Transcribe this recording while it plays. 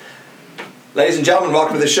Ladies and gentlemen,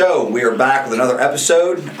 welcome to the show. We are back with another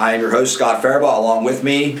episode. I am your host, Scott Faribault. Along with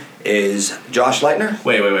me is Josh Leitner.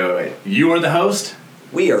 Wait. You are the host?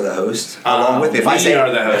 We are the host. Along with me. If I say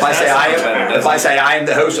I am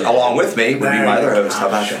the host, along with me would be my other host. How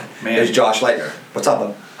about that? Man. There's Josh Leitner. What's up,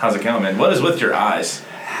 bud? How's it going, man? What is with your eyes?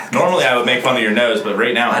 Normally I would make fun of your nose, but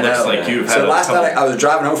right now it looks like you've had last night I was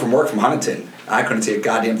driving home from work from Huntington. I couldn't see a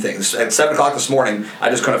goddamn thing. At 7 o'clock this morning, I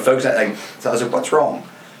just couldn't focus. So I was like, what's wrong?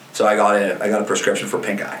 So I got a prescription for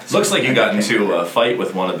pink eye. So looks like you got into a fight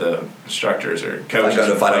with one of the instructors or coaches. I got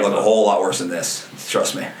into a fight. I look a whole lot worse than this.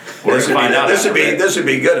 Trust me. This would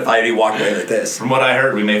be good if I had walked away like this. From what I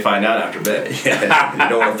heard, we may find out after a bit. Yeah, you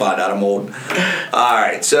don't want to find out. I'm old. All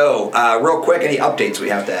right. So real quick, any updates we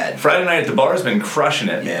have to add? Friday night at the bar has been crushing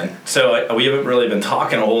it, man. So we haven't really been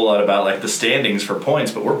talking a whole lot about like the standings for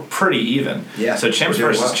points, but we're pretty even. Yeah. So champs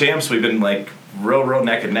versus champs, we've been like real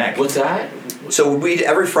neck and neck. What's that? So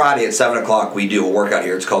every Friday at 7 o'clock we do a workout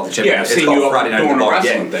here. It's called the Chip. Yeah, it's called Friday Night at the Bar.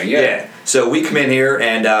 Thing. Yeah. So we come in here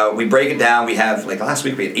and we break it down. We have last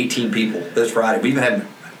week we had 18 people. This Friday we even had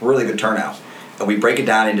really good turnout. And we break it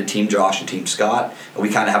down into Team Josh and Team Scott. And we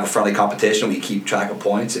kind of have a friendly competition. We keep track of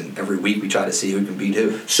points, and every week we try to see who can beat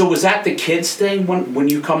who. So was that the kids thing when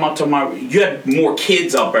you come up to you had more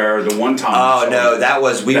kids up there the one time? Oh no, that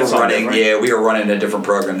was we were running a different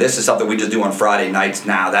program. This is something we just do on Friday nights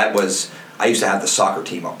now. I used to have the soccer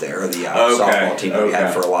team up there, or the softball team that we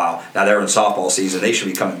had for a while. Now they're in softball season. They should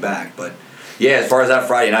be coming back. But, yeah, as far as that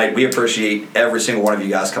Friday night, we appreciate every single one of you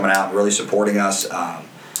guys coming out and really supporting us.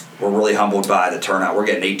 We're really humbled by the turnout. We're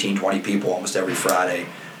getting 18, 20 people almost every Friday.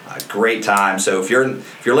 Great time. So if you're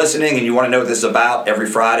listening and you want to know what this is about, every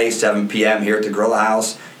Friday, 7 p.m. here at the Gorilla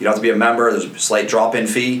House, you don't have to be a member. There's a slight drop-in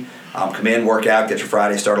fee. Come in, work out, get your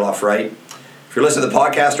Friday started off right. If you're listening to the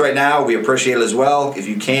podcast right now, we appreciate it as well. If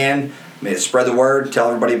you can, spread the word. Tell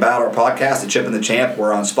everybody about our podcast, The Chip and the Champ.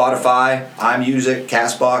 We're on Spotify, iMusic,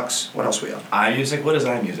 CastBox. What else are we on? iMusic? What is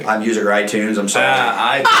iMusic? iMusic or iTunes, I'm sorry.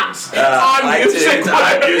 iTunes. iTunes,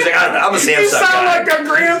 iMusic. I'm a Samsung guy. You sound like a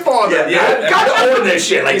grandfather. Yeah. Got to own this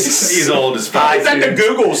shit. He's old as fuck. Is that the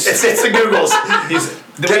Googles? It's the Googles.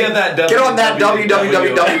 Get on that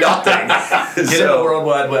www thing. Get on the World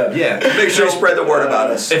Wide Web. Yeah. Make sure you spread the word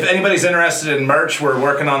about us. If anybody's interested in merch, we're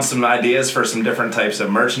working on some ideas for some different types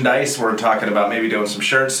of merchandise. We're talking about maybe doing some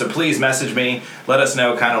shirts. So please message me. Let us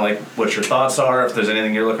know kind of like what your thoughts are. If there's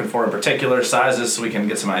anything you're looking for in particular, sizes, so we can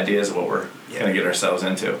get some ideas of what we're going to get ourselves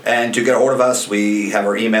into. And to get a hold of us, we have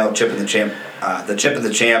our email, chipandthechamp,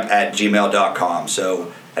 thechipandthechamp@gmail.com.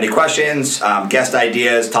 So any questions, guest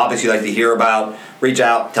ideas, topics you'd like to hear about, reach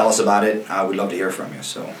out, tell us about it. We'd love to hear from you.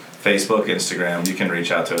 So Facebook, Instagram, you can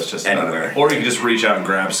reach out to us just anywhere. Or you can just reach out and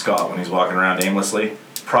grab Scott when he's walking around aimlessly,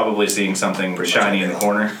 probably seeing something shiny in the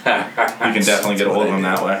corner. You can definitely get a hold of him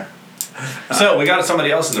that way. So we got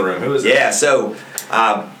somebody else in the room. Who is it? Yeah, so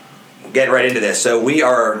getting right into this. So we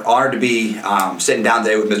are honored to be sitting down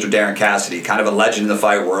today with Mr. Darren Cassidy, kind of a legend in the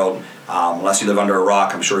fight world. Unless you live under a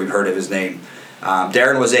rock, I'm sure you've heard of his name.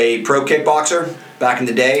 Darren was a pro kickboxer back in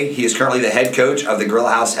the day. He is currently the head coach of the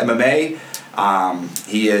Gorilla House MMA.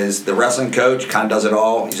 He is the wrestling coach, kind of does it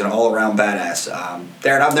all. He's an all-around badass.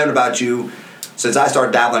 Darren, I've known about you since I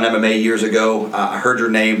started dabbling in MMA years ago. I heard your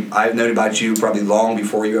name. I've known about you probably long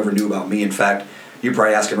before you ever knew about me. In fact, you're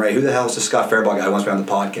probably asking, Ray, who the hell is this Scott Faribault guy who wants to be on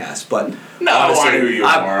the podcast? But no, honestly, I knew who you were.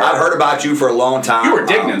 I've heard about you for a long time. You were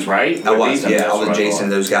Dignan's, right? I was, yeah. I was with Jason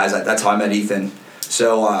and those guys. That's how I met Ethan.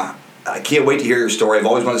 So I can't wait to hear your story. I've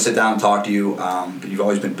always wanted to sit down and talk to you. But you've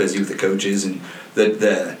always been busy with the coaches and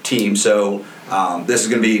the team. So this is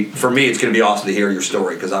going to be, for me, it's going to be awesome to hear your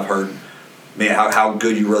story because I've heard, man, how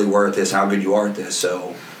good you really were at this and how good you are at this.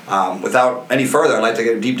 So without any further, I'd like to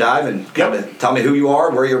get a deep dive and kind of tell me who you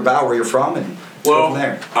are, where you're about, where you're from, and go from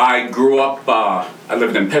there. I grew up, I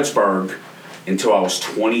lived in Pittsburgh until I was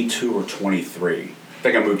 22 or 23. I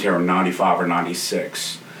think I moved here in 95 or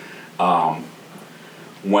 96.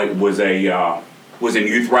 Was in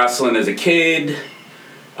youth wrestling as a kid.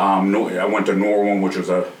 I went to Norwalk, which was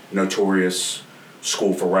a notorious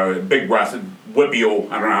school for big wrestling.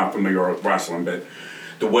 WPIAL, I don't know how familiar you are with wrestling, but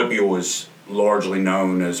the WPIAL is largely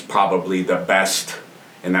known as probably the best,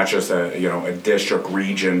 and that's just a district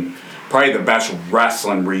region, probably the best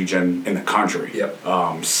wrestling region in the country.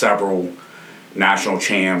 Yep. Several national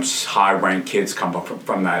champs, high-ranked kids come up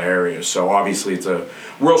from that area. So obviously it's a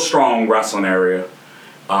real strong wrestling area.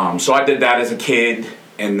 So I did that as a kid,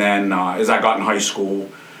 and then as I got in high school,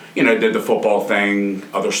 did the football thing,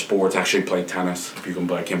 other sports. Actually played tennis. If you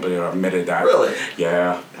can, I can't believe I admitted that. Really?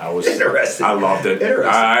 Yeah, I was interesting. I loved it. Interesting.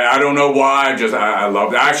 I don't know why. I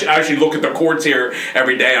loved it. I actually look at the courts here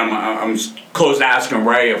every day. I'm close to asking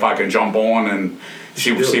Ray if I can jump on and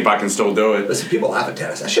see if I can still do it. Listen, people laugh at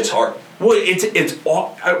tennis. That shit's hard. Well, it's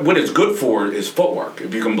what it's good for is footwork.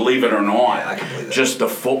 If you can believe it or not. Yeah, I can believe that. Just the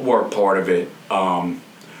footwork part of it,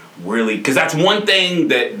 really, because that's one thing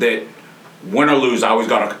that win or lose, I always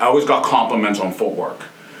got compliments on footwork.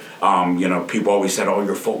 People always said, "Oh,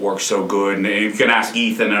 your footwork's so good," and you can ask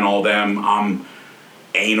Ethan and all them. I'm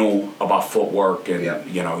anal about footwork, and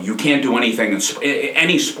you can't do anything in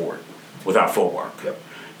any sport without footwork.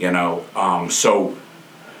 Yep. So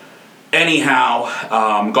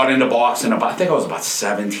anyhow, got into boxing I think I was about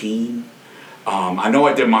 17. I know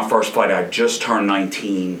I did my first fight. I just turned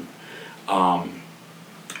 19.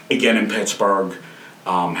 Again in Pittsburgh.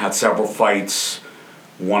 Had several fights.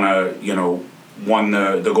 Won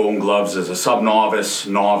the Golden Gloves as a sub-novice,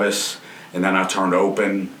 novice, and then I turned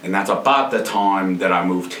open, and that's about the time that I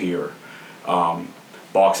moved here.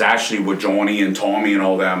 Boxed actually with Johnny and Tommy and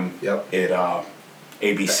all them at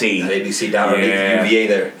ABC. At ABC down at UVA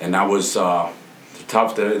there. And that was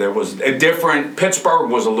tough. There was a different. Pittsburgh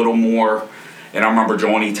was a little more, and I remember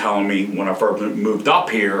Johnny telling me when I first moved up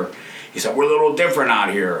here, he said, "We're a little different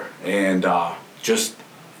out here," and just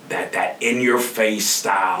that in-your-face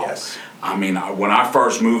style. Yes. I mean, when I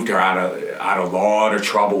first moved here, I had a lot of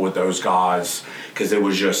trouble with those guys because it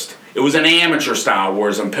was an amateur style,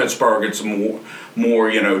 whereas in Pittsburgh it's more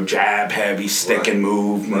jab heavy, stick and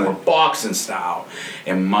move, more boxing style.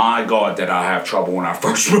 And my God, did I have trouble when I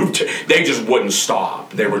first moved here. They just wouldn't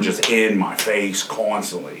stop. They were just in my face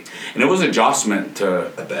constantly. And it was adjustment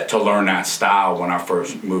to learn that style when I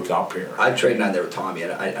first moved up here. I trained down there with Tommy,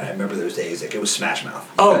 and I remember those days. Like, it was smash mouth.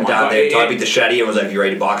 Oh, my down God. there, Tommy beat the Shetty and was like, "You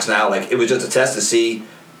ready to box now?" Like, it was just a test to see,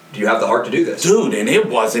 do you have the heart to do this? Dude, and it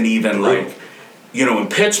wasn't even like, in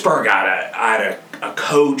Pittsburgh, I had a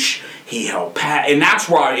coach. He held pad, and that's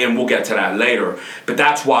why, and we'll get to that later, but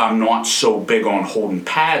that's why I'm not so big on holding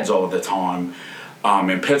pads all the time.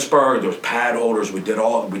 In Pittsburgh, there was pad holders. We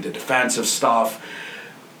did defensive stuff.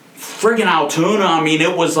 Friggin' Altoona, I mean,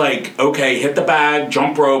 it was like, okay, hit the bag,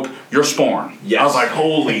 jump rope, you're sparring. Yes. I was like,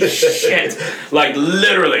 holy shit. Like,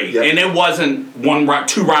 literally. Yep. And it wasn't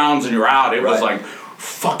 2 rounds and you're out. It was like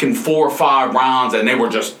fucking 4 or 5 rounds, and they were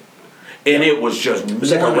just, and it was just... It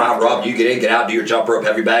was like a round robin. You get in, get out, do your jump rope,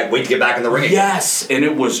 have your bag, wait to get back in the ring. Yes, and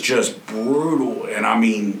it was just brutal. And I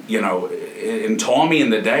mean, and Tommy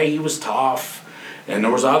in the day, he was tough. And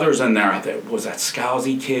there was others in there. Was that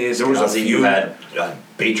Scalzi kid? There was a few. You had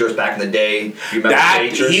Beatrice back in the day. You remember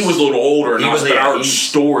Beatrice? He was a little older than us, but I heard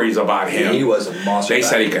stories about him. He was a monster. They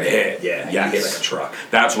said he could hit. Yeah, he hit like a truck.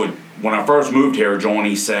 That's when I first moved here,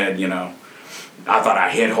 Johnny said, I thought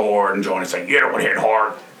I hit hard, and Johnny said, "You don't hit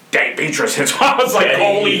hard. Dang, Beatrice hits hard." I was like,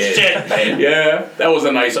 holy shit. Yeah, that was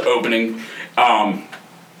a nice opening. So...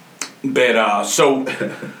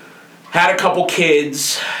 Had a couple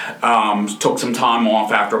kids, took some time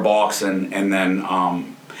off after boxing, and then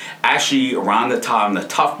actually around the time the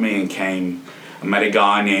Tough Man came, I met a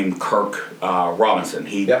guy named Kirk Robinson.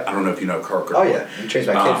 I don't know if you know Kirk or not. Oh yeah, he trains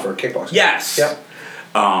my kid for kickboxing. Yes. Yep.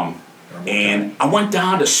 And I went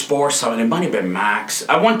down to spar something. It might have been Max.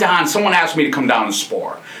 I went down. Someone asked me to come down and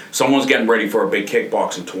spar. Someone was getting ready for a big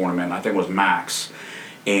kickboxing tournament. I think it was Max,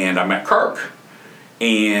 and I met Kirk,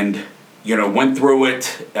 and went through it,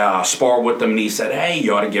 sparred with him, and he said, "Hey,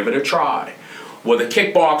 you ought to give it a try." Well, the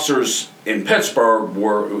kickboxers in Pittsburgh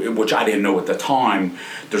were, which I didn't know at the time,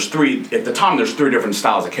 there's 3 different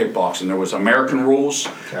styles of kickboxing. There was American rules,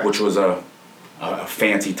 which was a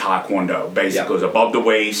fancy taekwondo. Basically, it was above the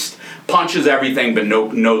waist, punches everything, but no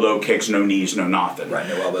low kicks, no knees, no nothing. Right,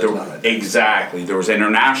 no elbows, nothing. Exactly. There was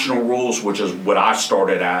international rules, which is what I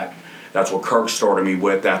started at. That's what Kirk started me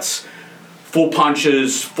with. That's full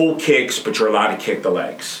punches, full kicks, but you're allowed to kick the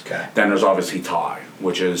legs. Okay. Then there's obviously Thai,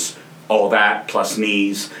 which is all that plus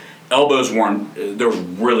knees. Elbows weren't, there was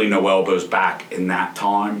really no elbows back in that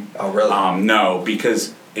time. Oh, really? No,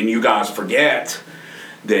 because, and you guys forget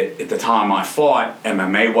that at the time I fought,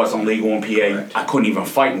 MMA wasn't legal in PA. Correct. I couldn't even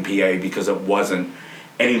fight in PA because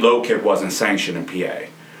any low kick wasn't sanctioned in PA.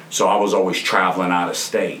 So I was always traveling out of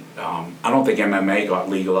state. I don't think MMA got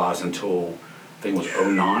legalized until... I think it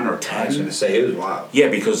was 09 or 10. I was going to say, it was wild. Yeah,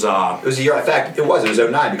 because... it was a year, in fact, it was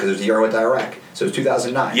 09 because it was the year I went to Iraq. So it was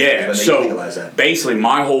 2009. Yeah, so basically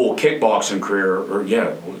my whole kickboxing career,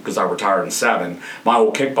 because I retired in 7, my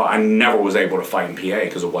whole I never was able to fight in PA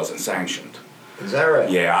because it wasn't sanctioned. Is that right?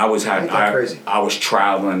 Yeah, I was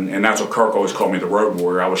traveling, and that's what Kirk always called me, the road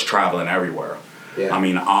warrior. I was traveling everywhere. Yeah. I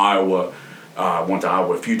mean, Iowa. Went to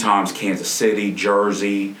Iowa a few times. Kansas City,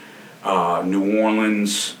 Jersey, New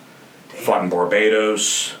Orleans. Fought in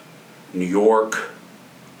Barbados, New York.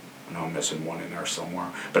 I know I'm missing one in there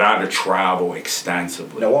somewhere. But I had to travel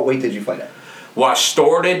extensively. Now, what weight did you fight at? Well, I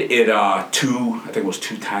started at I think it was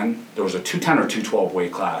 210. There was a 210 or 212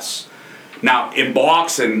 weight class. Now, in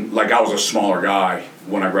boxing, like I was a smaller guy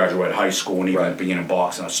when I graduated high school and even being in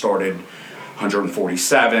boxing. I started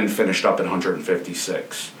 147, finished up at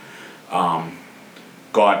 156.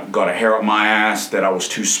 Got a hair up my ass that I was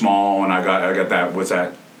too small, and I got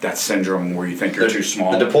that syndrome where you think you're too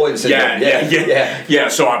small. The Napoleon syndrome. Yeah.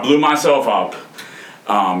 So I blew myself up.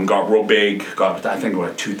 Got real big. Got I think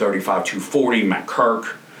like 235, 240. Met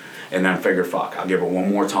Kirk, and then figured, fuck, I'll give it one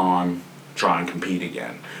more time. Try and compete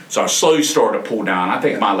again. So I slowly started to pull down. I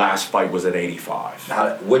think my last fight was at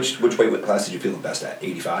 85. Which weight class did you feel the best at?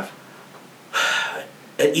 85.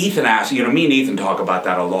 Ethan asked. Me and Ethan talk about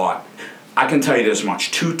that a lot. I can tell you this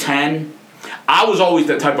much: 210. I was always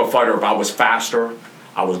the type of fighter. If I was faster,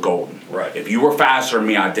 I was golden. Right. If you were faster than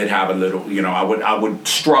me, I did have a little. I would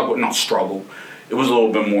struggle. Not struggle. It was a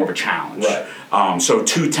little bit more of a challenge. Right. So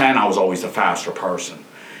 210, I was always the faster person.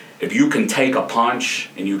 If you can take a punch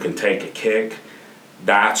and you can take a kick,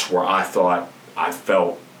 that's where I thought I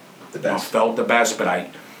felt the best. I felt the best, but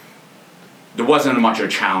there wasn't much of a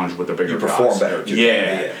challenge with the bigger guys. You perform better.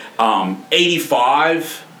 Yeah.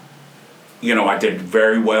 85. I did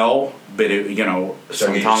very well, but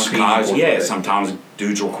sometimes guys, sometimes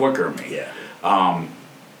dudes were quicker than me. Yeah.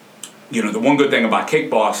 The one good thing about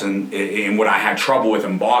kickboxing and what I had trouble with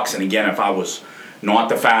in boxing, again, if I was not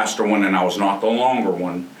the faster one and I was not the longer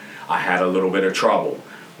one, I had a little bit of trouble.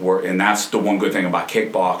 And that's the one good thing about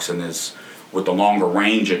kickboxing is with the longer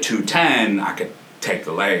range at 210, I could take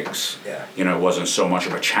the legs. Yeah. It wasn't so much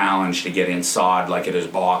of a challenge to get inside like it is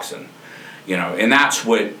boxing. And that's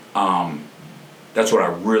what I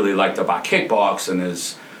really liked about kickboxing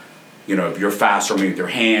is, if you're faster than me with your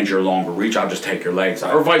hands, you're longer reach, I'll just take your legs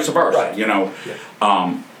out, or vice versa. Right.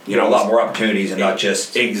 A lot more opportunities and not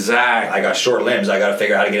just exactly. I got short limbs. I got to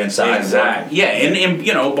figure out how to get inside. Exactly. Yeah,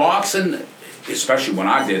 and boxing, especially when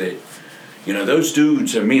I did it, those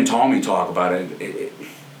dudes and me and Tommy talk about it.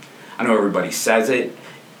 I know everybody says it.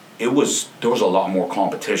 There was a lot more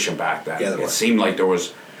competition back then. Yeah, it seemed like there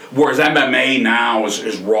was. Whereas MMA now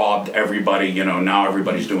is robbed everybody, now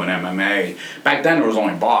everybody's doing MMA. Back then there was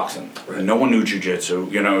only boxing. Right. No one knew jiu-jitsu,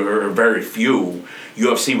 or very few.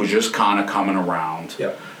 UFC was just kind of coming around.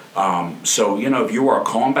 Yep. So, if you were a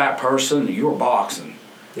combat person, you were boxing.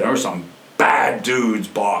 Yep. There were some bad dudes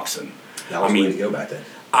boxing. That was the way to go back then.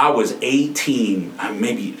 I was 18,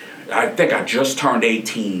 I think I just turned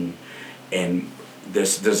 18, and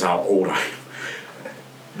this is how old I am.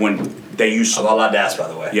 When they used to... I'm not allowed to ask, by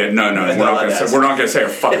the way. Yeah, no, we're not going to say a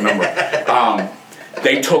fucking number.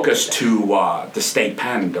 They took us to the state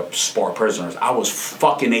pen to spar prisoners. I was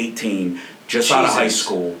fucking 18, just out of high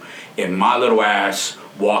school, and my little ass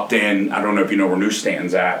walked in. I don't know if you know where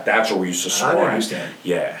Newsstand's at. That's where we used to spar. I know Newsstand.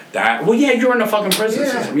 Yeah. You're in the fucking prison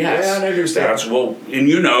system. Yes. Yeah, I know Newsstand.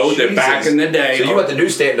 That back in the day... So you went to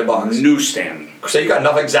Newsstand to box? Newsstand. So you got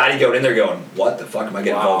enough anxiety going in there going, what the fuck am I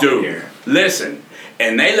getting involved in here? Dude, listen...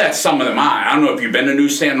 And they let some of them out. I don't know if you've been to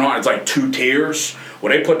Newsstand or not. It's like 2 tiers.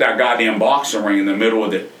 Well, they put that goddamn boxing ring in the middle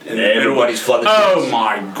of everybody's flooded. Oh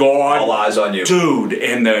my God! All eyes on you, dude.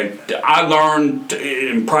 And I learned,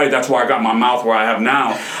 and probably that's why I got my mouth where I have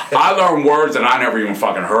now. I learned words that I never even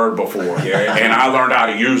fucking heard before, and I learned how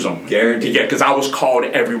to use them. Guaranteed. Yeah, because I was called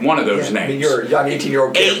every one of those names. I mean, you're a young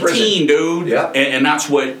 18-year-old kid. 18, dude. Yeah. And that's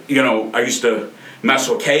what I used to mess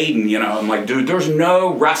with Caden. I'm like, dude, there's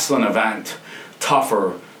no wrestling event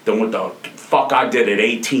tougher than what the fuck I did at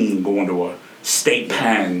 18 going to a state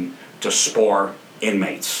pen to spar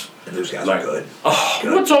inmates. And those guys are good. Oh,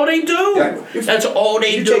 what's all they do? Yeah, that's all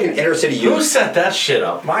they do. You take an inner city youth. Who set that shit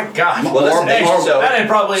up? My God. Well, listen, that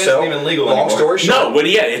probably isn't even legal anymore. Long story short. No, but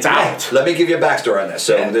it's out. Let me give you a backstory on this.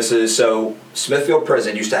 So Smithfield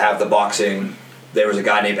Prison used to have the boxing. There was a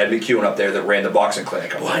guy named Ed McEwen up there that ran the boxing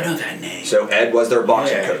clinic. I know that name. So Ed was their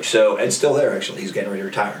boxing coach. So Ed's still there, actually. He's getting ready to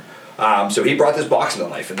retire. So he brought this boxing to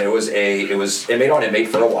life, and it was inmate on inmate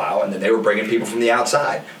for a while, and then they were bringing people from the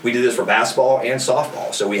outside. We did this for basketball and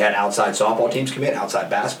softball. So we had outside softball teams come in, outside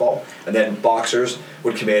basketball, and then boxers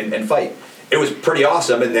would come in and fight. It was pretty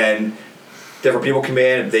awesome, and then different people come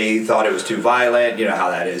in, they thought it was too violent, you know how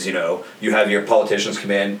that is, you have your politicians come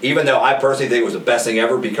in, even though I personally think it was the best thing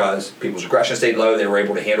ever because people's aggression stayed low, they were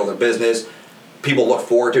able to handle their business. People look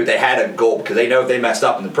forward to it. They had a goal because they know if they messed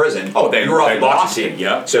up in the prison, you were off the boxing team.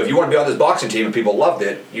 Yeah. So if you want to be on this boxing team and people loved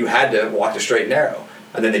it, you had to walk the straight and narrow.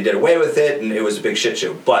 and then they did away with it, and it was a big shit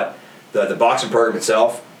show. But the boxing program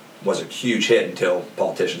itself was a huge hit until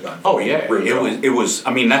politicians got involved. Oh yeah, it was.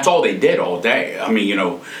 I mean, that's all they did all day. I mean,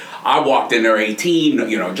 I walked in there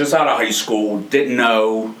 18, just out of high school, didn't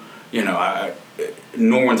know,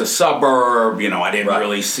 Norman's a suburb, I didn't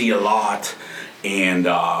really see a lot, and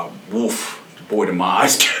boy, did my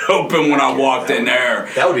eyes get open when I walked in there.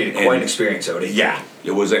 That would be quite an experience, Odie. Yeah,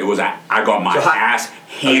 it was. I got my ass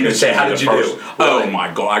handed to me. How did you do? Really? Oh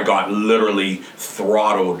my God, I got literally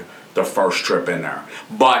throttled the first trip in there.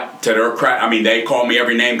 But to their credit, I mean, they called me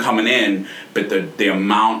every name coming in, but the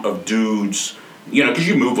amount of dudes, because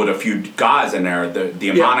you move with a few guys in there, the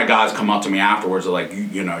amount of guys come up to me afterwards are like,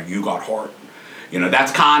 you got heart.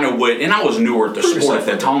 That's kind of what, and I was newer at the sport at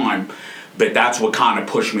the time, but that's what kind of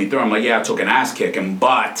pushed me through. I'm like, I took an ass kicking,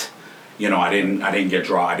 but I didn't get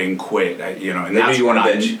dry. I didn't quit. And that's when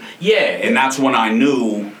and that's when I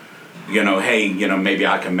knew, hey, maybe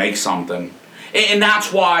I can make something. And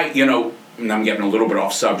that's why, and I'm getting a little bit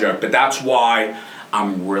off subject, but that's why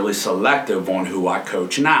I'm really selective on who I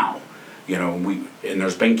coach now. And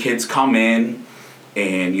there's been kids come in,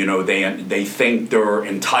 and they think they're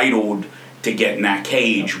entitled to get in that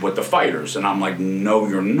cage with the fighters, and I'm like, no,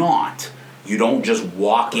 you're not. You don't just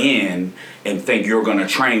walk in and think you're going to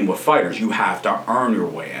train with fighters. You have to earn your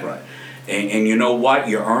way in. Right. And you know what?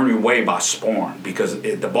 You earn your way by sparring, because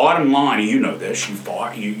at the bottom line, you know this, you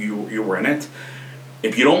fought, you were in it.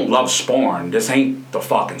 If you don't love sparring, this ain't the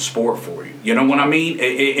fucking sport for you. You know what I mean?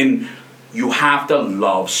 And you have to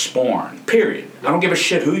love sparring, period. I don't give a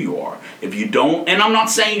shit who you are. If you don't, and I'm not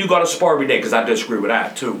saying you got to spar every day, because I disagree with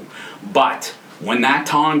that too. But when that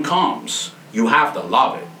time comes, you have to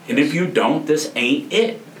love it. And if you don't, this ain't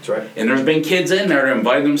it. That's right. And there's been kids in there that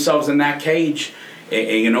invited themselves in that cage. And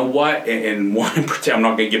you know what? And one in particular, I'm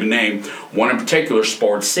not going to give a name, one in particular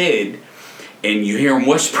sparred Sid, and you hear him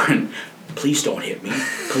whispering, please don't hit me.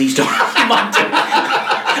 Please don't.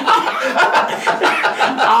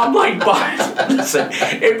 I'm like, but listen,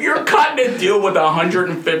 if you're cutting a deal with a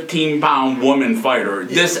 115-pound woman fighter,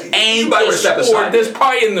 this ain't the sport. This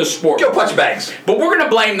probably in the sport. Go punch bags. But we're going to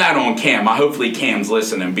blame that on Cam. Hopefully Cam's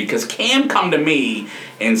listening, because Cam come to me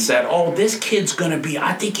and said, oh, this kid's going to be,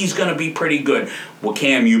 I think he's going to be pretty good. Well,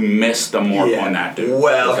 Cam, you missed the mark on that dude.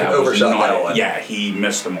 Well, overshot that one. Yeah, he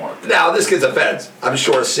missed the mark. Now, this kid's a fence. I'm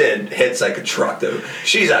sure Sid hits like a truck, though.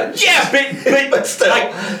 She's a... Yeah, but still,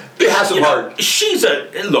 like, they have some heart. She's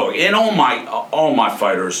a... Look, and all my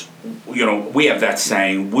fighters, we have that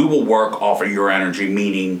saying, we will work off of your energy,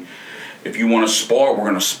 meaning if you want to spar, we're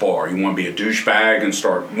going to spar. You want to be a douchebag and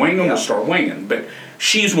start winging, we'll start winging. But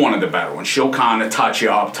she's one of the better ones. She'll kind of touch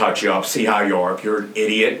you up, see how you are. If you're an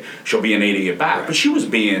idiot, she'll be an idiot back. Right. But she was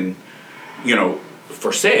being,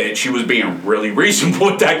 for Sid, she was being really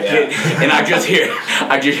reasonable with that kid. And I just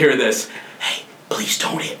hear this, hey, please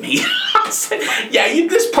don't hit me. I said,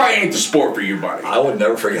 this probably ain't the sport for you, buddy. I would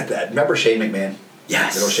never forget that. Remember Shane McMahon?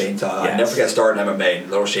 Yes. Little Shane taught. Yes. I never forget starting MMA.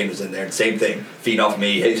 Little Shane was in there. Same thing, feeding off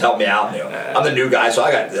me. He's helped me out. I'm the new guy, so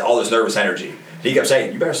I got all this nervous energy. He kept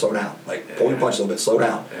saying, you better slow down. Like, pull your punch a little bit, slow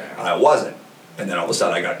down. Yeah. And I wasn't. And then all of a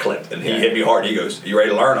sudden I got clipped. And he hit me hard. He goes, you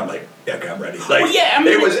ready to learn? I'm like, yeah, okay, I'm ready. Like,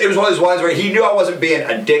 it was one of those ones where he knew I wasn't being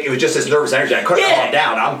a dick. It was just this nervous energy. I couldn't calm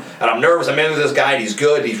down. I'm nervous. I'm in with this guy, and he's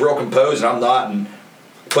good. He's real composed, and I'm not. And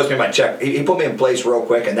puts me in my check. He put me in place real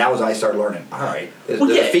quick, and that was when I started learning. All right, there's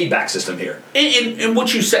a feedback system here. And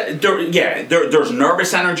what you said, there's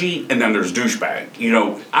nervous energy, and then there's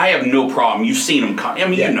douchebag. I have no problem. You've seen them come. I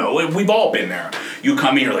mean, we've all been there. You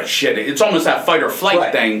come in, you're like, shit. It's almost that fight or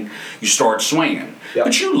flight thing. You start swinging,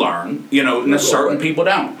 but you learn. And certain people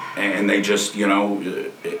don't, and they just, the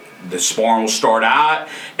sparring will start out,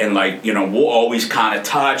 and we'll always kind of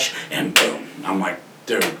touch, and boom. I'm like,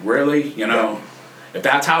 dude, really? Yeah. If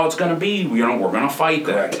that's how it's going to be, we're going to fight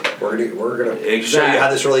that. Correct. We're going to show you how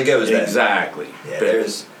this really goes. Then. Exactly. Yeah,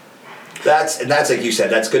 that's like you said.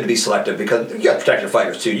 That's good to be selective, because you got to protect your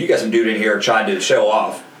fighters too. You got some dude in here trying to show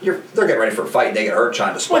off. They're getting ready for a fight. And they get hurt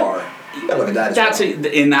trying to spar. You got to look at that. That's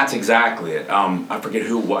exactly it. I forget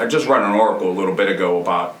who. I just read an article a little bit ago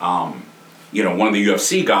about one of the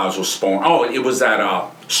UFC guys was sparring. Oh, it was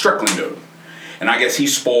that Strickland dude, and I guess he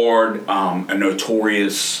sparred a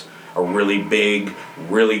notorious, a really big,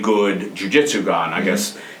 really good jiu-jitsu guy, and I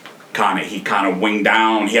guess he kind of winged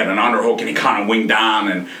down. He had an underhook, and he kind of winged down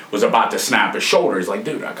and was about to snap his shoulder. He's like,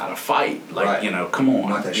 dude, I got to fight. Like, come on.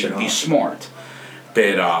 Knock that shit be off. Smart.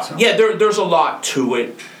 But, there's a lot to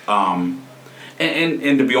it. And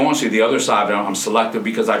to be honest with you, the other side of it, I'm selective,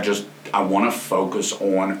 because I want to focus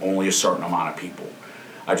on only a certain amount of people.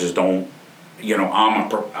 I just don't,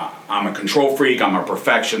 I'm a control freak. I'm a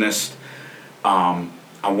perfectionist.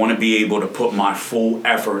 I want to be able to put my full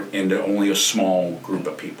effort into only a small group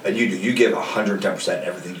of people. And you give 110% in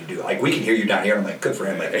everything you do. Like, we can hear you down here, and I'm like, good for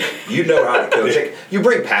him. Like, you know how to coach. Like, you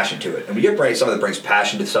bring passion to it. And when you bring someone that brings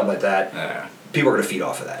passion to something like that, people are going to feed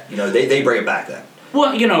off of that. You know, they bring it back then.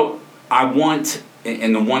 Well, you know, I want,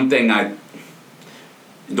 and the one thing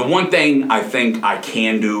I think I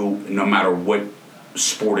can do, no matter what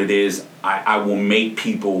sport it is, I will make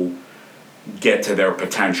people get to their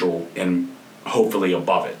potential and hopefully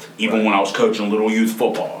above it. Even when I was coaching little youth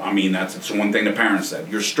football, I mean, it's one thing the parents said.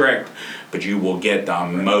 You're strict, but you will get the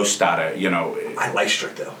most out of, you know. I like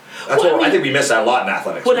strict, though. I think we miss that a lot in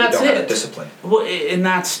athletics. Well, that's we don't it. have that discipline. Well, and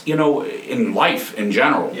that's, you know, in life in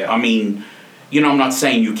general. Yeah. I mean, you know, I'm not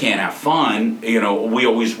saying you can't have fun. You know, we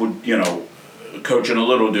always would, you know, coaching the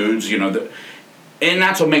little dudes, you know, and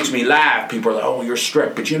that's what makes me laugh. People are like, oh, you're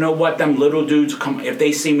strict. But you know what? Them little dudes come, if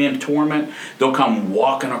they see me in a tournament, they'll come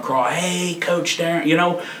walking across, hey, Coach Darren, you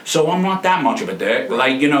know? So I'm not that much of a dick.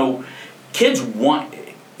 Like, you know, kids want...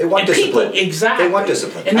 They want discipline. People, exactly. They want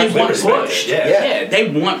discipline. And they want pushed. Yeah.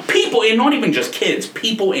 They want people, and not even just kids,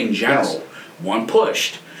 people in general want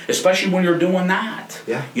pushed. Especially when you're doing that.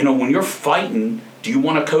 Yeah. You know, when you're fighting, do you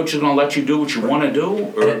want a coach that's going to let you do what you want to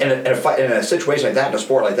do? Or? In a situation like that, in a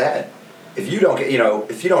sport like that, if you don't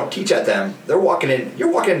if you don't teach at them, you're walking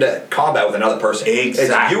into combat with another person.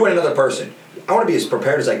 Exactly. It's you and another person. I want to be as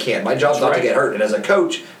prepared as I can. My job's not to get hurt. And as a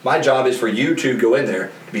coach, my job is for you to go in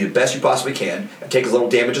there, to be the best you possibly can, and take as little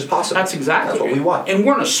damage as possible. That's exactly what we want. And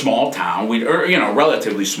we're in a small town,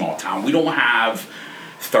 relatively small town. We don't have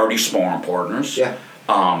 30 sparring partners. Yeah.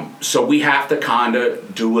 So we have to kind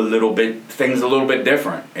of do things a little bit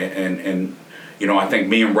different. And you know, I think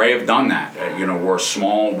me and Ray have done that. You know, we're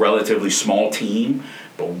a relatively small team,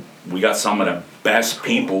 but we got some of the best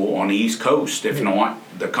people on the East Coast, if not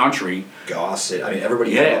the country. Gossett. I mean,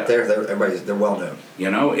 everybody up there, they're well known. You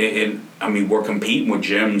know, I mean, we're competing with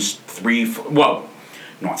gyms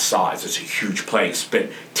not size, it's a huge place, but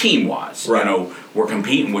team-wise, you know, we're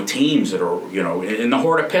competing with teams that are, you know, in the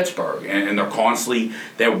heart of Pittsburgh, and they're constantly,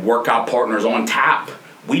 they have workout partners on tap.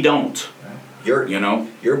 We don't.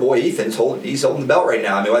 Your boy Ethan he's holding the belt right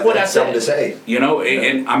now. I mean, that's something to say. You know,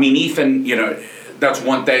 and I mean, Ethan, you know, that's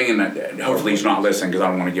one thing, and hopefully he's not listening because I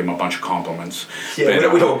don't want to give him a bunch of compliments. Yeah,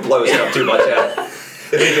 but we don't blow his up too much.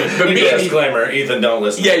 But disclaimer, Ethan, don't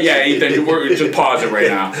listen. Yeah, Ethan, we're just pause it right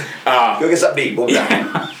now. Go get something to eat. We'll be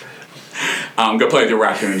back. Go play with your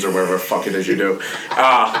raccoons or whatever the fuck it is you do.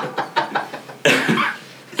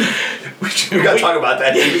 We gotta talk about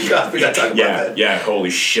that. We gotta talk about that. Yeah,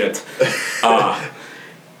 holy shit. I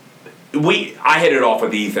hit it off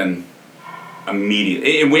with Ethan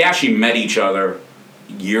immediately. And we actually met each other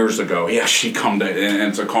years ago. He actually and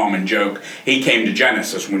it's a common joke, he came to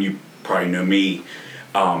Genesis when you probably knew me,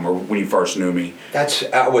 or when you first knew me. That's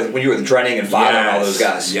when you were with Drenning and Fowler and all those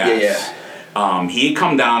guys. Yes. Yeah. He had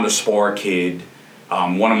come down to spar a kid.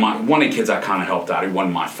 One of the kids I kind of helped out. He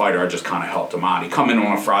wasn't my fighter. I just kind of helped him out. He come in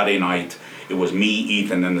on a Friday night. It was me,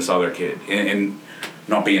 Ethan, and this other kid. And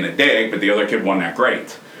not being a dick, but the other kid wasn't that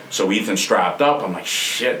great. So Ethan strapped up. I'm like,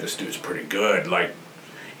 shit, this dude's pretty good. Like,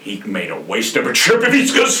 he made a waste of a trip if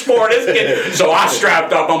he's going to spar this kid. So I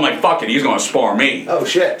strapped up. I'm like, fuck it, he's going to spar me. Oh,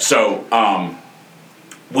 shit. So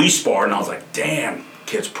we sparred, and I was like, damn,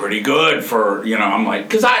 kid's pretty good for, you know, I'm like,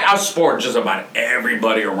 because I sparred just about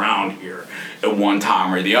everybody around here at one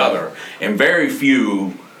time or the other. And very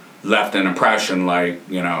few left an impression like,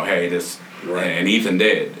 you know, hey, this, and Ethan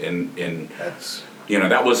did. And that's, you know,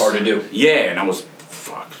 that was hard to do. Yeah, and that was,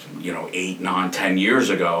 8, 9, 10 years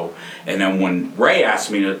ago. And then when Ray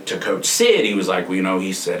asked me to coach Sid, he was like, well, you know,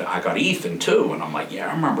 he said, I got Ethan too. And I'm like, yeah,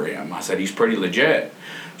 I remember him. I said, he's pretty legit.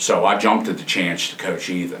 So I jumped at the chance to coach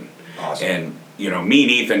Ethan. Awesome. And, you know, me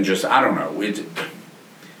and Ethan just, I don't know,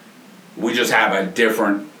 we just have a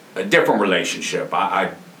different relationship.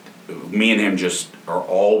 Me and him just are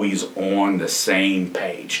always on the same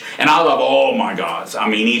page. And I love all my guys. I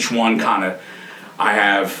mean, each one kind of, I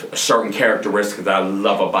have certain characteristics that I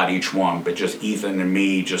love about each one, but just Ethan and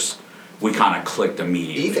me, we kind of clicked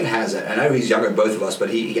immediately. Ethan has it. I know he's younger than both of us,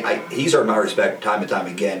 but he's earned my respect time and time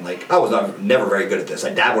again. Like, I was never very good at this.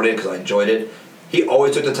 I dabbled in because I enjoyed it. He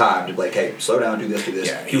always took the time to be like, hey, slow down, do this, do this.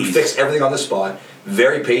 Yeah, he would fix everything on the spot.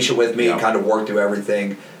 Very patient with me, kind of work through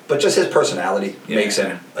everything. But just his personality makes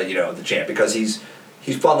him, the champ, because he's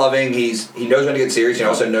fun-loving. He knows when to get serious. He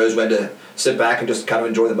also knows when to sit back and just kind of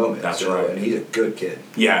enjoy the moment. That's right. And he's a good kid.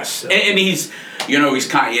 Yes. So. And he's, he's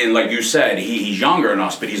kind of, like you said, he's younger than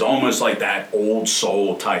us, but he's almost like that old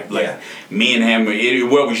soul type. Like, me and him, we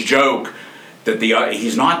always joke that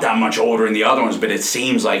he's not that much older than the other ones, but it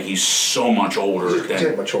seems like he's so much older.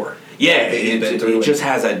 He's mature. Yeah, it just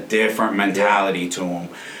has a different mentality to him.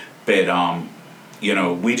 But you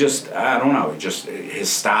know, I don't know, just his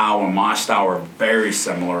style and my style are very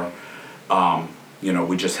similar. You know,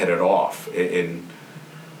 we just hit it off, and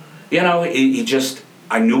you know,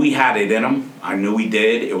 I knew he had it in him. I knew he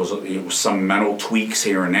did. It was some mental tweaks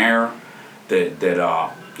here and there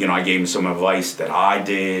that you know, I gave him some advice that I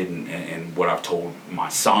did and what I've told my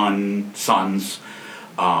sons,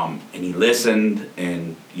 and he listened,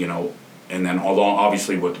 and you know, and then although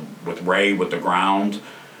obviously with Ray with the ground,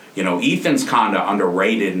 you know, Ethan's kind of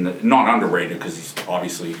underrated, not underrated because he's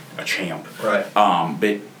obviously a champ, right?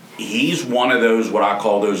 But he's one of those what I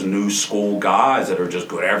call those new school guys that are just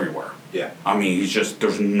good everywhere. Yeah, I mean,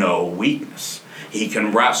 there's no weakness. He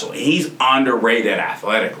can wrestle. He's underrated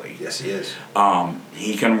athletically. Yes, he is.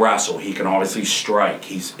 He can wrestle. He can obviously strike.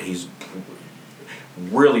 He's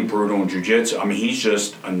really brutal in jiu-jitsu. I mean, he's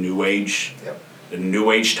just a new age,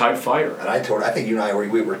 type fighter. And I think you and I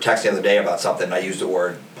we were texting the other day about something. And I used the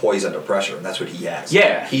word poise under pressure, and that's what he has.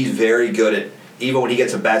 Yeah, he's very good at, even when he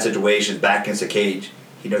gets in bad situations back against the cage,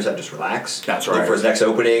 he knows how to just relax. That's right. Look for his next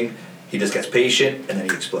opening. He just gets patient, and then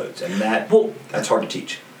he explodes. And that's hard to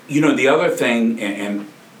teach. You know, the other thing, and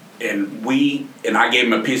I gave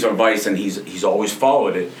him a piece of advice, and he's always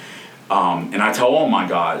followed it. And I tell all my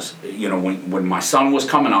guys, you know, when my son was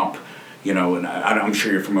coming up, you know, and I'm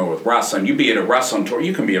sure you're familiar with wrestling. You be at a wrestling tour.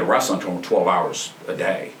 You can be at a wrestling tour 12 hours a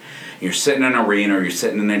day. You're sitting in an arena, or you're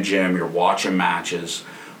sitting in a gym, you're watching matches.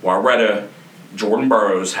 Well, I read Jordan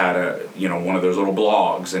Burroughs had one of those little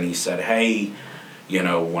blogs, and he said, hey, you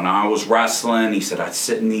know, when I was wrestling, he said, I'd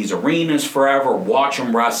sit in these arenas forever, watch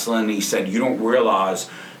them wrestling. He said, you don't realize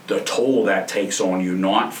the toll that takes on you,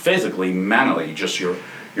 not physically, mentally, just your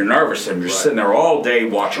nervous system. You're sitting there all day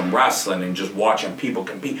watching wrestling and just watching people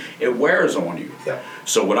compete. It wears on you. Yeah.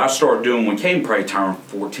 So what I started doing when Caden Prey turned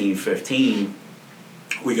 14, 15,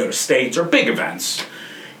 we go to states or big events.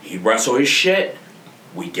 He'd wrestle his shit,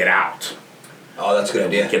 we get out. Oh, that's a good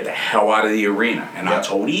idea. Get the hell out of the arena. And I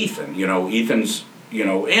told Ethan, you know, Ethan's, you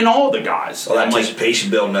know, and all the guys. Well, that anticipation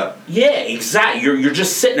building up. Yeah, exactly. You're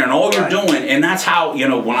just sitting there, and all you're doing, and that's how, you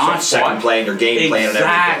know, when I second playing your game plan and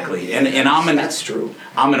everything. Exactly. And that's true.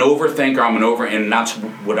 I'm an overthinker. And that's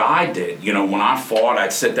what I did. You know, when I fought,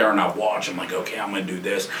 I'd sit there and I'd watch. I'm like, okay, I'm gonna do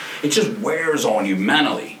this. It just wears on you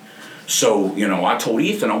mentally. So, you know, I told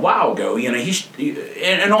Ethan a while ago, you know,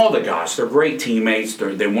 and all the guys, they're great teammates.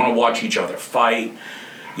 They want to watch each other fight.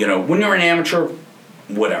 You know, when you're an amateur,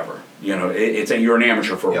 whatever. You know, you're an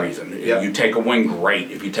amateur for a reason. If you take a win, great.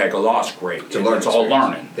 If you take a loss, great. It's all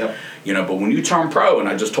learning. Yep. You know, but when you turn pro, and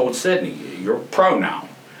I just told Sydney, you're pro now.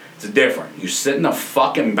 It's different. You sit in the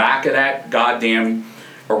fucking back of that goddamn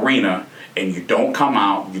arena, and you don't come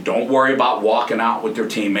out. You don't worry about walking out with your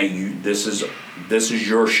teammate. This is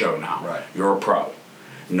your show now. Right. You're a pro.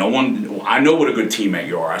 I know what a good teammate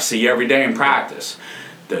you are. I see you every day in practice.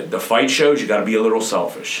 The fight shows you got to be a little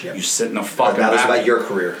selfish. Yep. You sit in the fucking back. It's about your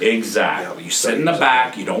career. Exactly. Yep. You sit in the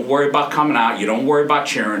back. You don't worry about coming out. You don't worry about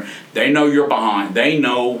cheering. They know you're behind. They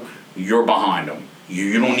know you're behind them.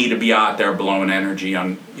 You don't need to be out there blowing energy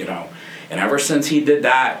on, you know. And ever since he did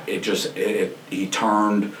that, he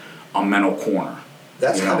turned a mental corner.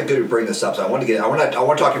 That's kind of good to bring this up. So I want to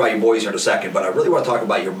talk about your boys here in a second, but I really want to talk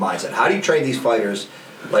about your mindset. How do you train these fighters?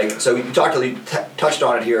 Like, so you touched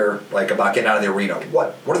on it here, like about getting out of the arena.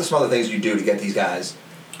 What are some other things you do to get these guys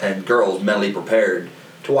and girls mentally prepared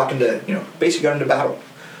to walk into, you know, basically going into battle?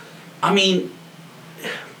 I mean,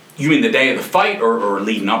 you mean the day of the fight or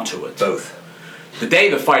leading up to it? Both. The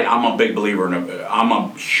day of the fight, I'm a big believer I'm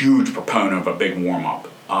a huge proponent of a big warm up.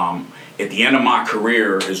 At the end of my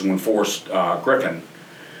career is when Forrest Griffin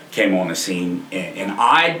came on the scene, and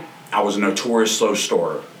I was a notorious slow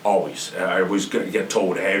starter. Always, I always get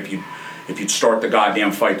told, hey, if you'd start the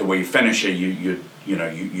goddamn fight the way you finish it, you'd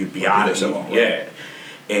be out of it. Yeah,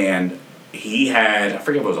 and he had, I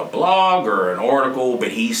forget if it was a blog or an article, but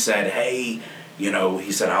he said, hey, you know,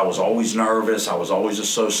 he said I was always nervous, I was always a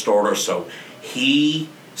slow starter, so he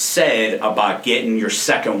said about getting your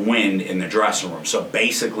second wind in the dressing room. So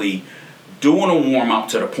basically, doing a warm up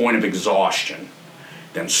to the point of exhaustion,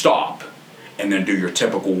 then stop, and then do your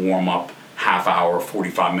typical warm up. Half hour,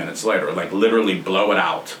 45 minutes later, like literally blow it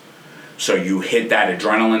out. So you hit that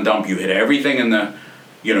adrenaline dump. You hit everything in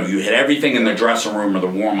the dressing room or the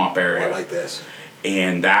warm up area. I like this.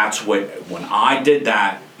 And that's when I did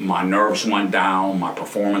that, my nerves went down, my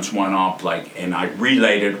performance went up, and I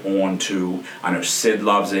relayed it on to. I know Sid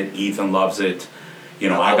loves it, Ethan loves it. You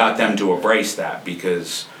know, I got them to embrace that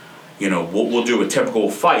because, you know, we'll do a typical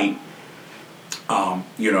fight.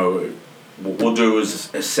 You know. What we'll do is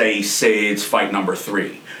say Sid's fight number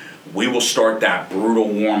 3. we will start that brutal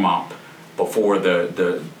warm up before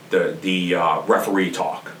the referee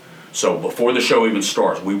talk. So before the show even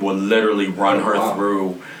starts, we will literally run her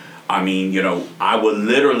through. I mean, I will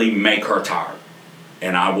literally make her tired,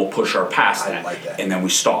 and I will push her past that. Like that. And then we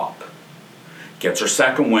stop. Gets her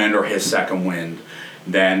second wind or his second wind.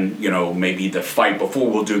 Then, maybe the fight before,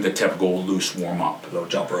 we'll do the typical loose warm up. A little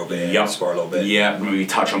jump rope in, spar a little bit. Yeah, maybe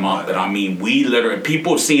touch them up. But I mean, we literally,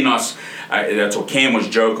 people have seen us. That's what Cam was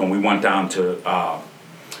joking. We went down to the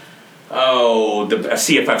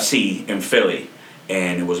CFFC in Philly,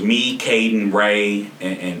 and it was me, Caden, Ray,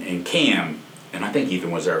 and Cam, and I think Ethan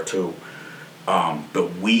was there too.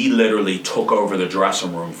 But we literally took over the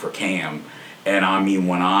dressing room for Cam, and I mean,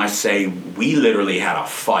 when I say we literally had a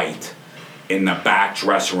fight in the back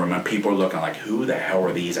dressing room, and people are looking like, who the hell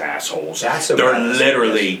are these assholes? They're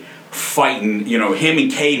literally fighting. Him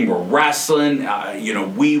and Caden were wrestling.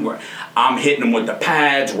 I'm hitting them with the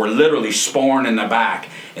pads. We're literally sparring in the back,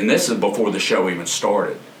 and this is before the show even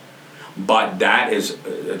started. But that is,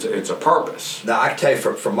 it's a purpose. Now I can tell you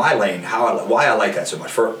from my lane why I like that so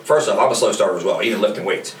much. First off, I'm a slow starter as well. Even lifting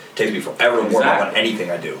weights takes me forever to warm up on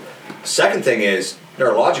anything I do. Second thing is,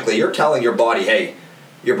 neurologically, you're telling your body, hey,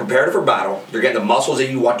 you're prepared for battle. You're getting the muscles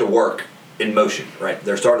that you want to work in motion, right?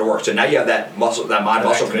 They're starting to work. So now you have that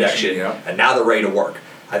mind-muscle connection, and now they're ready to work.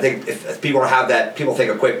 I think if people don't have that, people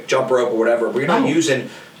think a quick jump rope or whatever, but you're not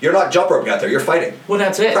jump roping out there, you're fighting. Well,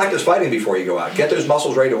 that's it. Practice fighting before you go out. Get those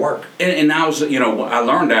muscles ready to work. And that was, I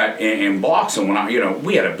learned that in boxing when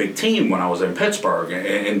we had a big team when I was in Pittsburgh.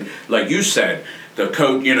 And like you said, the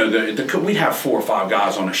coach, we'd have 4 or 5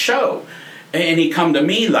 guys on a show. And he'd come to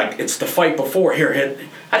me like, it's the fight before.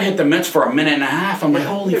 I'd hit the mitts for a minute and a half. I'm like,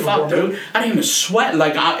 holy fuck, dude. I didn't even sweat.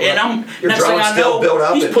 Like, next thing I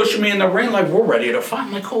know, he's pushing me in the ring like, we're ready to fight.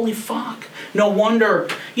 I'm like, holy fuck. No wonder,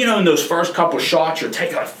 in those first couple shots, you're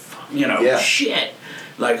taking shit.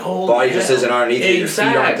 Like, holy body just isn't underneath you, your feet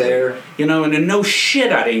aren't there. And then no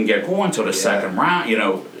shit, I didn't get going until the second round.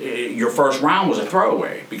 Your first round was a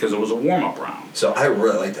throwaway because it was a warm-up round. So I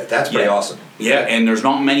really like that. That's pretty awesome. Yeah, and there's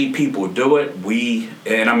not many people who do it.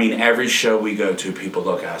 Every show we go to, people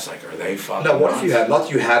look at us like, are they fucking Now, what if you have, not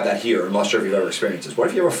that you have that here, I'm not sure if you've ever experienced this, what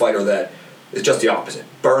if you have a fighter that is just the opposite?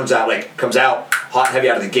 Burns out, comes out hot and heavy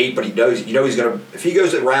out of the gate, but he knows he's going to, if he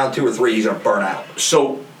goes at round 2 or 3, he's going to burn out.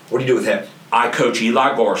 So, what do you do with him? I coach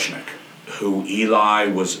Eli Gorshnik, who Eli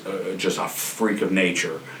was just a freak of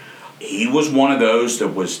nature. He was one of those that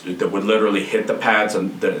would literally hit the pads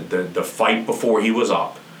and the fight before he was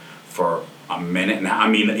up for a minute. And I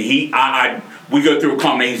mean, we go through a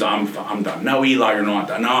combination. I'm done. No, Eli, you're not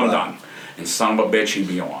done. No, I'm done. And son of a bitch, he'd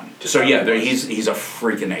be on. So yeah, he's a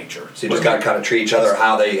freak of nature. So you just got to kind of treat each other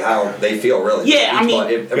how they feel, really. Yeah,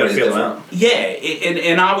 everybody's different. Yeah,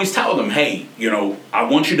 and I always tell them, hey, I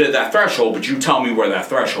want you to that threshold, but you tell me where that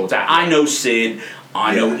threshold's at. I know Sid,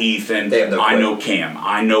 I know Ethan, I know Cam,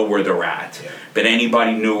 I know where they're at. Yeah. But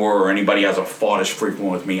anybody newer or anybody hasn't fought as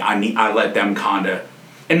frequent with me, I let them kind of,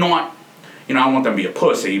 and not. I don't want them to be a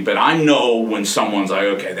pussy, but I know when someone's like,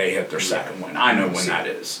 okay, they hit their second win. I know when that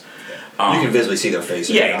is. You can visibly see their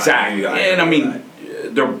faces. Yeah, exactly. And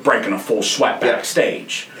they're breaking a full sweat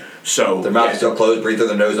backstage. So their mouth is still closed, breathe through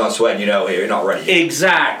their nose, not sweating. Hey, you're not ready yet.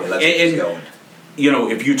 Exactly. And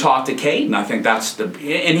if you talk to Caden, I think that's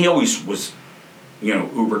and he always was,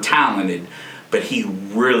 uber talented, but he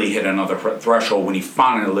really hit another threshold when he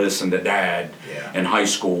finally listened to Dad in high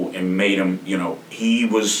school and made him. He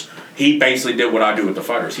basically did what I do with the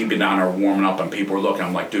fighters. He'd been down there warming up, and people were looking.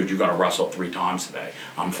 I'm like, dude, you got to wrestle 3 times today.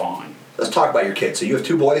 I'm fine. Let's talk about your kids. So you have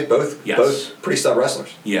 2 boys, both pretty stud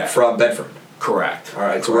wrestlers. Yeah. From Bedford. Correct. All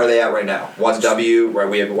right. So where are they at right now? One's W.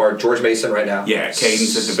 Right. We're George Mason right now. Yeah.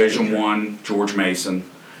 Caden's at Division I. George Mason.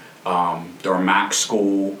 They're a MAC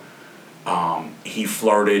school. He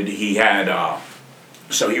flirted. He had.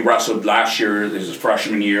 So he wrestled last year. This is his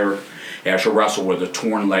freshman year. He actually wrestled with a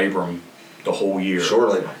torn labrum the whole year.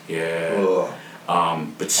 Shoulder labrum. Yeah.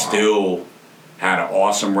 But still had an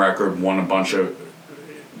awesome record. Won a bunch of.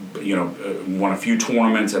 Won a few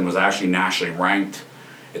tournaments and was actually nationally ranked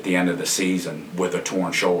at the end of the season with a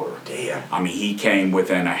torn shoulder. Damn. I mean, he came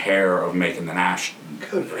within a hair of making the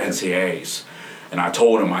NCAAs. And I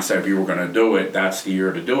told him, I said, if you were going to do it, that's the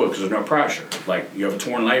year to do it because there's no pressure. Like, you have a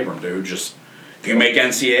torn labrum, dude. Just, if you make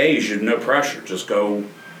NCAAs, you have no pressure. Just go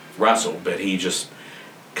wrestle. But he just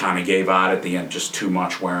kind of gave out at the end, just too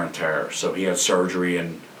much wear and tear. So he had surgery,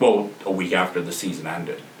 a week after the season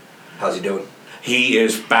ended. How's he doing? He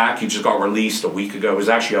is back. He just got released a week ago. He was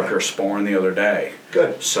actually up here sparring the other day.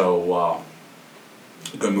 Good. So,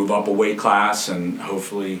 going to move up a weight class and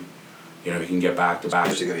hopefully You know, he can get back to back.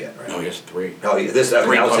 Years ago yet, right? No, he has 3. Oh, yeah, this that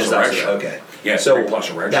 3 was plus his a red last- shirt. Okay. Yeah, So 3 plus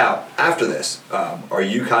a red shirt. now after this, are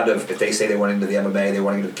you kind of, if they say they went into the MMA, they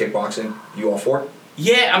went into the kickboxing, you all for it?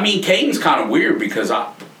 Yeah, I mean, Caden's kind of weird because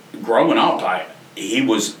growing up, he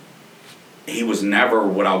was never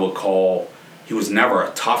what I would call, he was never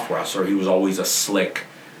a tough wrestler. He was always a slick,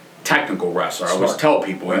 technical wrestler. I always tell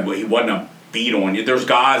people he wasn't a beat on you. There's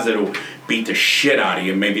guys that'll beat the shit out of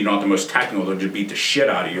you, maybe not the most technical, they'll just beat the shit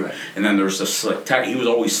out of you. Right. And then there's the slick he was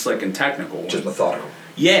always slick and technical. Just methodical.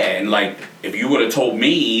 Yeah, and like, if you would have told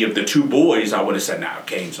me of the 2 boys, I would have said, nah,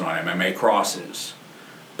 Caden's not MMA, crosses.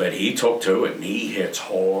 But he took to it, and he hits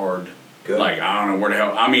hard. Good. Like, I don't know where the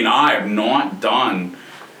hell, I mean, I have not done,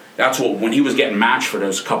 that's what, when he was getting matched for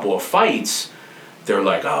those couple of fights, they're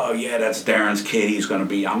like, oh yeah, that's Darren's kid, he's gonna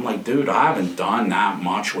be, I'm like, dude, I haven't done that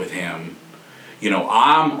much with him. You know,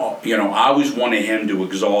 I always wanted him to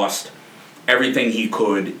exhaust everything he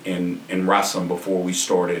could in wrestling before we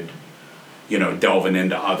started, you know, delving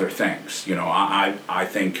into other things. You know, I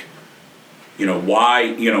think, you know,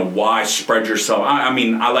 why spread yourself? I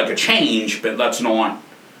mean, I like a change, but let's not,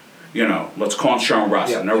 you know, let's concentrate on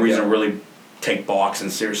wrestling. No reason to really take boxing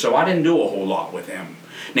serious. So I didn't do a whole lot with him.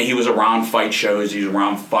 Now, he was around fight shows, he was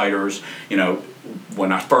around fighters. You know,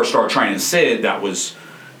 when I first started training Sid, that was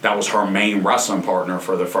her main wrestling partner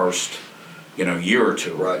for the first, you know, year or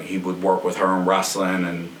two. Right. He would work with her in wrestling,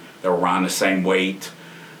 and they were around the same weight.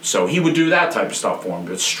 So he would do that type of stuff for him.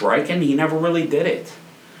 But striking, he never really did it.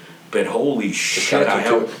 But holy shit, I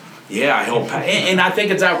helped. Yeah, I helped. And I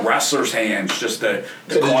think it's that wrestler's hands, just the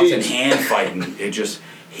constant hand fighting. It just,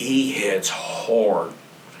 he hits hard.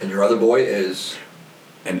 And your other boy is?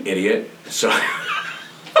 An idiot. So,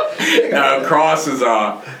 no, Cross is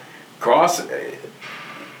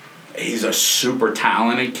he's a super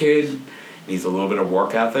talented kid. He's a little bit of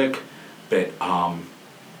work ethic, but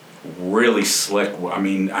really slick. I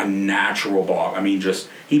mean, a natural box. I mean, just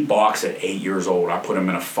he boxed at 8 years old. I put him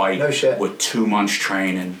in a fight with 2 months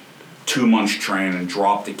training. 2 months training,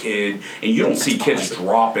 dropped the kid, and you don't see kids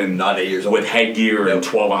dropping not 8 years old with headgear and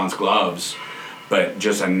 12-ounce gloves. But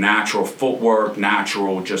just a natural footwork,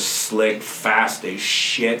 natural, just slick, fast as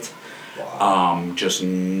shit. Wow. Just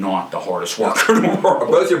not the hardest worker in the world. Are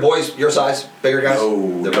both your boys your size, bigger guys?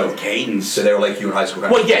 No, they're both Caden's. So they were like you in high school.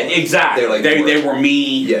 Well, yeah, exactly. They were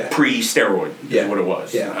me pre-steroid. Yeah, is what it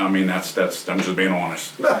was. Yeah. I mean, that's. I'm just being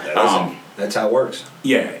honest. No, that's how it works.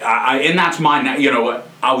 Yeah, and that's my. You know,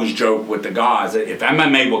 I always joke with the guys that if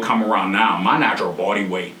MMA would come around now, my natural body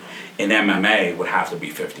weight in MMA would have to be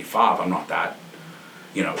 55. I'm not that.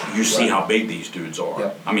 You know, you see how big these dudes are.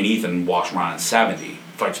 Yep. I mean, Ethan walks around at 70,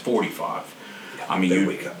 fights 45. Yeah, I mean,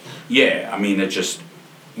 I mean, it's just,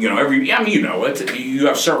 you know, you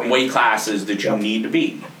have certain weight classes that you need to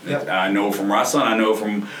be. Yep. I know from wrestling, I know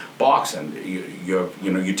from boxing.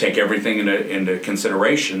 You take everything into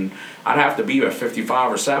consideration. I'd have to be at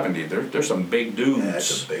 55 or 70. There's some big dudes. Yeah,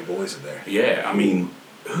 there's some big boys in there. Yeah, I mean,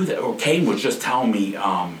 Kane was just telling me.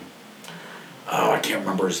 I can't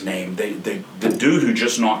remember his name. The dude who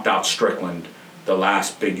just knocked out Strickland, the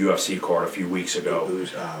last big UFC card a few weeks ago.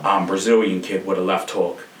 Brazilian kid with a left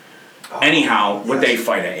hook. Anyhow, what they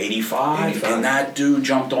fight at 85? And that dude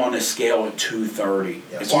jumped on the scale at 230.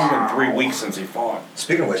 Yeah. It's only been 3 weeks since he fought.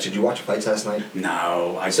 Speaking of which, did you watch the fights last night?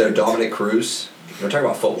 No. So Dominic Cruz, we're talking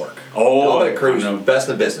about footwork. Oh, Dominic Cruz, best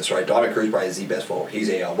in the business, right? Dominic Cruz probably is the best footwork. He's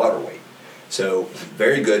a welterweight. So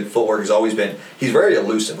very good footwork has always been. He's very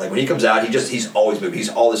elusive. Like when he comes out, he's always moving. He's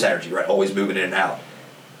all this energy, right? Always moving in and out.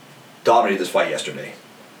 Dominated this fight yesterday,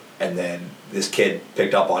 and then this kid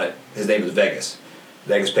picked up on it. His name is Vegas.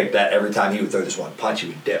 Vegas picked that every time he would throw this one punch, he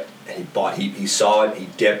would dip, and he saw it. He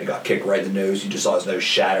dipped. He got kicked right in the nose. You just saw his nose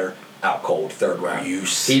shatter, out cold, third round.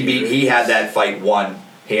 He had that fight won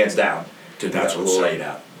hands down. Dude, that's what's laid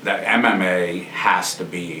out. That MMA has to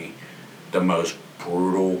be the most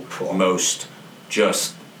brutal, most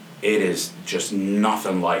just, it is just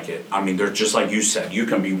nothing like it. I mean, there's just like you said, you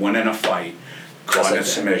can be winning a fight, caught in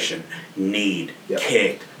submission,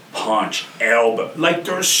 kicked, punch, elbow. Like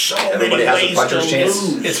there's so many ways to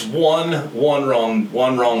lose. It's one wrong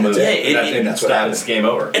move. That's what happens. It's game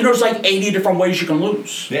over. And there's like 80 different ways you can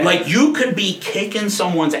lose. Yeah. Like you could be kicking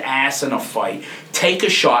someone's ass in a fight, take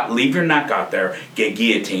a shot, leave your neck out there, get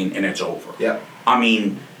guillotined, and it's over. Yeah. I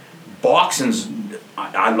mean, boxing's.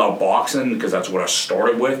 I love boxing because that's what I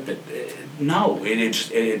started with, but no,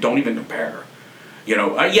 it don't even compare. You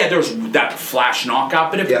know, there's that flash knockout,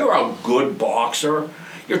 but if you're a good boxer,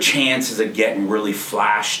 your chances of getting really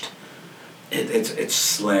flashed, it's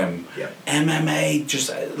slim. Yep. MMA, just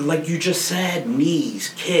like you just said,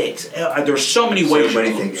 knees, kicks. There's so many ways you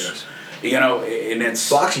lose. You know, and it's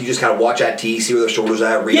boxing. You just kind of watch that T, see where their shoulders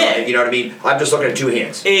at, read on it. You know what I mean? I'm just looking at two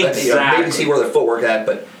hands. Exactly. You know, maybe see where their footwork at,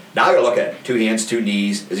 but now I gotta look at two hands, two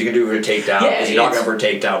knees. Is he gonna do it for a takedown? Yeah, Is he not going for a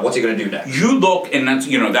takedown? What's he gonna do next? You look, and that's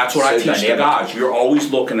that's what I teach the guys. You're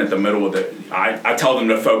always looking at the middle of the. I tell them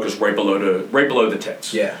to focus right below the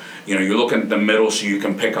tits. Yeah. You know, you're looking at the middle so you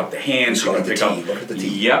can pick up the hands. So you can pick up. Look at the T.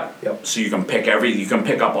 Yep. So you can pick You can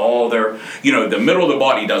pick up all their. The middle of the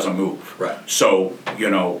body doesn't move. Right. So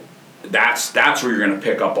that's where you're going to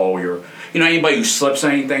pick up all your. Anybody who slips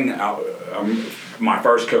anything. My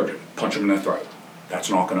first coach, punch them in the throat.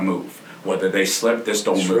 That's not going to move. Whether they slip, this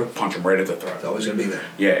don't move. Punch them right at the throat. It's always going to be there.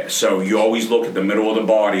 Yeah. So you always look at the middle of the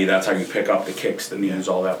body. That's how you pick up the kicks, the knees,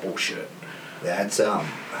 all that bullshit. That's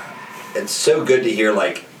it's so good to hear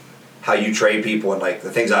how you train people and the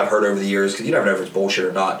things I've heard over the years, because you never know if it's bullshit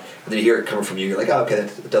or not. And then you hear it coming from you, you're like, oh, okay,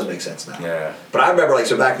 that does make sense now. Yeah. But I remember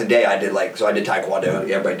so back in the day, I did I did Taekwondo.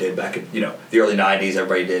 Everybody did back in the early '90s.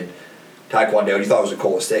 Everybody did Taekwondo. And you thought it was the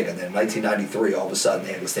coolest thing. And then in 1993, all of a sudden,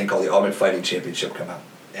 they had this thing called the Ultimate Fighting Championship come out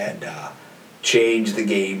and changed the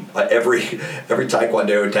game. Every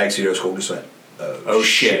Taekwondo and Tag Sudo school just went, oh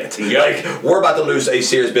shit. We're about to lose a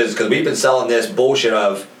serious business because we've been selling this bullshit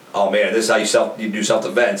of, oh man, this is how you do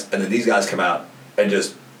self-defense, and then these guys come out and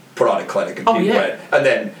just put on a clinic and people win. And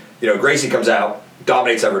then Gracie comes out,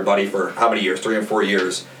 dominates everybody for how many years? 3 or 4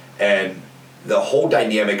 years, and the whole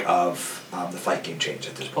dynamic of the fight game changed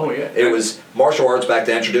at this point. Oh yeah, it was martial arts back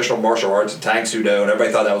then, traditional martial arts and Tang Sudo, and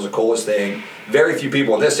everybody thought that was the coolest thing. Very few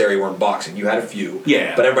people in this area were in boxing. You had a few,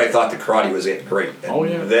 but everybody thought the karate was great.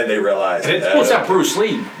 And then they realized what's that Bruce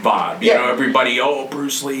Lee vibe? Everybody,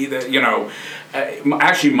 Bruce Lee.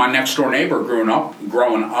 Actually, my next door neighbor growing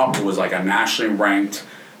up was like a nationally ranked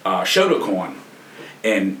Shotokan,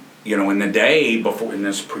 and in the day before in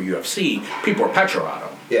this pre-UFC, people were petrified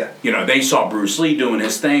of him. Yeah. They saw Bruce Lee doing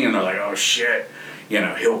his thing, and they're like, oh shit,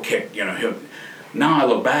 he'll kick. He'll. Now I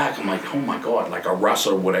look back, I'm like, oh my god, like a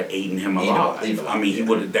wrestler would have eaten him alive. I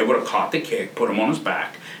mean, they would have caught the kick, put him on his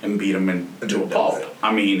back, and beat him into a pulp.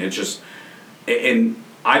 I mean, it's just, and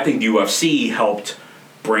I think the UFC helped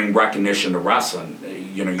bring recognition to wrestling.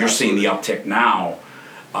 You're seeing the uptick now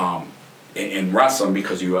in wrestling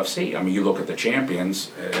because of UFC. I mean, you look at the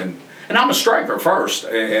champions, and I'm a striker first,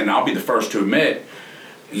 and I'll be the first to admit,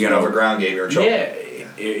 over ground game, you're in trouble. Yeah,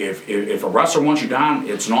 if a wrestler wants you down,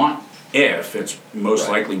 it's not if, it's most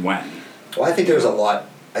likely when. Well, I think there's a lot.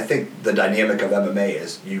 I think the dynamic of MMA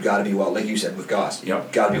is you got to be well, like you said with Goss.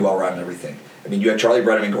 Yep. Got to be well rounded and everything. I mean, you had Charlie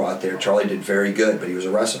Brenneman go out there. Charlie did very good, but he was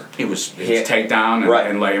a wrestler. He was takedown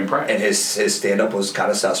and lay and pray. And his stand up was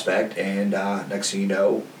kind of suspect. And next thing you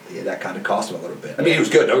know, that kind of cost him a little bit. I mean, he was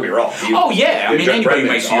good. Don't get me wrong. Anybody who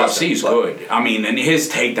makes UFC is good. I mean, and his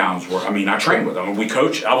takedowns were. I mean, I trained with him. We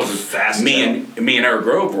coached. I was fast. Me and Eric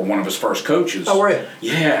Grove were one of his first coaches. Oh, were you?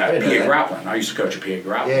 Yeah, PA Grappling. I used to coach at PA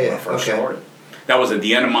Grappling when I first started. That was at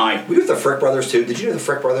the end of my. We were with the Frick Brothers too. Did you know the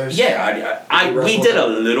Frick Brothers? Yeah, we did a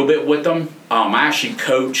little bit with them. I actually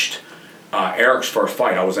coached Eric's first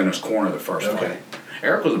fight. I was in his corner the first fight.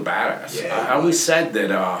 Eric was a badass. Yeah, I always said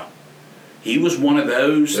that he was one of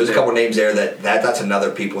those. There's a couple names there that's another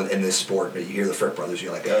people in this sport. But you hear the Frick Brothers,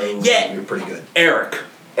 you're like, oh, you're pretty good. Eric.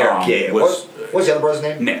 What's the other brother's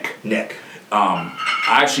name? Nick.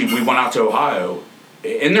 Actually, we went out to Ohio,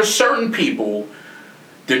 and there's certain people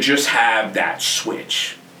that just have that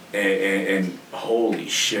switch, and holy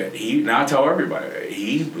shit, now I tell everybody,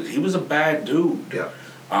 he was a bad dude.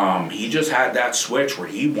 Yeah. He just had that switch where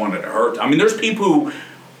he wanted to hurt. I mean, there's people who,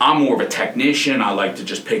 I'm more of a technician, I like to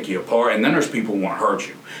just pick you apart, and then there's people who want to hurt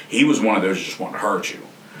you. He was one of those who just wanted to hurt you.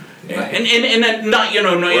 And not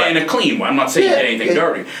in a clean way. I'm not saying he did anything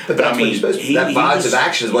dirty, but I mean, that vibes of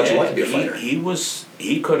action is what you want to be a fighter.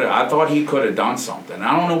 He could have. I thought he could have done something.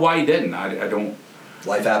 I don't know why he didn't. I don't.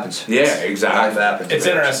 Life happens. Yeah, exactly. Life happens. It's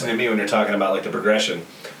interesting to me when you're talking about the progression.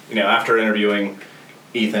 After interviewing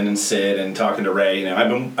Ethan and Sid and talking to Ray, I've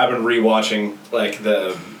been rewatching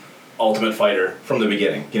the Ultimate Fighter from the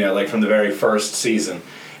beginning. From the very first season,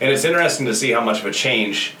 and it's interesting to see how much of a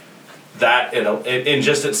change that in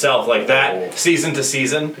just itself, season to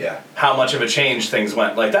season, how much of a change things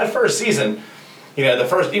went. That first season,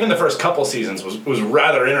 the first couple seasons was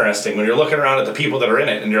rather interesting when you're looking around at the people that are in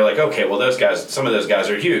it, and you're like, okay, well some of those guys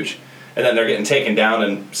are huge, and then they're getting taken down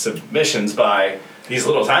in submissions by these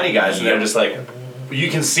little tiny guys, and they're just like,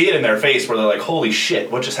 you can see it in their face where they're like, holy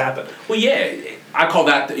shit, what just happened? Well, yeah, I call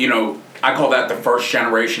that the first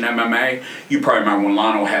generation MMA. You probably remember when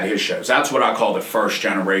Lano had his shows. That's what I call the first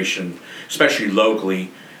generation, especially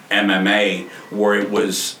locally, MMA, where it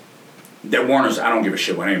was, they weren't as, I don't give a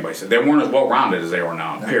shit what anybody said, they weren't as well-rounded as they are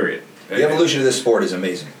now, period. The evolution of this sport is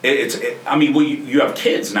amazing. I mean, well, you have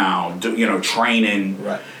kids now, training,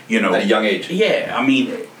 right? At a young age. Yeah, I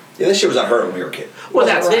mean, this shit was unheard of when we were a kid. Well,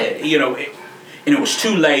 that's it. And it was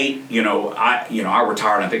too late. I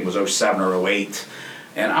retired. I think it was 07 or 08,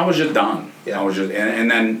 and I was just done. Yeah. I was just,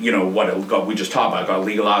 and then we just talked about it got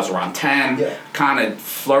legalized around 10. Yeah. Kind of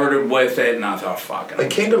flirted with it, and I thought, fuck it.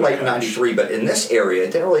 It came to light '93, but in this area,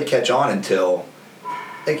 it didn't really catch on until.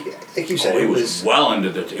 Like you said, it was well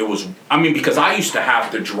into the. It was. I mean, because I used to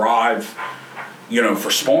have to drive,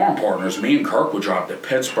 for sparring partners. Me and Kirk would drive to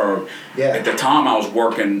Pittsburgh. Yeah. At the time, I was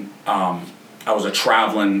working. I was a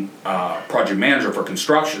traveling project manager for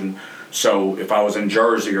construction. So if I was in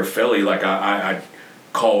Jersey or Philly, like I'd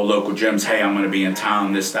call local gyms. Hey, I'm going to be in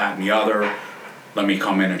town. This, that, and the other. Let me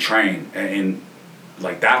come in and train. And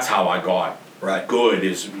like that's how I got good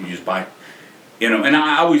is by. And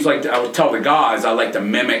I always I would tell the guys, I like to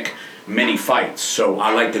mimic mini fights. So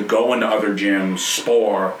I like to go into other gyms,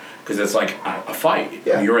 spar, because it's like a fight.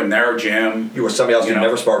 Yeah. You're in their gym. You were somebody else you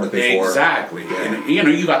never sparred with before. Exactly. Yeah. And,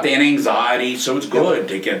 you got the anxiety, so it's good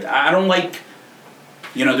to get. I don't like,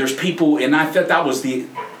 there's people, and I thought that was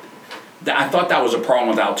I thought that was a problem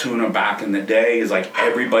with Altoona back in the day, is like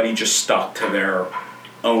everybody just stuck to their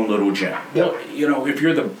own little gym. Yep. Well, if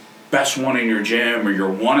you're the best one in your gym, or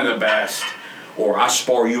you're one of the best, or I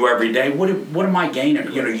spar you every day, what am I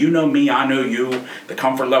gaining? You know me, I know you, the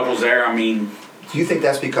comfort level's there. I mean, do you think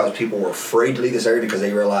that's because people were afraid to leave this area because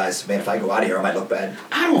they realized, man, if I go out of here, I might look bad?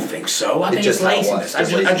 I don't think so. I think it's laziness.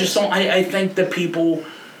 I just don't. I think that people,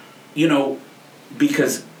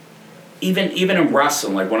 because even in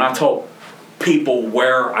wrestling, like when I tell people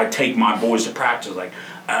where I take my boys to practice, like,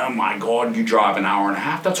 oh my God, you drive an hour and a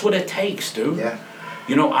half. That's what it takes, dude. Yeah.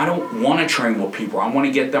 I don't want to train with people. I want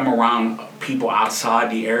to get them around people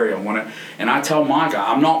outside the area. And I tell my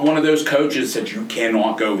guy, I'm not one of those coaches that you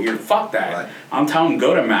cannot go here. Fuck that. Right. I'm telling them,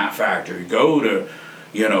 go to Mat Factory, go to,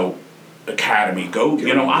 Academy, go.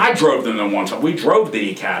 I drove them the one time. We drove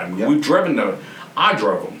the Academy. Yep. We've driven I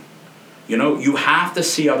drove them. You have to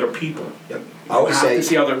see other people. Yep. I always say to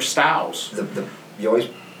see other styles.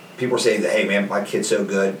 People are saying that, hey man, my kid's so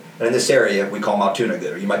good, and in this area we call them Altoona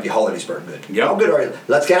good, or you might be Hollidaysburg good. Yep. How good are you?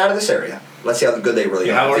 Let's get out of this area. Let's see how good they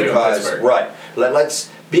really are. How are you in Pittsburgh? Right.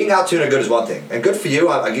 Let's being Altoona good is one thing, and good for you.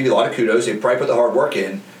 I give you a lot of kudos. You probably put the hard work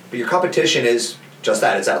in, but your competition is just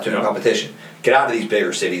that. It's Altoona competition. Get out of these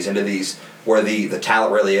bigger cities, into these where the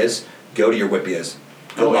talent really is. Go to your Whippias.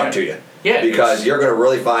 Good luck to you. Yeah, because you're going to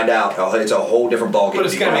really find out. It's a whole different ballgame. But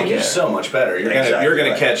it's going to make you so much better. You're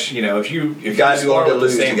going to catch. If you spar with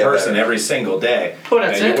the same person every single day,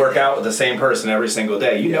 and you work out with the same person every single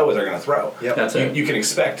day, you know what they're going to throw. Yep. That's it. You can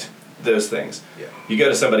expect those things. Yeah. You go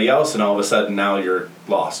to somebody else, and all of a sudden now you're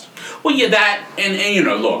lost. Well, yeah, that and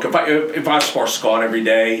look, if I spar Scott every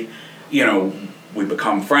day, we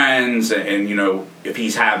become friends, and if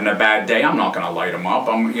he's having a bad day, I'm not going to light him up.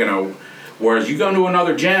 Whereas you go into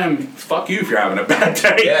another gym, fuck you if you're having a bad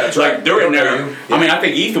day. Yeah, that's right. They're in there. Yeah. I mean, I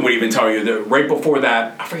think Ethan would even tell you that right before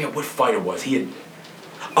that, I forget what fight it was.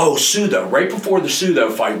 Sudo. Right before the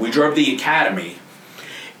Sudo fight, we drove the Academy,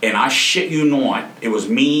 and I shit you not, it was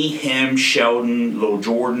me, him, Sheldon, Lil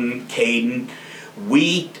Jordan, Caden.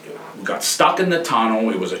 We got stuck in the tunnel.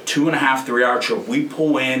 It was a 2.5, 3 hour trip. We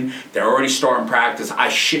pull in. They're already starting practice. I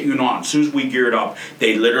shit you not. As soon as we geared up,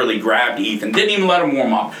 they literally grabbed Ethan. Didn't even let him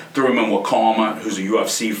warm up. Threw him in with Kalma, who's a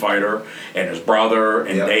UFC fighter, and his brother,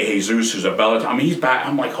 and De Jesus, who's a Bellator. I mean, he's back.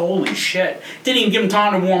 I'm like, holy shit. Didn't even give him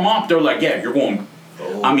time to warm up. They're like, yeah, you're going.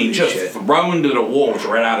 Just thrown to the wolves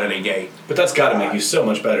right out of the gate. But that's got to make you so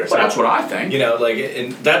much better. Well, that's what I think.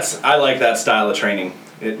 I like that style of training,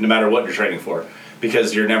 no matter what you're training for.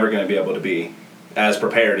 Because you're never going to be able to be as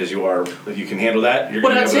prepared as you are. If you can handle that, you're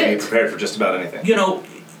going to be able to be prepared for just about anything.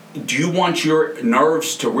 Do you want your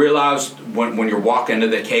nerves to realize when you're walking into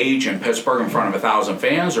the cage in Pittsburgh in front of 1,000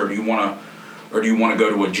 fans, or do you want to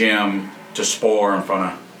go to a gym to spar in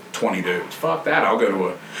front of 20 dudes? Fuck that. I'll go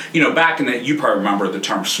to back in the, you probably remember the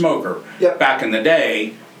term smoker. Yep. Back in the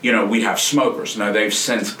day, we have smokers. Now they've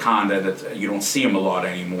since that you don't see them a lot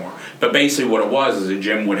anymore. But basically what it was is a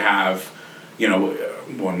gym would have,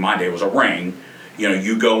 when my day was a ring,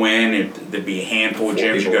 you go in, and there'd be a handful of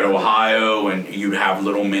gyms. You go to Ohio, and you'd have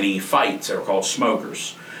little mini fights. They were called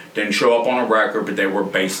smokers. Didn't show up on a record, but they were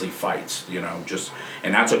basically fights.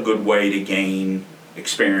 And that's a good way to gain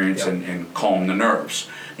experience and calm the nerves.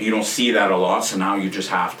 And you don't see that a lot, so now you just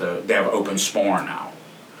have to. They have open sparring now,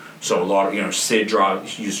 so a lot of Sid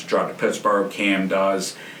used to drive to Pittsburgh. Cam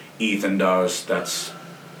does, Ethan does.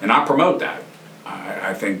 And I promote that.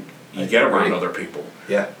 I think. You get around other people.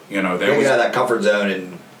 Yeah. They get out of that comfort zone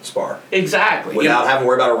and spar. Exactly. Without having to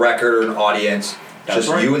worry about a record or an audience. That's just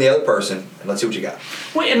right. you and the other person, and let's see what you got.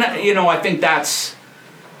 Well, and I think that's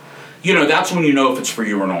when you know if it's for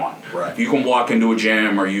you or not. Right. You can walk into a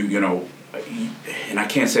gym, or and I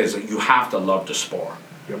can't say this, you have to love to spar.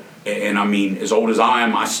 Yep. And I mean, as old as I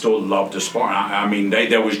am, I still love to spar. I mean,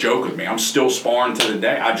 they always joke with me. I'm still sparring to the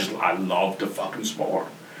day. I love to fucking spar.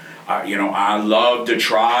 I love to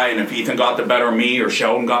try, and if Ethan got the better of me or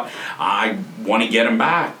Sheldon I want to get him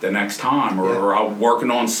back the next time, or I'm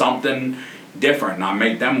working on something different, and I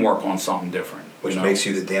make them work on something different. Which makes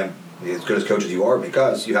you as good as coach as you are,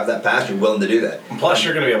 because you have that passion, you're willing to do that. And plus,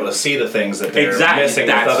 you're going to be able to see the things that they're missing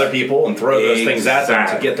with That's other people and throw those things at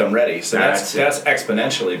them to get them ready. So that's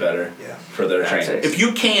exponentially better for their training. If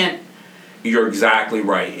you can't, you're exactly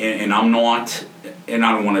right. And I'm not, and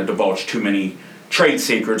I don't want to divulge too many trade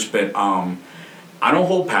secrets, but I don't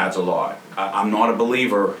hold pads a lot. I'm not a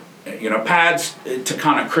believer. Pads to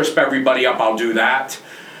kind of crisp everybody up, I'll do that.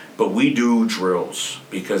 But we do drills,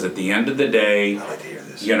 because at the end of the day, I like to hear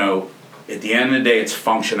this. At the end of the day, it's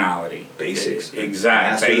functionality. Basics.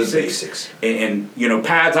 Exactly. Basics. And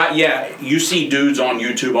pads, you see dudes on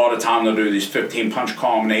YouTube all the time, they'll do these 15 punch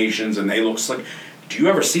combinations and they look slick. Do you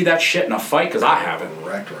ever see that shit in a fight? Because I haven't.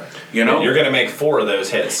 Correct. You're going to make 4 of those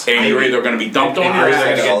hits. And you're either going to be dumped on, you're either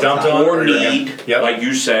going to get dumped on, or kneed, like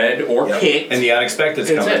you said, or kicked. And the unexpected's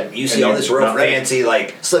coming. You see all this real fancy,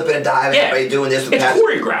 like slipping and diving, everybody doing this with pads. It's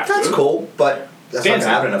choreographed. That's cool, but that's not going to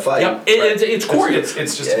happen in a fight. Yep. It's choreographed.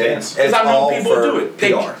 It's just a dance. Because I've known people do it.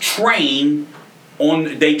 PR.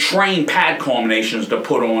 They train pad combinations to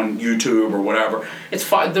put on YouTube or whatever. It's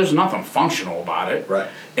fine. There's nothing functional about it. Right.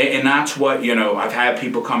 And that's what, I've had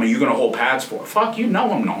people come in, you're going to hold pads for. Fuck you,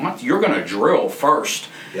 no I'm not. You're going to drill first.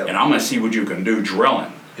 Yep. And I'm going to see what you can do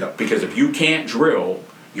drilling. Yep. Because if you can't drill,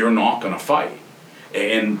 you're not going to fight.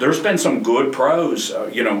 And there's been some good pros,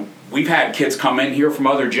 we've had kids come in here from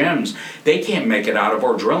other gyms. They can't make it out of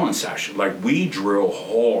our drilling session. Like, we drill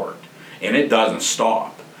hard, and it doesn't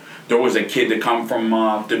stop. There was a kid that come from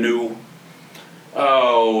the new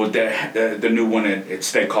one at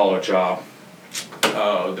State College,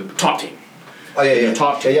 the top team. Oh, yeah. The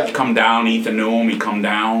top team. Yeah. Come down, Ethan knew him, he come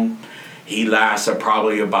down. He lasted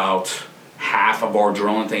probably about half of our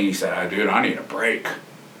drilling thing. He said, dude, I need a break.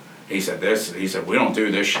 He said, we don't do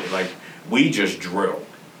this shit. Like, we just drill.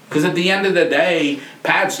 Because at the end of the day,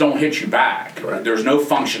 pads don't hit you back. Right. There's no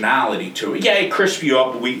functionality to it. Yeah, it crisps you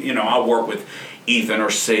up. I'll work with Ethan or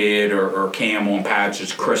Sid or Cam on pads,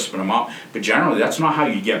 just crisping them up. But generally, that's not how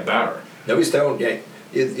you get better. Nobody's throwing. Yeah,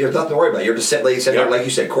 you're nothing to worry about. You're just like you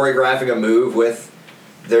said, choreographing a move with.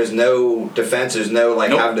 There's no defense. There's no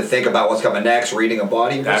having to think about what's coming next. Reading a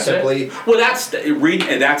body. That's simply. It. Well, that's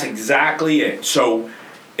exactly it. So,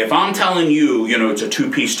 if I'm telling you, it's a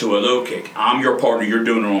 2-piece to a low kick, I'm your partner. You're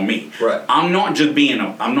doing it on me. Right. I'm not just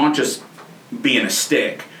being a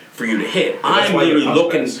stick for you to hit. I'm literally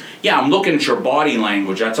looking. Yeah, I'm looking at your body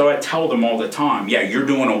language. That's how I tell them all the time. Yeah, you're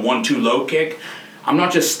doing a 1-2 low kick. I'm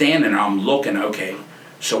not just standing there. I'm looking. Okay,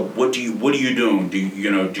 so what are you doing? Do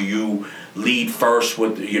you lead first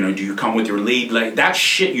with do you come with your lead leg? That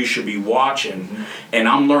shit you should be watching. Mm-hmm. And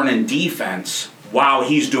I'm learning defense while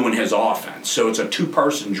he's doing his offense. So it's a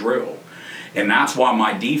 2-person drill. And that's why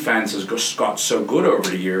my defense has got so good over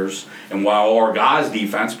the years, and why our guys'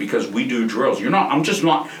 defense, because we do drills. We're not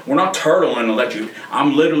turtling to let you.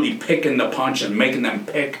 I'm literally picking the punch and making them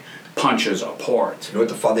pick punches apart. You know what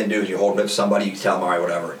the fun thing to do is you hold it to somebody, you tell them, all right,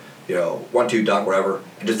 whatever. 1-2 duck, whatever,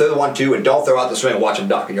 and just throw the 1-2 and don't throw out the swing and watch him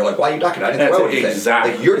duck. And you're like, why are you ducking? I didn't throw anything.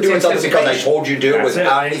 Exactly. Like, you're doing something because I told you to do it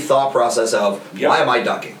without any thought process of why am I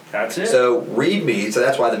ducking. That's it. So read me. So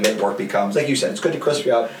that's why the mitt work becomes, like you said, it's good to crisp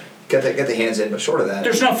you out, get the hands in, but short of that,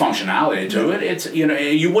 there's no functionality to it. It's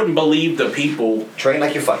you wouldn't believe the people train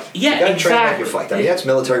like you fight. Yeah, you gotta exactly. train like you fight. I mean, that's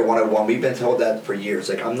military 101. We've been told that for years.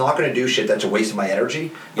 Like, I'm not going to do shit that's a waste of my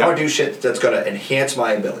energy. I'm going to do shit that's going to enhance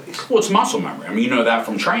my abilities. Well, it's muscle memory. I mean, you know that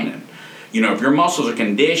from training. If your muscles are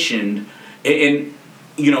conditioned, and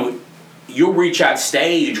you'll reach that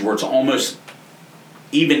stage where it's almost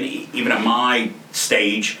even at my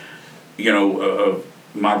stage, of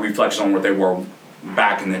my reflexes on what they were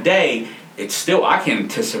back in the day, it's still, I can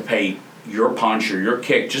anticipate your punch or your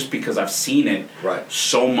kick just because I've seen it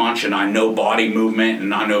so much, and I know body movement,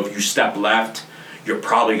 and I know if you step left, you're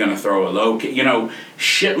probably going to throw a low kick.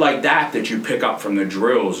 Shit like that you pick up from the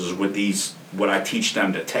drills is what I teach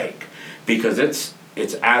them to take, because it's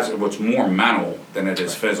more mental than it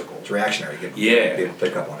is physical. It's reactionary. Be able to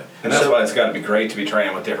pick up on it. And that's why it's got to be great to be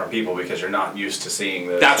training with different people, because you're not used to seeing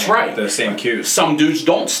those. That's right. The same cues. Some dudes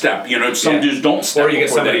don't step. Some dudes don't step. Or you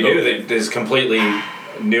get somebody new that is completely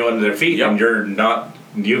new under their feet, and you're not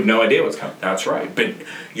you have no idea what's coming. That's right. But,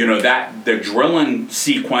 that the drilling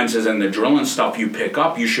sequences and the drilling stuff you pick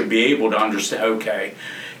up, you should be able to understand, okay,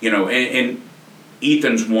 and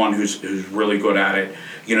Ethan's one who's really good at it.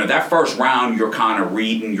 That first round, you're kind of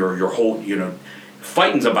reading your whole,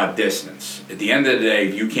 fighting's about distance. At the end of the day,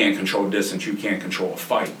 if you can't control distance, you can't control a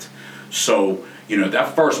fight. So,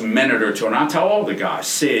 that first minute or two, and I tell all the guys,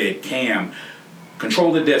 Sid, Cam,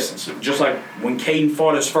 control the distance. Just like when Caden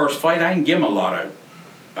fought his first fight, I didn't give him a lot of,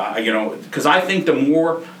 because I think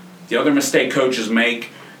the other mistake coaches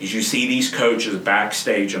make is you see these coaches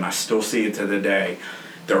backstage, and I still see it to the day,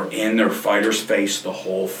 they're in their fighter's face the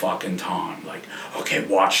whole fucking time. Like, okay,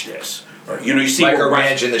 watch this. Or, you see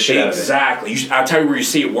micromanaging the shit out of it. Exactly. I'll tell you where you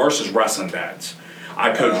see it worse is wrestling dads.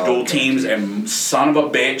 I coach dual teams, and son of a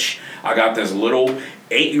bitch, I got this little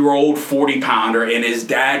 8-year-old 40-pounder, and his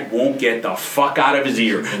dad won't get the fuck out of his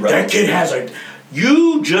ear. Right. That kid has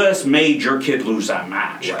you just made your kid lose that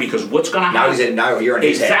match, right? Because what's going to happen? Now you're in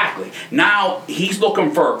his head. Exactly. Now he's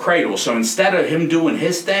looking for a cradle. So instead of him doing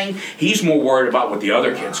his thing, he's more worried about what the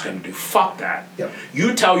other kid's going to do. Fuck that. Yep.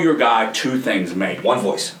 You tell your guy 2 things, maybe. One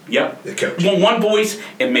voice. Yep. The coach. One voice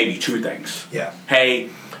and maybe 2 things. Yeah. Hey,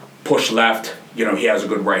 push left. He has a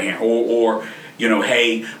good right hand. Or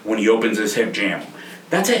hey, when he opens his hip, jam him.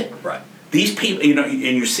 That's it. Right. These people, and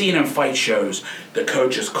you see it in fight shows, the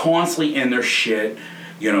coach is constantly in their shit.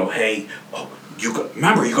 Hey,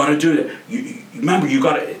 remember, you got to do that. Remember, you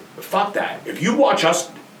got to, fuck that. If you watch us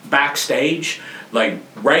backstage, like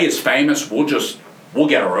Ray is famous, we'll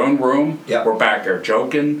get our own room. Yep. We're back there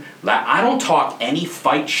joking. I don't talk any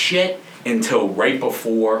fight shit until right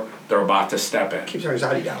before they're about to step in. Keeps our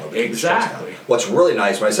anxiety down a little bit. Exactly. What's really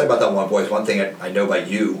nice, when I said about that one voice, one thing I know about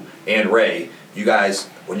you and Ray, you guys,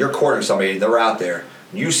 when you're cornering somebody, they're out there,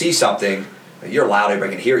 you see something, you're loud,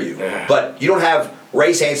 everybody can hear you. Yeah. But you don't have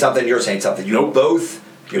Ray saying something, you're saying something. You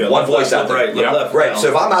have one voice out there. Right, left. Right. So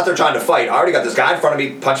if I'm out there trying to fight, I already got this guy in front of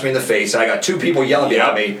me punching me in the face, and I got 2 people yelling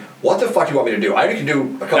at me. What the fuck do you want me to do? I can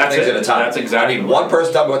do a couple things at a time. That's exactly. I need one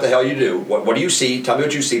person to tell me what the hell you do. What do you see? Tell me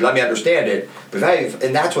what you see. Let me understand it.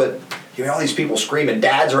 And that's what. You hear all these people screaming.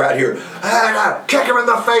 Dads are out here. Kick him in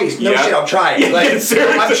the face. No shit, I'm trying. I'm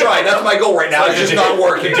trying. That's my goal right now. It's just not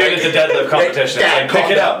working. You're doing it at the deadlift competition. Dad,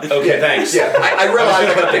 pick it up. Okay, thanks. Yeah, I realize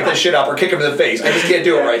I'm gonna pick this shit up or kick him in the face. I just can't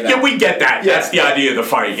do it right now. Yeah, we get that. Yeah. That's the idea of the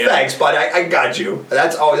fight. Yeah. Thanks, but I got you.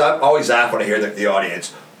 I'm always laugh when I hear the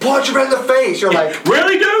audience. Punch him in the face. You're like,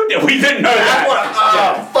 really, dude? We didn't know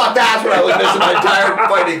that. Fuck, that's what I was missing my entire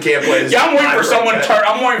fighting camp with. Yeah, I'm waiting for someone to turn.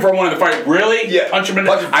 I'm waiting for one of the fight. Really? Yeah. Punch him in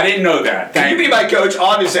the face. I didn't know that. Can you be my coach?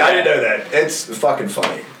 Obviously, I didn't know that. It's fucking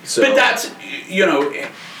funny. So. But that's,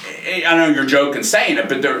 I know you're joking saying it,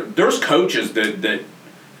 but there's coaches that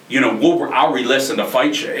I'll re-listen to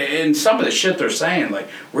fight shit, and some of the shit they're saying, like,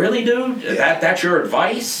 really, dude? Yeah. That's your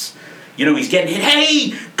advice? He's getting hit.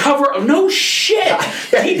 Hey, cover. No shit.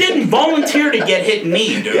 He didn't volunteer to get hit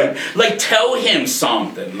knee, dude. Yeah. Like, tell him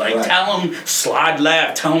something. Like, tell him slide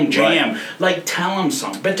left. Tell him jam. Right. Like, tell him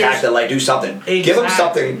something. But do something. Exactly. Give him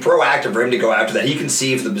something proactive for him to go after that. He can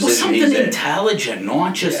see if the position he's in. Something intelligent,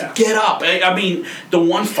 not just get up. I mean, the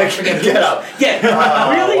one fight. Get up.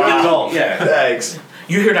 Yeah. Really? Wow. Yeah. Thanks.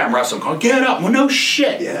 You hear that in wrestling call, get up. Well, no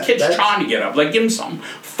shit. Yeah, the kid's trying to get up. Like, give him something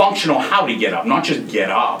functional how to get up, not just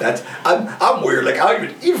get up. I'm weird. Like, I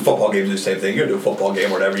don't even football games do the same thing. You do a football game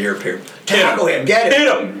or whatever, you're up here. Tackle him, get him.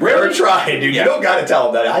 Hit him. Really? Or try, dude. Yeah. You don't got to tell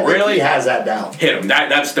him that. I think he has that down. Hit him.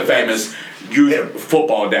 That's the famous youth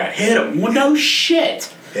football dad. Hit him. Well, no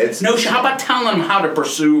shit. No shit. How about telling him how to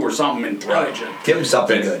pursue or something intelligent? Give him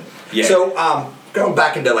something good. Yeah. So, going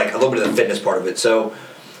back into like a little bit of the fitness part of it. So,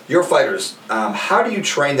 your fighters, how do you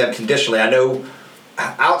train them conditionally? I know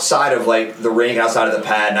outside of like the ring, outside of the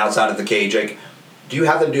pad, and outside of the cage, like, do you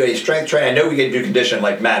have them do any strength training? I know we get to do conditioning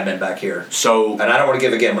like madmen back here. So, and I don't want to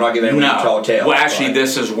we're not giving anyone a tall tale. Well, actually,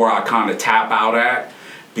 this is where I kind of tap out at,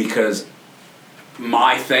 because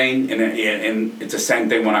my thing, and it's the same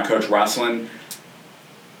thing when I coach wrestling.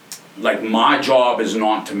 Like, my job is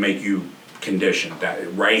not to make you conditioned.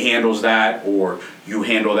 That Ray handles that, or you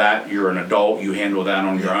handle that. You're an adult. You handle that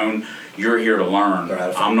on your own. You're here to learn.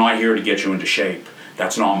 I'm not here to get you into shape.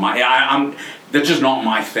 That's not my. That's just not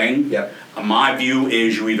my thing. Yep. My view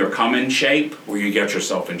is you either come in shape or you get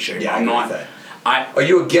yourself in shape. Yeah, I'm not. Are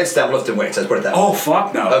you against them lifting weights? Let's put it that way. Oh,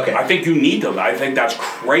 fuck no. Okay. I think you need to. I think that's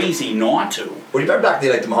crazy not to. Well, you remember back in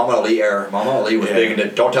the Muhammad Ali era? Muhammad Ali was big into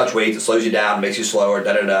don't touch weights. It slows you down, makes you slower.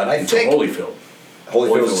 Da da da. And I think Holyfield.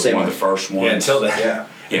 Holyfield was the same one of the first ones. Yeah, until then. Yeah.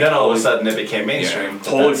 And then all of a sudden it became mainstream. Yeah.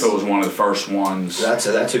 Holyfield was one of the first ones. That's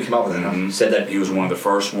who came up with it. Huh? Said that he was one of the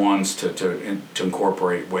first ones to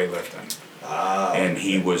incorporate weightlifting. and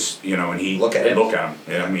he was, and he look at him.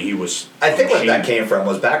 Yeah, I mean, he was. I think what that came from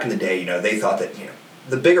was back in the day. They thought that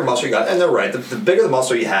the bigger muscle you got, and they're right. The bigger the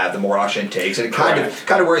muscle you have, the more oxygen it takes, and it kind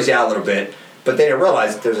of wears you out a little bit. But they didn't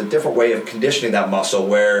realize that there's a different way of conditioning that muscle,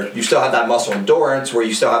 where you still have that muscle endurance, where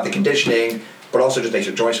you still have the conditioning, but also just makes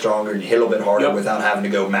your joints stronger and you hit a little bit harder without having to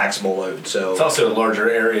go maximal load. So it's also a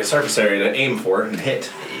larger surface area to aim for and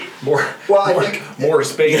hit. I think more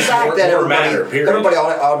space, more matter. Period. Everybody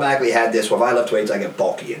automatically had this. Well, if I lift weights, I get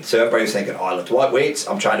bulky, and so everybody was thinking, I lift weights.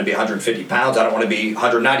 I'm trying to be 150 pounds. I don't want to be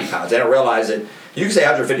 190 pounds. They don't realize that you can say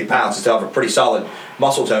 150 pounds and still have a pretty solid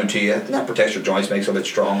muscle tone to you, and that protects your joints, makes them a bit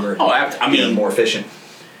stronger. And, more efficient.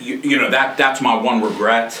 That's my one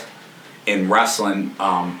regret in wrestling.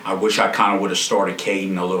 I wish I kind of would have started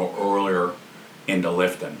Caden a little earlier into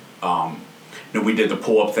lifting. We did the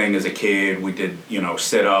pull-up thing as a kid. We did,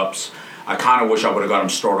 sit-ups. I kind of wish I would have got him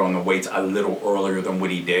started on the weights a little earlier than what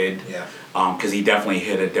he did. Yeah. Because he definitely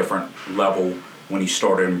hit a different level when he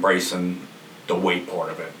started embracing the weight part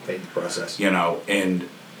of it. Weight process. And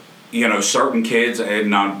certain kids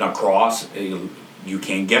in lacrosse, you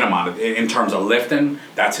can't get him out of it. In terms of lifting,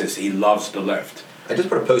 he loves to lift. I just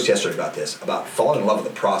put a post yesterday about this, about falling in love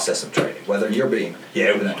with the process of training. Whether you're being,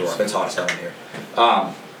 open that door, it's hot as hell in here.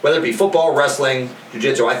 Whether it be football, wrestling,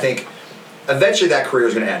 jiu-jitsu, I think eventually that career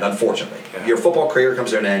is going to end, unfortunately. Yeah. Your football career comes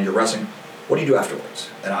to an end, your wrestling, what do you do afterwards?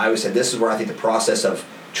 And I always said this is where I think the process of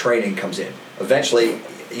training comes in. Eventually,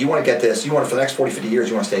 you want to get this, for the next 40, 50 years,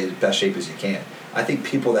 you want to stay in the best shape as you can. I think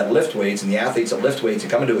people that lift weights and the athletes that lift weights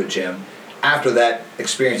and come into a gym, after that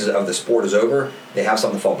experience of the sport is over, they have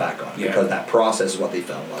something to fall back on because that process is what they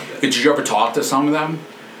fell in love with. Did you ever talk to some of them?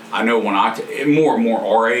 I know when more and more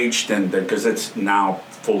our age than because it's now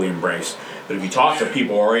fully embraced. But if you talk to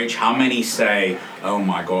people our age, how many say, "Oh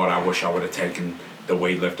my God, I wish I would have taken the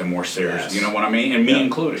weightlifting more serious"? Yes. You know what I mean? And me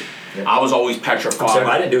included. Yep. I was always petrified.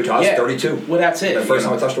 I didn't do it until I was 32. Well, that's it. The first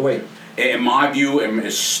time I touched a weight. In my view, and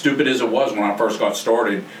as stupid as it was when I first got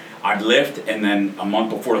started, I'd lift and then a month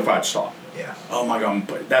before the fight stop. Yeah. Oh my God,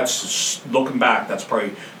 looking back, that's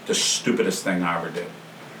probably the stupidest thing I ever did.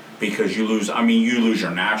 Because you lose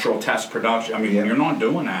your natural test production. When you're not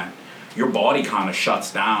doing that, your body kind of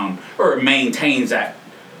shuts down or it maintains that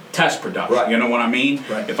test production. Right. You know what I mean?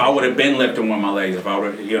 Right. If I would have been lifting with my legs, if I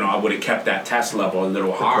would have kept that test level a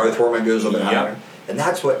little higher. Growth hormone goes a little bit higher. And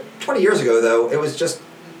that's what 20 years ago though, it was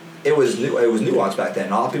nuanced back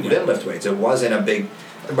then. A lot of people didn't lift weights. It wasn't a big.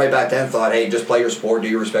 Everybody back then thought, hey, just play your sport, do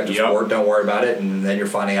your respective sport, don't worry about it. And then you're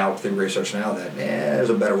finding out through research now that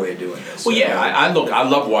there's a better way of doing this. Well, I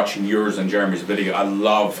love watching yours and Jeremy's video. I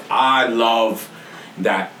love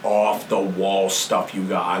that off the wall stuff you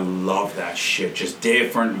got. I love that shit. Just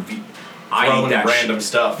different. I eat that random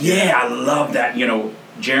stuff. Yeah, I love that.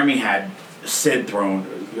 Jeremy had Sid throwing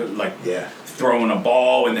a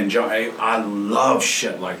ball and then I love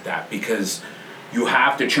shit like that because you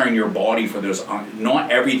have to train your body for those.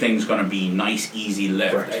 Not everything's going to be nice, easy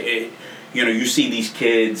lift. You see these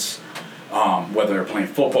kids, whether they're playing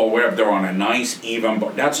football, whatever, they're on a nice, even.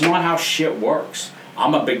 But that's not how shit works.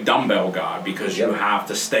 I'm a big dumbbell guy because you have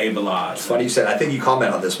to stabilize. It's funny you said. I think you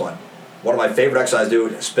comment on this one. One of my favorite exercises to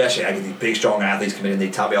do, especially I get these big, strong athletes come in and they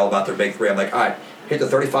tell me all about their big three. I'm like, all right, hit the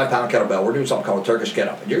 35-pound kettlebell. We're doing something called a Turkish get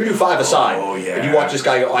up. And you're going to do 5 aside. Oh, yeah. And you watch this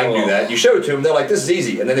guy go, I can do that. You show it to them. They're like, this is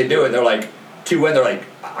easy. And then they do it. And they're like, 2 in. They're like,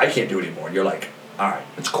 I can't do it anymore. And you're like, all right.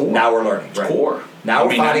 It's core. Now we're learning. It's core. Now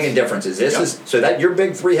we're finding in differences. This is so that your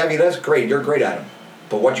big 3 heavy lifts, great. You're great at them.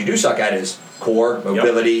 But what you do suck at is core,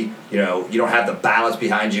 mobility. You don't have the balance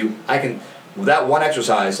behind you. That one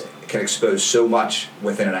exercise can expose so much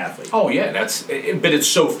within an athlete. Oh yeah, but it's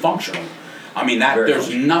so functional.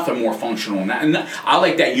 There's nothing more functional than that. And I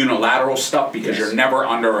like that unilateral stuff because you're never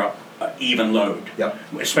under a even load. Yep.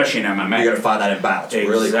 Especially in MMA. You got to find that in balance.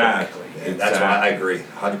 Exactly. Really that's why I agree,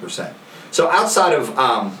 100%. So outside of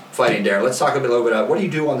fighting, Darren, let's talk a little bit about what do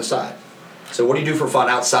you do on the side. So what do you do for fun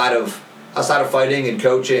outside of fighting and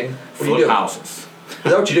coaching? What do you do? Houses. Is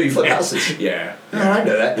that what you do? You flip houses? Yeah. I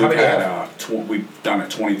know that. How many we've done it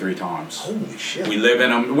 23 times. Holy shit. We live in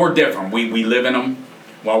them. We're different. We live in them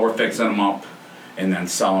while we're fixing them up and then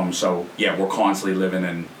sell them. So, we're constantly living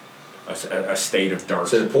in a state of dirt.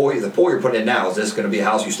 So the pool you're putting in now, is this going to be a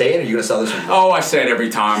house you stay in or are you going to sell this one? Oh, I say it every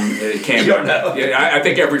time. It can't you don't know. Yeah, I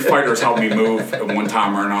think every fighter's helped me move at one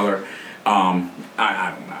time or another. I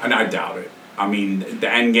don't know. And I doubt it. The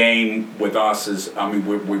end game with us is,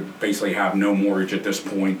 we basically have no mortgage at this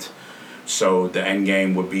point. So the end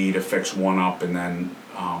game would be to fix one up and then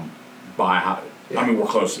buy a house. Yeah. We're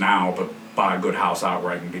close now, but buy a good house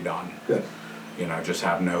outright and be done. Good. Just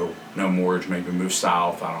have no mortgage, maybe move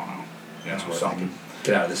south, I don't know. That's something.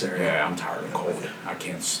 Get out of this area. Yeah, I'm tired of cold. I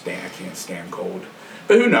can't stand cold.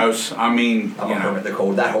 But who knows? I mean, I'm a hermit in the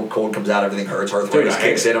cold. That whole cold comes out, everything hurts. Arthritis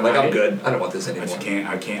kicks in. I'm like, I'm good. I don't want this anymore. I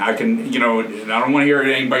can, I don't want to hear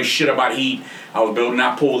anybody shit about heat. I was building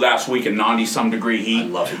that pool last week in 90-some degree heat. I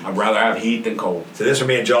love heat. I'd rather have heat than cold. So this is where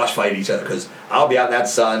me and Josh fight each other because I'll be out in that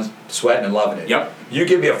sun, sweating and loving it. Yep. You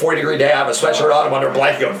give me a 40-degree day, I have a sweatshirt on, I'm under a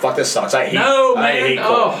blanket going, fuck, this sucks. I hate No, man. I hate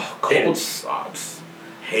cold. Oh, cold sucks.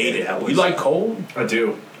 Hate it. You like cold? I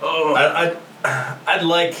do. Oh. I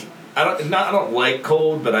don't like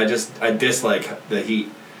cold, but I dislike the heat.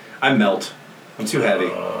 I melt. I'm too heavy.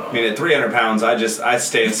 I mean, at 300 pounds, I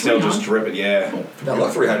stand still, just dripping. Yeah. No,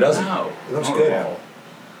 look 300, doesn't No. it? It looks good.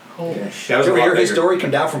 Holy Yeah. shit. That was ever hear his story?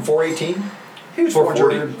 Come down from 418? He was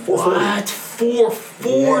 440. 440. What?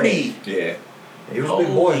 440? Yeah. He was a big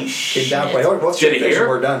boy. Holy Came down shit. quite hard. What's your Did he prediction? hear?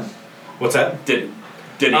 We're done. What's that? Did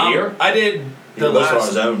he hear? I did He was on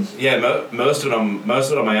his own. Yeah, most of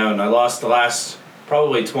it on my own. I lost the last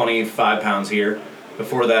probably 25 pounds here.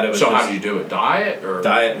 Before that, it was So just how did you do it? Diet or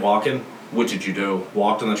diet, walking. what did you do?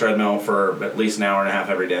 Walked on the treadmill for at least an hour and a half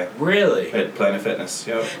every day Really? at Planet Fitness.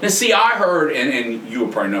 Yep. Now, see, I heard, and you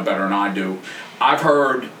would probably know better than I do. I've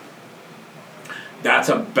heard that's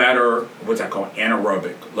a better, what's that called?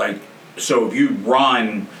 Anaerobic. Like, so if you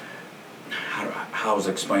run, how was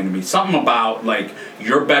it explained to me? Something about, like,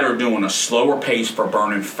 you're better doing a slower pace for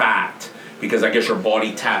burning fat because I guess your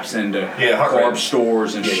body taps into heart carb rate.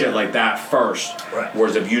 stores and shit like that first. Right.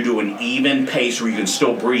 Whereas if you do an even pace where you can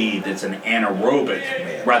still breathe, it's an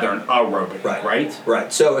anaerobic rather than aerobic. Right.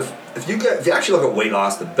 Right. So if you actually look at weight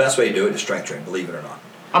loss, the best way to do it is strength training, believe it or not.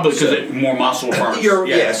 I believe because more muscle burns.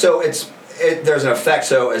 So there's an effect.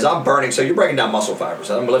 So as I'm burning, so you're breaking down muscle fibers.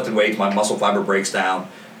 So I'm lifting weights, my muscle fiber breaks down.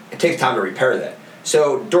 It takes time to repair that.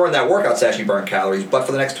 So during that workout session, you burn calories, but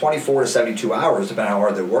for the next 24 to 72 hours, depending on how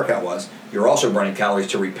hard the workout was, you're also burning calories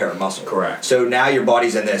to repair muscle. Correct. So now your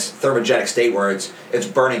body's in this thermogenic state where it's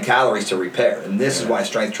burning calories to repair. And this is why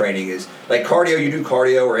strength training is, like cardio, you do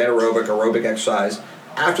cardio or aerobic exercise.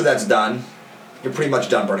 After that's done, you're pretty much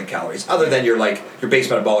done burning calories. Other than your base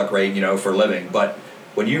metabolic rate, for living. But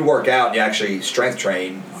when you work out and you actually strength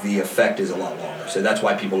train, the effect is a lot longer. So that's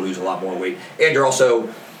why people lose a lot more weight. And you're also,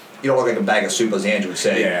 you don't look like a bag of soup, as Andrew would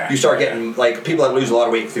say. Yeah. You start getting, like, people that lose a lot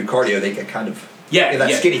of weight through cardio, they get kind of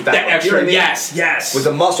that skinny fat. That extra, you know what I mean? yes. With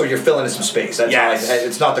the muscle, you're filling in some space. That's how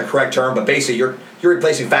it's not the correct term, but basically you're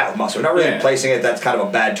replacing fat with muscle. You're not really replacing it. That's kind of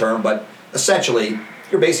a bad term, but essentially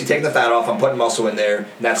you're basically taking the fat off. I'm putting muscle in there, and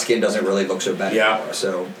that skin doesn't really look so bad anymore.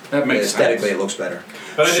 So that makes aesthetically, sense. It looks better.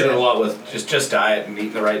 But I did it a lot with just diet and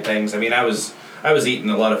eating the right things. I mean, I was eating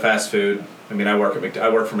a lot of fast food. I mean, I work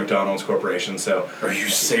for McDonald's Corporation, so. Are you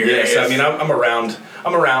serious? Yes, I mean, I'm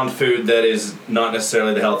around food that is not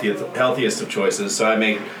necessarily the healthiest of choices. So I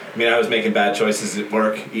was making bad choices at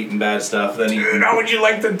work, eating bad stuff. Then Dude, how would you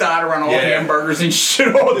like to dot around all hamburgers and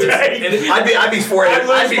shit all day? I'd be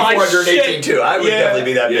 418 too. I would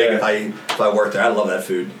definitely be that big if I worked there. I love that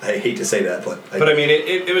food. I hate to say that, but I mean,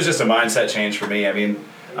 it was just a mindset change for me. I mean,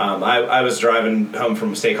 I was driving home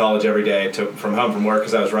from State College every day from work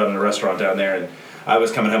because I was running a restaurant down there, and I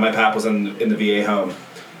was coming home. My pap was in the VA home,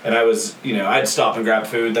 and I was, I'd stop and grab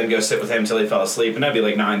food, then go sit with him until he fell asleep, and that'd be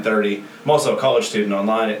like 9:30. I'm also a college student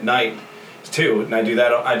online at night too, and I do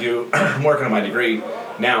that. I'm working on my degree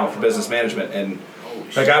now for business management, and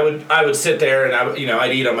like I would sit there and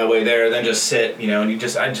I'd eat on my way there, and then just sit, and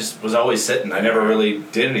I just was always sitting. I never really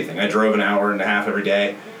did anything. I drove an hour and a half every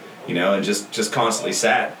day. And just constantly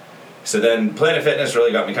sat. So then Planet Fitness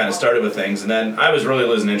really got me kind of started with things, and then I was really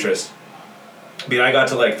losing interest. I mean, I got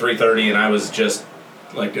to like 3:30 and I was just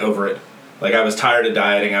like over it. Like I was tired of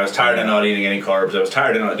dieting, I was tired of not eating any carbs, I was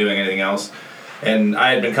tired of not doing anything else. And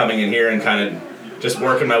I had been coming in here and kind of just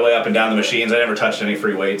working my way up and down the machines. I never touched any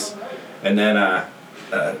free weights. And then I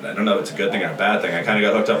don't know if it's a good thing or a bad thing. I kind of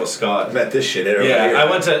got hooked up with Scott. I met this shit over here. I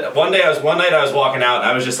went to one night I was walking out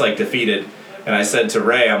and I was just like defeated. And I said to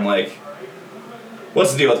Ray, I'm like,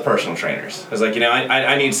 what's the deal with personal trainers? I was like,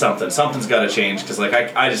 I need something. Something's got to change because, like,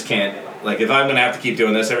 I just can't. Like, if I'm going to have to keep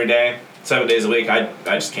doing this every day, 7 days a week, I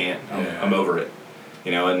just can't. I'm over it.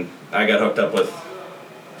 And I got hooked up with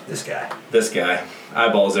this guy.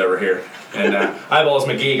 Eyeballs over here. And Eyeballs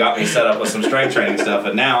McGee got me set up with some strength training stuff,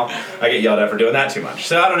 and now I get yelled at for doing that too much.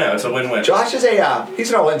 So I don't know. It's a win-win. Josh is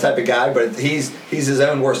he's an all-in type of guy, but he's his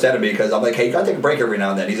own worst enemy because I'm like, hey, you gotta take a break every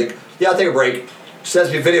now and then. He's like, yeah, I'll take a break. Sends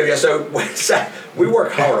me a video. Yeah, so we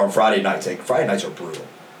work hard on Friday nights. Like Friday nights are brutal.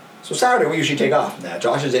 So Saturday we usually take off. Now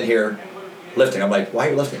Josh is in here lifting. I'm like, why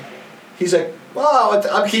are you lifting? He's like, well,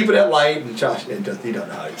 I'm keeping it light. And Josh, he don't know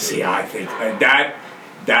how to do it. See, I think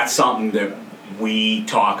that's something that we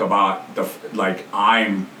talk about I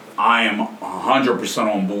am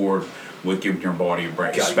 100% on board with giving your body a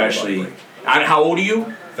break, especially. How old are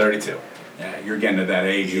you? 32. Yeah, you're getting to that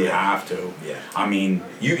age. You have to. Yeah. I mean,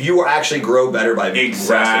 you will actually grow better by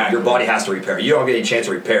exactly. Your body has to repair. You don't get any chance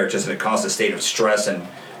to repair. It's just in a constant state of stress, and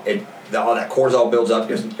all that cortisol builds up.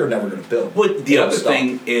 You're never going to build. But the other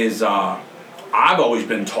thing is, I've always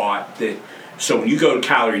been taught that. So when you go to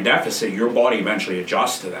calorie deficit, your body eventually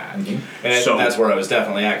adjusts to that. Mm-hmm. And so that's where I was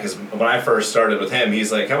definitely at, because when I first started with him,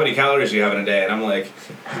 he's like, how many calories do you have in a day? And I'm like,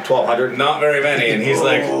 1,200. Not very many. And he's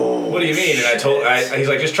like, what do you mean? And he's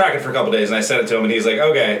like, just track it for a couple days. And I said it to him, and he's like,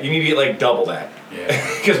 okay, you need to eat like double that. Yeah.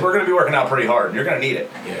 Because we're going to be working out pretty hard, and you're going to need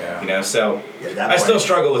it. Yeah. So I still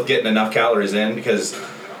struggle with getting enough calories in, because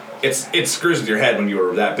it screws with your head when you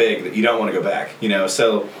were that big that you don't want to go back.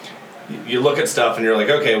 So you look at stuff and you're like,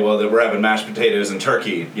 okay, well, we're having mashed potatoes and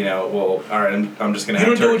turkey. Well, all right, I'm just gonna have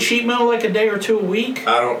turkey. You don't do a cheat meal like a day or two a week?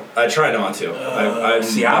 I try not to.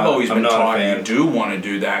 I've always been taught you do want to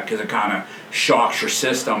do that because it kind of shocks your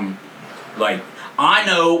system. Like, I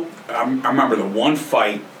remember the one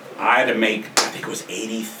fight I had to make, I think it was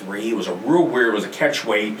 83. It was a real weird, it was a catch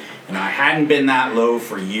weight, and I hadn't been that low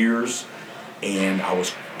for years. And I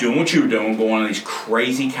was doing what you were doing, going on these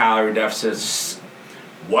crazy calorie deficits.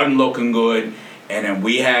 Wasn't looking good, and then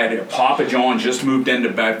we had Papa John just moved into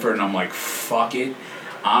Bedford, and I'm like, fuck it,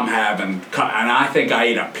 I'm having, and I think I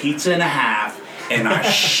ate a pizza and a half, and I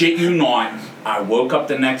shit you not, I woke up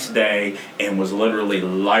the next day and was literally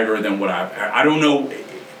lighter than what I don't know,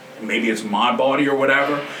 maybe it's my body or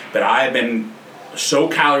whatever, but I had been so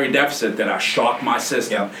calorie deficit that I shocked my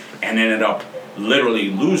system and ended up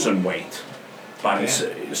literally losing weight. But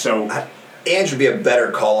Ange would be a better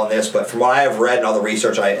call on this, but from what I have read and all the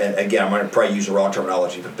research, and again, I'm going to probably use the wrong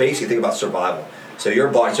terminology, but basically think about survival. So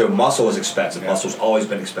muscle is expensive. Muscle's always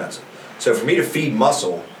been expensive. So for me to feed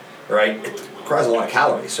muscle, right, it requires a lot of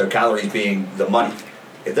calories. So calories being the money.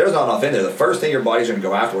 If there's not enough in there, the first thing your body's going to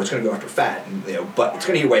go after, it's going to go after fat. But it's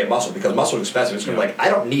going to eat away at muscle because muscle is expensive. It's going to be like, I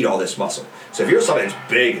don't need all this muscle. So if you're somebody that's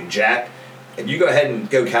big and jacked, and you go ahead and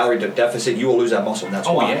go calorie deficit, you will lose that muscle, and that's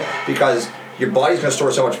why. Yeah. Because your body's going to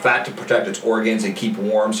store so much fat to protect its organs and keep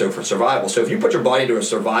warm, so for survival. So if you put your body into a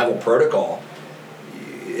survival protocol,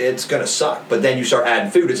 it's going to suck. But then you start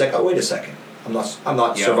adding food, it's like, oh, wait a second. I'm not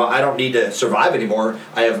I don't need to survive anymore.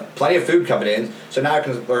 I have plenty of food coming in, so now I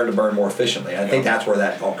can learn to burn more efficiently. I think that's where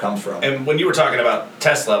that all comes from. And when you were talking about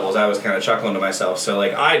test levels, I was kind of chuckling to myself. So,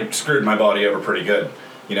 I screwed my body over pretty good.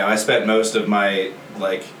 I spent most of my,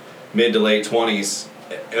 mid to late 20s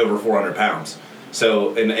over 400 pounds.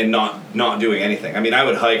 So, and not doing anything. I mean, I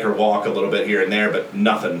would hike or walk a little bit here and there, but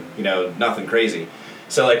nothing, nothing crazy.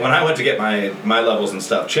 So, when I went to get my levels and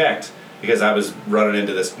stuff checked, because I was running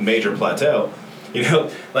into this major plateau,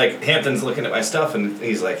 Hampton's looking at my stuff and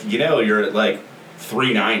he's like, you're at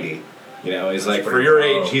 390. He's like, for your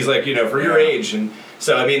age, he's like, for your age. And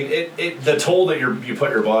so, I mean, the toll that you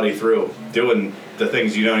put your body through doing the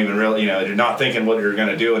things you don't even really, you're not thinking what you're going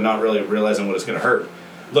to do and not really realizing what it's going to hurt.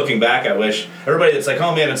 Looking back, I wish everybody that's like,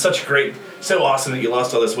 oh man, it's so awesome that you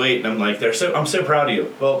lost all this weight. And I'm like, I'm so proud of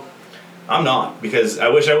you. Well, I'm not, because I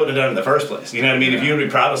wish I would have done it in the first place. You know what I mean? Yeah. If you would be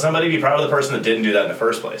proud of somebody, be proud of the person that didn't do that in the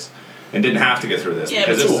first place and didn't have to go through this,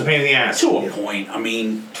 because this is a pain in the ass. To a point. I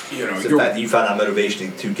mean, it's the fact that you found that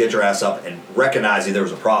motivation to get your ass up and recognize that there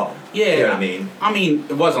was a problem. Yeah. You know what I mean? I mean,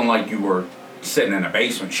 it wasn't like you were sitting in a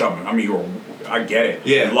basement shoving. I mean, I get it.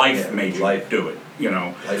 Yeah. Life made you do it,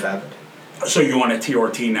 Life happened. So you want a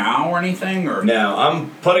TRT now or anything? Or no, I'm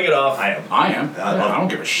putting it off. I am. I don't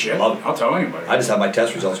give a shit. I'll tell anybody. I just have my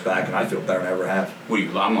test results back, and I feel better than I ever have.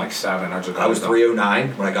 I'm like 7. I was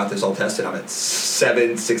 309 when I got this all tested. I'm at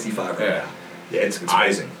 765 right now. Yeah, it's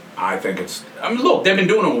amazing. I think it's. I mean, look, they've been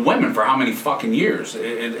doing it with women for how many fucking years?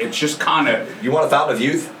 It's just kind of. You want a fountain of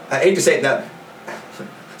youth? I hate to say it that.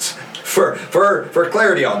 For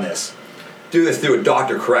clarity on this. Do this through a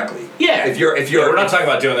doctor correctly. Yeah. If you're we're not talking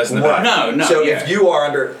about doing this in the back. No. So if you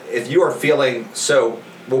are feeling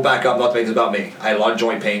we'll back up. Not to make this about me. I had a lot of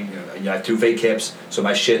joint pain. I have 2 fake hips, so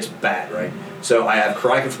my shit's bad, right? So I have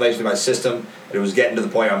chronic inflammation in my system, and it was getting to the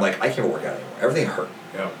point where I'm like, I can't work out anymore. Everything hurt.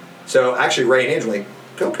 Yeah. So actually, Ray and Andrew were like,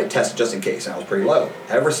 go get tested just in case. And I was pretty low.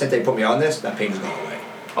 Ever since they put me on this, that pain has gone away.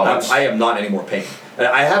 I am not in any more pain. And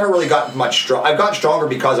I haven't really gotten much strong. I've gotten stronger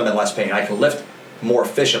because I'm in less pain. I can lift more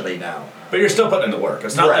efficiently now. But you're still putting in the work.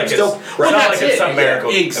 It's not like it's some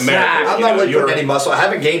miracle. Exactly. I'm not really putting any muscle. I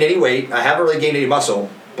haven't gained any weight. I haven't really gained any muscle.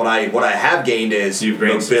 But what I have gained is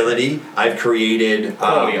mobility. I've created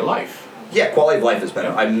quality of life. Yeah, quality of life is better.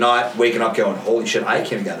 I'm not waking up going, holy shit, I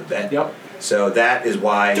can't get out of bed. Yep. So that is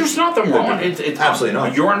why. There's nothing wrong. It's absolutely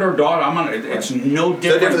not. You're under a dog. I'm on. It's no different.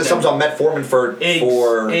 So different than someone's on metformin for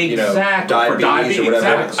diabetes or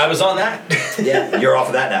whatever. Exactly. I was on that. Yeah, you're off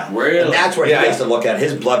of that now. Really? And that's where he has to look at.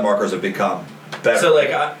 His blood markers have become better. So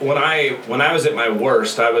like when I was at my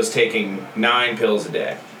worst, I was taking 9 pills a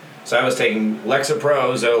day. So I was taking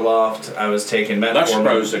Lexapro, Zoloft. I was taking metformin.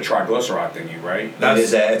 Lexapro is the triglyceride thingy, right?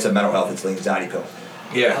 It's a mental health. It's an anxiety pill.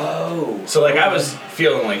 Yeah. Oh. So like I was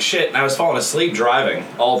feeling like shit, and I was falling asleep driving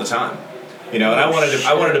all the time. And I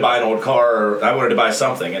wanted to buy an old car, or I wanted to buy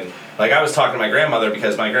something, and like I was talking to my grandmother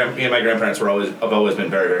because me and my grandparents have always been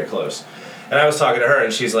very, very close, and I was talking to her,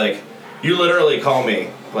 and she's like, "You literally call me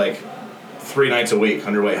like 3 nights a week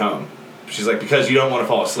on your way home." She's like, "Because you don't want to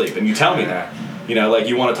fall asleep, and you tell me that, like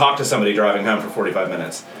you want to talk to somebody driving home for 45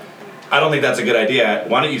 minutes. I don't think that's a good idea.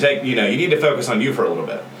 Why don't you you need to focus on you for a little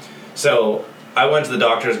bit." So I went to the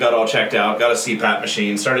doctors, got all checked out, got a CPAP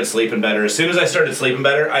machine, started sleeping better. As soon as I started sleeping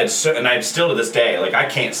better, and I'm still to this day, like I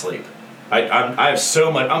can't sleep. I have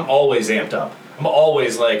so much. I'm always amped up. I'm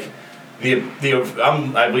always like we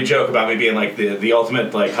joke about me being like the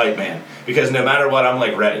ultimate like hype man, because no matter what, I'm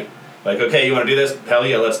like ready. Like, okay, you want to do this? Hell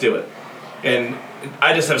yeah, let's do it. And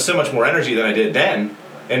I just have so much more energy than I did then.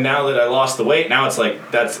 And now that I lost the weight, now it's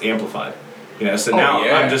like that's amplified. So now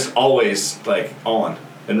I'm just always like on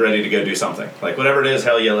and ready to go do something. Like whatever it is,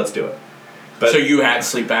 hell yeah, let's do it. But so you had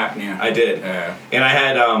sleep apnea? I did. Yeah. And I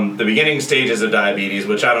had the beginning stages of diabetes,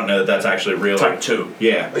 which I don't know that that's actually real. Type 2.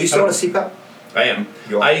 Yeah. Are you still on a CPAP? I am.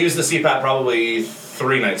 I use the CPAP probably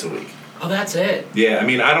 3 nights a week. Oh, that's it. Yeah, I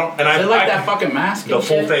mean, I don't... And I like that fucking mask and the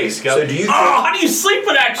full face. So do you... how do you sleep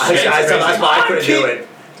with that shit? I couldn't do it.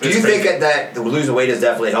 Do you think that losing weight has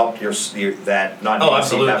definitely helped your that not? Oh,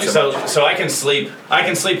 absolutely. So I can sleep. I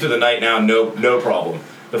can sleep through the night now, no problem.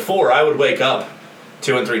 Before I would wake up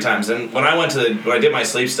 2 and 3 times, and when I did my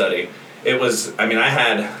sleep study, it was. I mean, I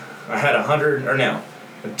had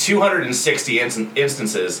 260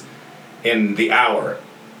 instances in the hour.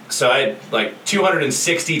 So I had like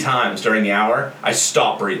 260 times during the hour I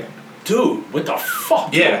stopped breathing. Dude, what the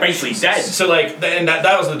fuck? Yeah. You're basically dead. So like, and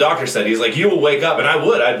that was what the doctor said. He's like, you will wake up, and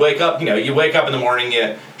I'd wake up, you wake up in the morning,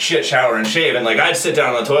 you shit, shower, and shave, and like I'd sit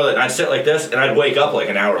down on the toilet, and I'd sit like this, and I'd wake up like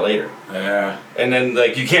an hour later. Yeah. And then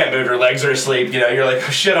like, you can't move your legs or asleep, you're like,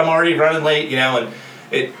 oh, shit, I'm already running late, and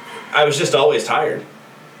I was just always tired.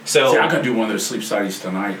 So see, I'm gonna do one of those sleep studies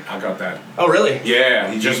tonight. I got that. Oh really?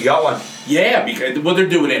 Yeah. You got one? Yeah, because they're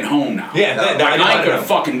doing it at home now. Yeah. I ain't gonna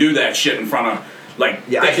fucking do that shit in front of I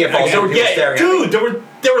can't fall asleep. Dude,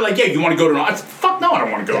 they were like, yeah, you want to go to an? Fuck no, I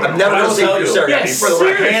don't want to go. I'm never gonna sleep with staring at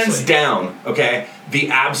me. Hands down, okay, the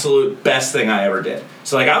absolute best thing I ever did.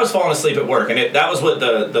 So like I was falling asleep at work, and that was what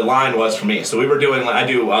the line was for me. So we were doing. I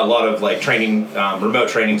do a lot of like training, remote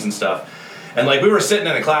trainings and stuff. And like we were sitting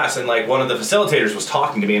in a class, and like one of the facilitators was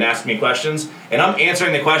talking to me and asking me questions, and I'm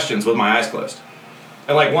answering the questions with my eyes closed.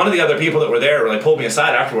 And like one of the other people that were there like pulled me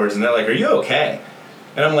aside afterwards, and they're like, "Are you okay?"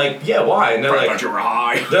 And I'm like, "Yeah, why?" And they're like, "You were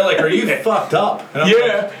high." They're like, "Are you fucked up?" And I'm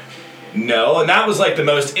like, no. And that was like the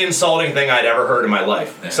most insulting thing I'd ever heard in my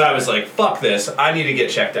life. Yeah. So I was like, "Fuck this! I need to get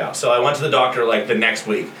checked out." So I went to the doctor like the next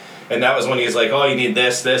week, and that was when he was like, "Oh, you need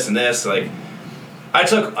this, this, and this." Like, I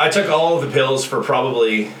took all of the pills for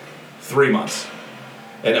probably 3 months.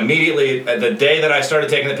 And immediately, the day that I started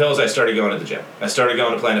taking the pills, I started going to the gym. I started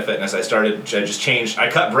going to Planet Fitness. I just changed.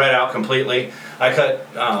 I cut bread out completely. I cut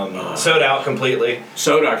soda out completely.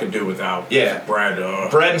 Soda I could do without. Yeah. Bread.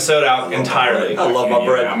 Bread and soda out entirely. I love my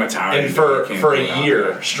bread. I'm Italian. And for a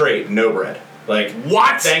year straight, no bread. Like,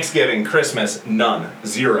 what? Thanksgiving, Christmas, none.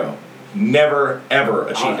 0. Never, ever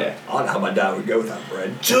a cheat day. I don't know how my diet would go without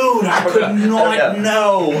bread. Dude, I could not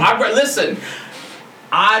know. Listen.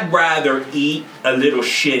 I'd rather eat a little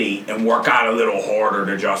shitty and work out a little harder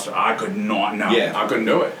to just. I could not know. Yeah. I couldn't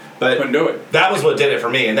do it. But couldn't do it. That was what did it for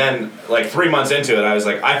me. And then, like 3 months into it, I was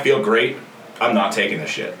like, I feel great. I'm not taking this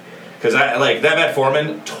shit because that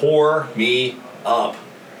metformin tore me up.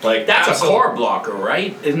 Like that's a carb blocker,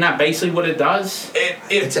 right? Isn't that basically what it does?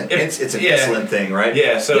 It's an insulin thing, right?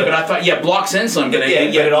 Yeah. So but I thought blocks insulin, but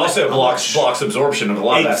it also blocks absorption of a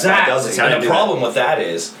lot of that stuff. Exactly. And the problem with that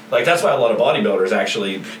is like that's why a lot of bodybuilders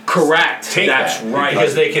actually take that's that, right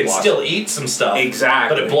because they can still eat some stuff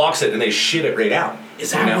exactly, but it blocks it and they shit it right out. Is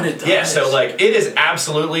that what it does? Yeah. So like it is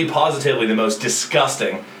absolutely positively the most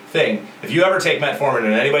disgusting thing. If you ever take metformin,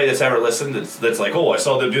 and anybody that's ever listened that's like, oh, I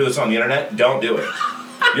saw them do this on the internet, don't do it.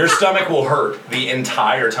 Your stomach will hurt the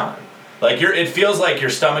entire time. Like it feels like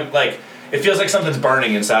your stomach, like it feels like something's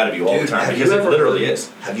burning inside of you all the time, because it literally is.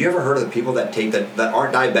 Have you ever heard of the people that take that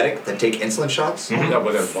aren't diabetic that take insulin shots? Yeah,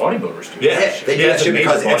 but they're bodybuilders do. Yeah, they do that shit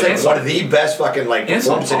because it's like one of the best fucking like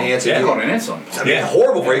performance enhancing. Yeah, called an insulin. I mean,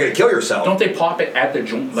 horrible for you, you're gonna kill yourself. Don't they pop it at the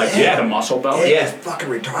joint, like the muscle belt? Yeah, it's fucking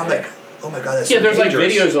retarded. I'm like, oh my god, that's so there's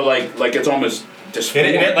dangerous. like videos of like it's almost disformed.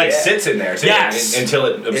 And it like sits in there too, until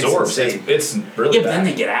it absorbs. It's really bad. But then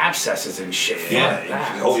they get abscesses and shit.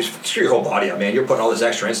 You screw your whole body up, man. You're putting all this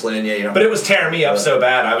extra insulin in you. But it was tearing me up so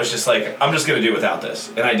bad. I was just like, I'm just gonna do without this,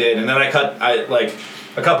 and I did. And then I like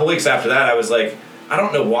a couple weeks after that, I was like, I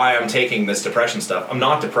don't know why I'm taking this depression stuff. I'm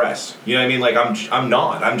not depressed. You know what I mean? Like I'm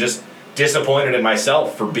not. I'm just disappointed in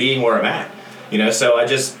myself for being where I'm at. You know, so I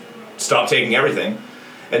just stopped taking everything,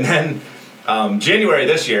 and then. January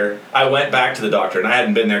this year, I went back to the doctor, and I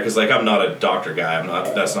hadn't been there because, like, I'm not a doctor guy.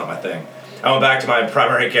 That's not my thing. I went back to my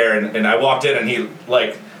primary care, and I walked in, and he,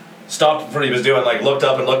 like, stopped what he was doing, like, looked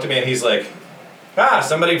up and looked at me, and he's like,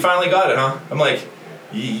 somebody finally got it, huh? I'm like,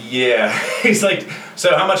 yeah. He's like,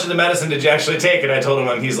 so how much of the medicine did you actually take? And I told him,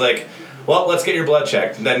 and he's like, well, let's get your blood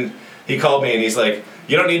checked. And then he called me, and he's like,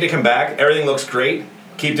 you don't need to come back. Everything looks great.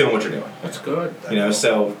 Keep doing what you're doing. That's good. You know,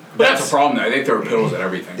 so... But that's a problem, though. They throw pills at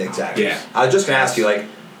everything. Exactly. Yeah. I was just going to ask you, like,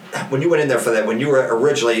 when you went in there for that, when you were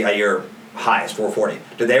originally at your highest,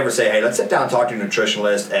 440, did they ever say, hey, let's sit down and talk to a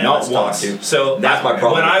nutritionalist and let's talk to... So that's my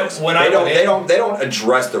problem. They don't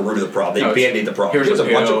address the root of the problem. They band-aid the problem. Here's a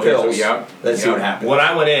bunch of pills. Let's see what happens. When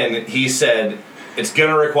I went in, he said, it's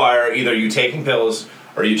going to require either you taking pills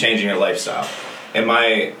or you changing your lifestyle. And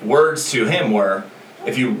my words to him were...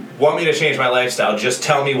 If you want me to change my lifestyle, just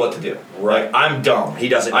tell me what to do. Right. Like, I'm dumb. He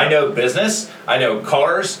doesn't know. I know business. I know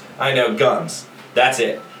cars. I know guns. That's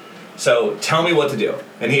it. So tell me what to do.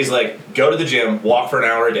 And he's like, go to the gym, walk for an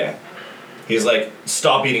hour a day. He's like,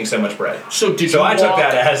 stop eating so much bread. So I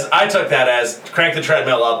took that as crank the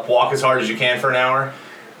treadmill up, walk as hard as you can for an hour,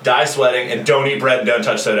 die sweating, and don't eat bread and don't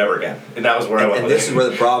touch soda ever again. And that was where I went. And this is where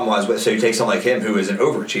the problem was. So you take someone like him who is an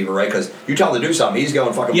overachiever, right? Because you tell him to do something, he's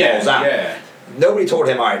going fucking balls out. Yeah. Nobody told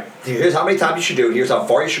him, all right, here's how many times you should do it, here's how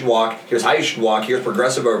far you should walk, here's how you should walk, here's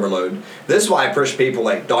progressive overload. This is why I push people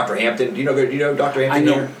like Dr. Hampton. Do you know Dr.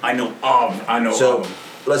 Hampton? I know. So,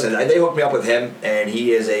 listen, they hooked me up with him, and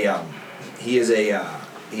he has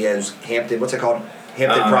Hampton, what's it called?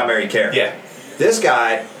 Hampton Primary Care. Yeah. This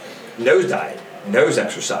guy knows diet, knows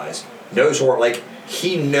exercise, knows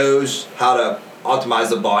he knows how to optimize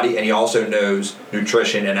the body, and he also knows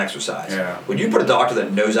nutrition and exercise. Yeah. When you put a doctor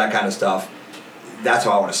that knows that kind of stuff, that's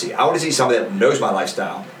what I want to see. I want to see somebody that knows my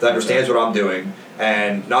lifestyle, that understands what I'm doing,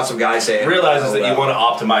 and not some guy saying realizes that you want to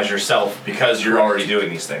optimize yourself because you're already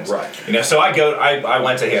doing these things. Right. You know, so I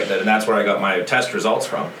went to Hampton, and that's where I got my test results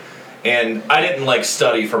from. And I didn't like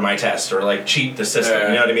study for my test or like cheat the system.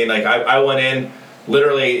 You know what I mean? Like I went in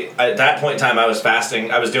literally at that point in time I was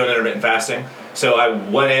fasting. I was doing intermittent fasting. So I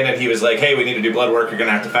went in and he was like, hey, we need to do blood work. You're going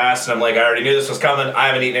to have to fast. And I'm like, I already knew this was coming. I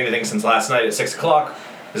haven't eaten anything since last night at 6 o'clock.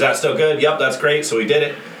 Is that still good? Yep, that's great. So we did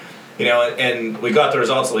it. You know, and we got the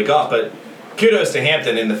results that we got. But kudos to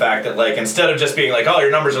Hampton in the fact that, like, instead of just being like, oh,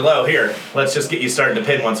 your numbers are low, here, let's just get you started to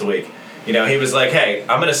pin once a week. You know, he was like, hey,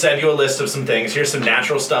 I'm going to send you a list of some things. Here's some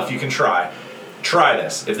natural stuff you can try. Try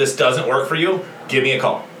this. If this doesn't work for you, give me a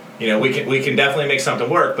call. You know, we can definitely make something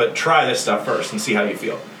work, but try this stuff first and see how you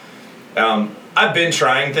feel. I've been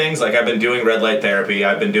trying things, like I've been doing red light therapy.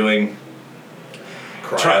 I've been doing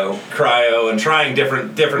cryo and trying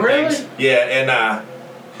different things. Yeah, and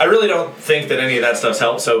I really don't think that any of that stuff's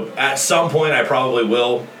helped. So at some point, I probably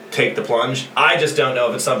will take the plunge. I just don't know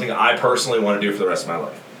if it's something I personally want to do for the rest of my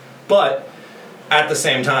life. But at the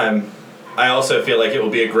same time, I also feel like it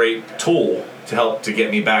will be a great tool to help to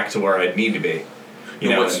get me back to where I need to be. You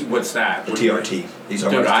know, what's that? The TRT. These are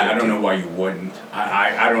Dude, I don't know why you wouldn't.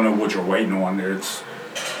 I don't know what you're waiting on.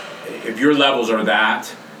 If your levels are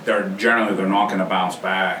that, they're not going to bounce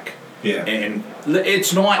back. Yeah. And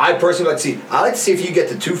it's not. I personally like to see if you get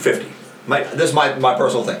to 250. This is my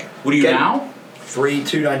personal thinking. What are you now?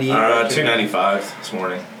 298. 295 this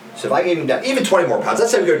morning. So if I gave him down even 20 more pounds,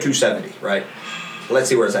 let's say we go to 270, right? Let's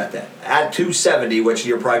see where it's at then. At 270, which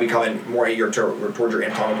you're probably becoming more towards your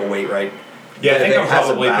anatomical weight, right? Yeah, I think I'm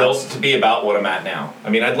probably built to be about what I'm at now. I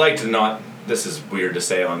mean, I'd like to not. This is weird to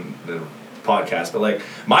say on the podcast, but like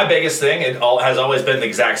my biggest thing, has always been the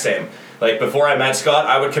exact same. Like before I met Scott,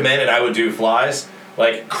 I would come in and I would do flies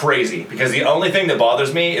like crazy because the only thing that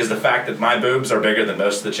bothers me is the fact that my boobs are bigger than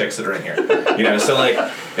most of the chicks that are in here. You know, so like,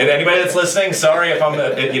 and anybody that's listening, sorry if I'm,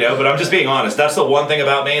 but I'm just being honest. That's the one thing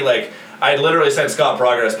about me. Like, I literally sent Scott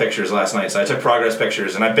progress pictures last night, so I took progress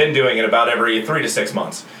pictures, and I've been doing it about every 3 to 6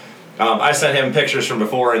 months. I sent him pictures from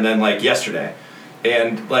before and then like yesterday.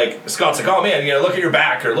 And like Scott's like, oh man, look at your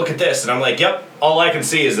back or look at this, and I'm like, yep. All I can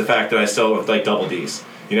see is the fact that I still have like double D's.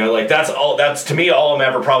 Like that's to me all I'm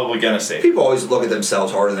ever probably gonna see. People always look at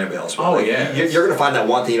themselves harder than everybody else. Oh like, yeah. You're gonna find that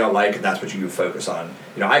one thing you don't like, and that's what you focus on.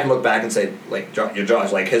 I can look back and say like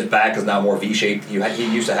Josh, like his back is now more V-shaped.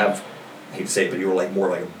 He used to have. I hate to say it, but you were like more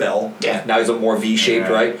like a bell. Yeah. Now he's a more V-shaped,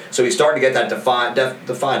 right? So he's starting to get that defined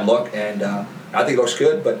look, and I think it looks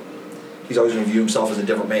good. But he's always going to view himself as a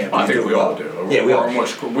different man. I think we all do. Yeah, we all.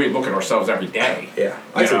 We look at ourselves every day. Yeah,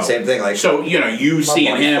 I say the same thing. Like so, you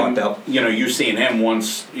seeing him, you seeing him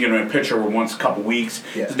once, in a picture once a couple weeks.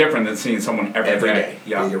 Yeah. It's different than seeing someone every day.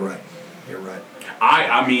 Yeah, you're right. You're right.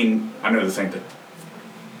 I mean, I know this ain't the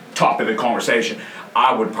top of the conversation.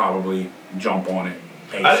 I would probably jump on it.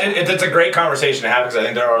 It's a great conversation to have because I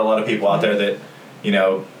think there are a lot of people out there that,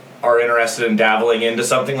 are interested in dabbling into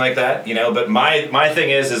something like that. But my thing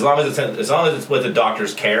is, as long as it's with the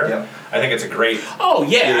doctor's care, yep. I think it's a great. Oh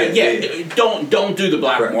yeah. Don't do the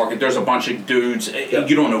black market. There's a bunch of dudes. Yep.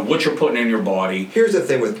 You don't know what you're putting in your body. Here's the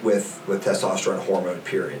thing with testosterone hormone.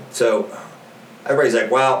 Period. So everybody's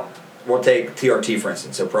like, well. We'll take TRT, for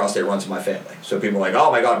instance. So prostate runs in my family. So people are like,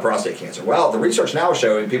 oh my God, prostate cancer. Well, the research now is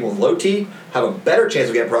showing people with low T have a better chance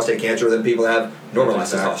of getting prostate cancer than people that have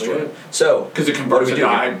normalized testosterone. It. So because it converts to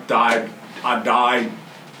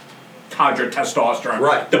dihydrotestosterone.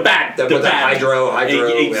 Right. The bad. Hydro.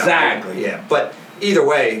 Exactly. Yeah. But either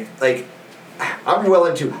way, like, I'd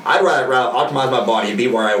rather optimize my body and be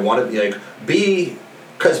where I want to be.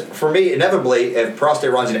 Because for me, inevitably, if prostate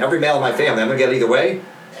runs in every male in my family, I'm going to get it either way.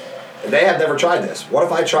 They have never tried this. What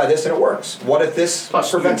if I try this and it works? What if this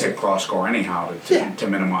prevents it? Cross score anyhow to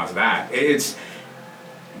minimize that. It's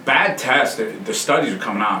bad test. The studies are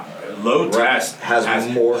coming out. Low test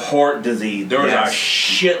has more heart disease. There's a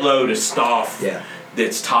shitload of stuff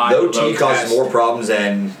that's tied. Low T causes more problems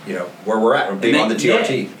than where we're at. Being on the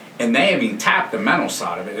TRT. And they haven't even tapped the mental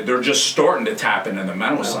side of it. They're just starting to tap into the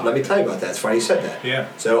mental side. Let me tell you about that. It's funny you said that. Yeah.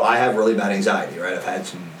 So I have really bad anxiety, right? I've had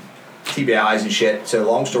some TBIs and shit. So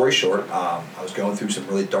long story short, I was going through some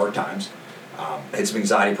really dark times. I had some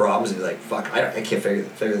anxiety problems, and like, fuck, I can't figure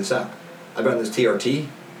this out. I've been on this TRT,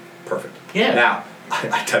 perfect. Yeah. Now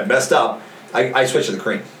I messed up. I switched to the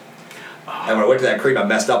cream, and when I went to that cream, I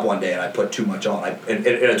messed up one day, and I put too much on. In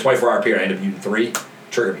a 24-hour period, I ended up using 3.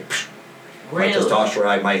 Triggered me. Really? My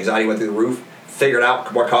testosterone, my anxiety went through the roof. Figured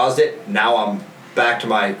out what caused it. Now I'm back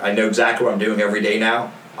to I know exactly what I'm doing every day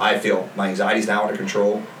now. I feel my anxiety's now under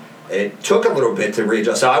control. It took a little bit to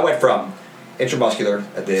readjust. So I went from intramuscular,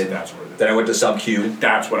 then I went to sub-Q.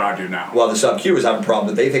 That's what I do now. Well, the sub-Q was having a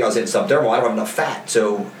problem. They think I was hitting subdermal. I don't have enough fat.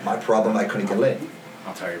 So my problem, I couldn't get it in.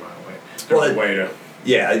 I'll tell you by the way. There's a way to...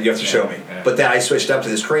 Yeah, you have to show me. Yeah. But then I switched up to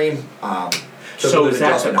this cream. So is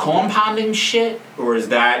that the compounding shit? Or is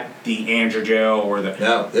that the androgel or the...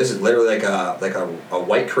 No, this is literally like a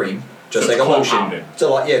white cream. Just like a compounded.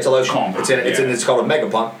 lotion. It's a lotion. Compounded, it's called a mega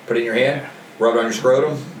pump. Put it in your hand. Rub it on your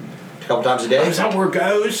scrotum. A couple times a day. Is that where it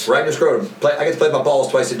goes? Right in your scrotum. I get to play with my balls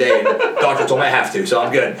twice a day, and doctor told me I have to, so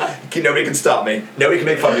I'm good. Nobody can stop me. Nobody can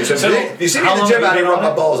make fun of me. So if you see me in the gym out here rubbing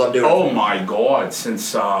my balls, I'm doing it. Oh my God,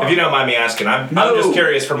 since... if you don't mind me asking, I'm just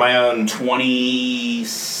curious for my own... 20...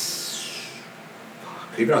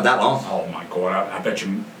 You've been on that long? Oh my God, I bet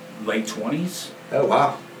you late 20s. Oh,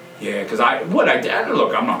 wow. Yeah, because look,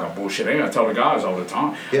 I'm not gonna bullshit. I tell the guys all the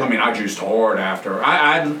time. Yeah. I mean, I juiced hard after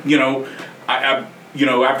after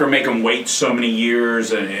making weight so many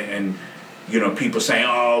years, and people saying,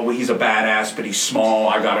 oh, well, he's a badass, but he's small.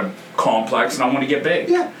 I got a complex, and I want to get big.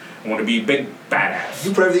 Yeah, I want to be a big badass.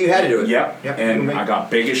 You put everything you had to do it. Yep. And I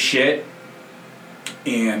got big as shit,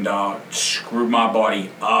 and screwed my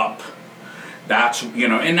body up. That's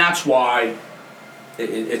and that's why.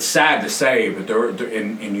 It's sad to say, but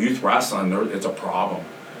in youth wrestling, it's a problem.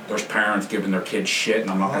 There's parents giving their kids shit, and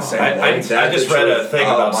I'm not gonna say. I just read a thing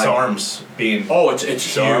about SARMs being. Oh, it's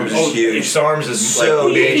SARMs huge. Is huge. SARMs is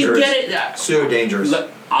so dangerous. You get it. So dangerous.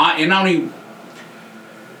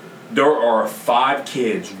 There are 5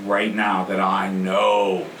 kids right now that I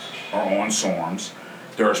know are on SARMs.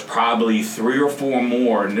 There's probably 3 or 4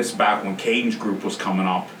 more, and this is back when Caden's group was coming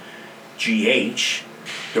up. GH.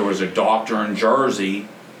 There was a doctor in Jersey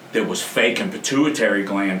that was faking pituitary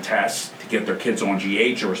gland tests to get their kids on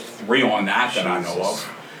GH. There was 3 on that I know of.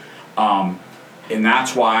 And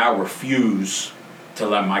that's why I refuse to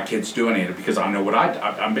let my kids do any of it, because I know what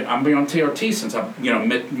I've been on TRT since I'm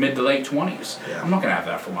mid to late 20s. Yeah. I'm not gonna have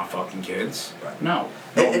that for my fucking kids. Right. No.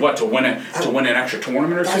 What to win an extra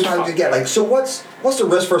tournament or something? That's what I get. Like, so what's the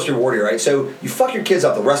risk versus reward here, right? So you fuck your kids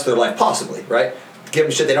up the rest of their life, possibly, right? Give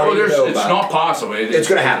them shit they don't even know about. It's not possible. It's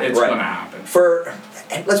going to happen. It's going to happen.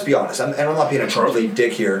 And let's be honest, and I'm not being a complete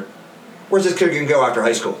dick here. Where's this kid going to go after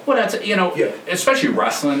high school? Well, that's, especially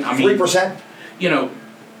wrestling. I mean, 3%?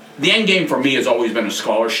 The end game for me has always been a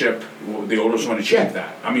scholarship. The oldest one achieved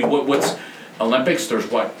that. I mean, what's Olympics? There's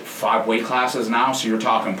 5 weight classes now, so you're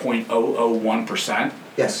talking 0.001%.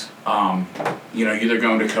 Yes. You're either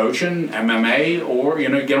going to coaching, MMA, or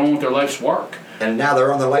get on with their life's work. And now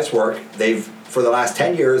they're on their life's work. For the last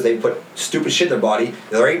 10 years, they've put stupid shit in their body.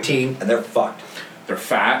 They're 18 and they're fucked. They're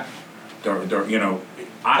fat. They're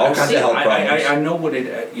all kinds of health problems. I know what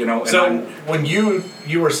it So when you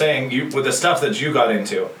were saying with the stuff that you got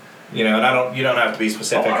into, and you don't have to be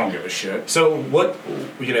specific. Oh, I don't give a shit. So what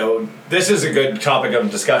this is a good topic of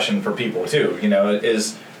discussion for people too.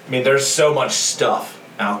 There's so much stuff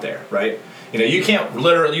out there, right? You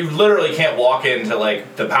literally can't walk into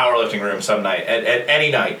like the powerlifting room some night at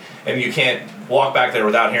any night, and you can't walk back there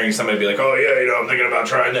without hearing somebody be like, "Oh yeah, I'm thinking about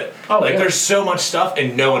trying it." There's so much stuff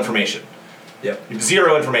and no information. Yep.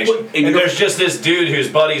 Zero information. And there's just this dude whose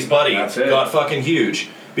buddy's buddy got fucking huge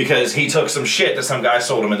because he took some shit that some guy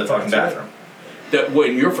sold him in the fucking bathroom.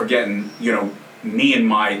 When you're forgetting, me in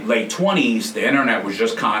my late 20s, the internet was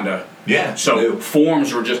just kind of So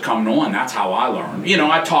forums were just coming on. That's how I learned.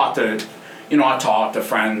 I talked to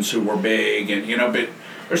friends who were big, and but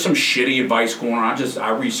there's some shitty advice going on. I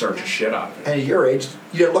researched the shit out of it. And at your age,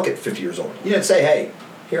 you didn't look at 50 years old. You didn't say, "Hey,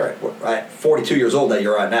 here at 42 years old that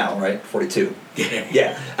you're at now, right? 42."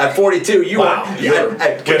 Yeah. At 42, you're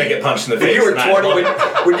gonna get punched in the face.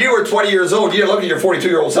 When you were 20 years old, you didn't look at your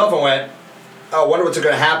 42-year-old self and went, "Oh, I wonder what's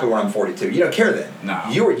going to happen when I'm 42." You don't care then. No.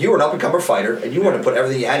 You were an up-and-comer fighter, and you wanted to put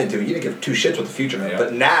everything you had into it. You didn't give 2 shits what the future meant.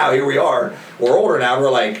 But now, here we are. We're older now, and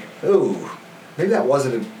we're like, ooh, maybe that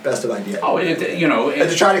wasn't the best of idea. Oh, and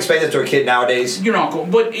to try to explain this to a kid nowadays, you're not going.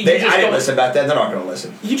 But I didn't listen back then. They're not going to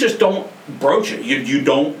listen. You just don't broach it. You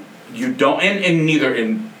don't, and neither.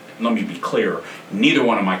 And let me be clear, neither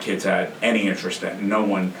one of my kids had any interest in. No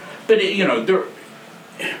one, but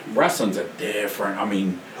wrestling's a different. I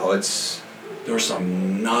mean, there's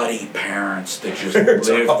some nutty parents that just live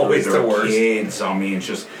through their kids. I mean,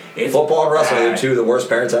 it's football and wrestling are 2 of the worst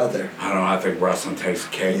parents out there. I don't know. I think wrestling takes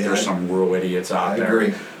the cake. Yeah. There's some real idiots out there. I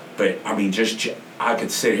agree. But I mean, I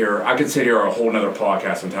could sit here a whole nother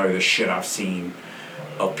podcast and tell you the shit I've seen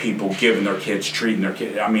of people giving their kids, treating their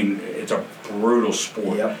kids. I mean, it's a brutal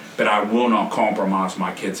sport. Yep. But I will not compromise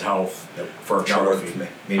my kids' health for a trophy.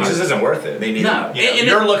 It just isn't worth it. No.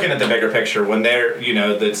 You're looking at the bigger picture when they're,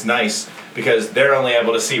 that's nice because they're only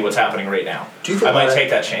able to see what's happening right now. Do you think I might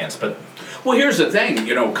take that chance, but... Well, here's the thing.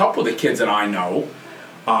 A couple of the kids that I know,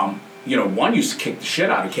 one used to kick the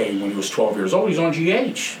shit out of Kane when he was 12 years old. He's on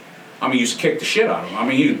GH. I mean, he used to kick the shit out of him. I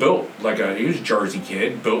mean, he was built he was a Jersey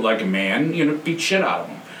kid, built like a man, beat shit out of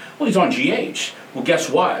him. Well, he's on GH. Well, guess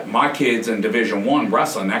what? My kid's in Division I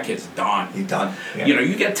wrestling. That kid's done. He's done. Yeah.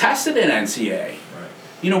 You get tested in NCAA.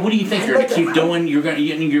 Right. What do you think you're going to keep doing? You're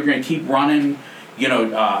going to keep running.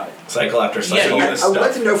 Cycle after cycle. I would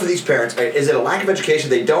like to know for these parents, is it a lack of education?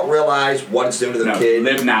 They don't realize what it's doing to their kid.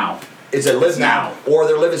 Live now. Is it live now, or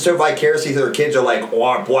they're living so vicariously through their kids are like,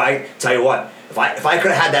 "Oh boy, I tell you what, if I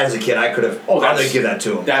could have had that as a kid, I could have. I'm going to give that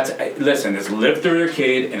to them." It's live through your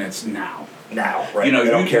kid, and it's now. Now, right? They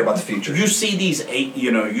don't care about the future. You see these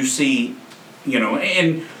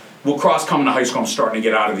and lacrosse coming to high school. I'm starting to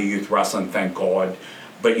get out of the youth wrestling, thank God.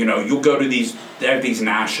 But you'll go to they have these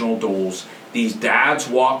national duels. These dads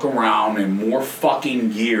walk around in more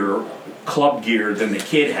fucking club gear than the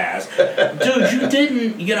kid has. Dude, you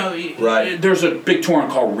didn't, right. There's a big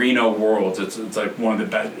tournament called Reno Worlds. It's like one of the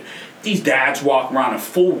best. These dads walk around in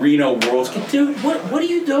full Reno Worlds. Dude, what are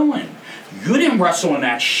you doing? You didn't wrestle in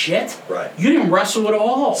that shit. Right. You didn't wrestle at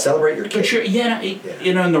all. Celebrate your kid.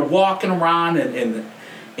 And they're walking around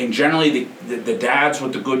and generally the dads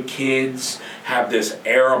with the good kids have this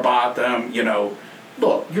air about them,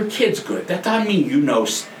 Look, your kid's good. That doesn't mean you're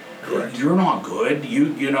not good.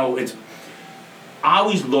 It's. I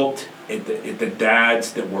always looked at the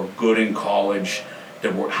dads that were good in college.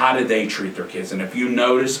 How did they treat their kids? And if you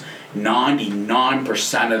notice,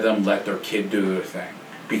 99% of them let their kid do their thing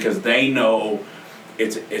because they know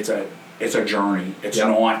it's a journey. It's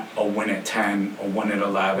not a win at 10, a win at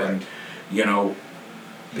 11. Right.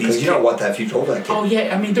 Because you don't want that future over that kid. Oh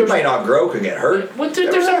yeah, I mean, you might not grow, could get hurt.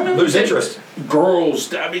 Lose interest.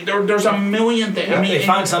 Girls, I mean, there's a million things. I mean, they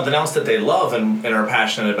find something else that they love and are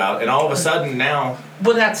passionate about, and all of a sudden now,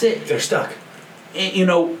 well, that's it. They're stuck.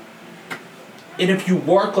 And if you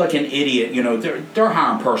work like an idiot, they're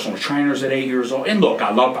hiring personal trainers at 8 years old. And look,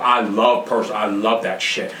 I love that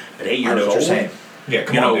shit. At 8 years old, you're saying. Yeah,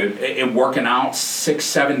 come on, dude. And working out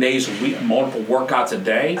 6-7 days a week, multiple workouts a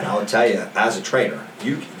day. And I'll tell you, as a trainer,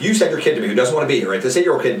 you send your kid to me who doesn't want to be here, right? This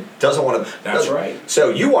 8-year-old kid doesn't want to. That's right. So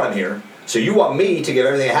you want him here. So you want me to give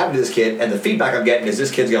everything I have to this kid, and the feedback I'm getting is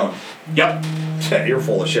this kid's going, Yep. you're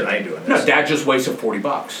full of shit. I ain't doing this. No, Dad just wasted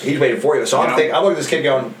 $40. He's waiting for you. So I'm looking at this kid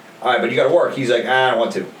going, all right, but you got to work. He's like, I don't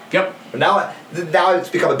want to. Yep. But now it's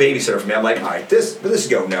become a babysitter for me. I'm like, all right, this is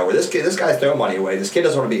going nowhere. This guy's throwing money away. This kid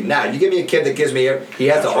doesn't want to be. Now you give me a kid that gives me he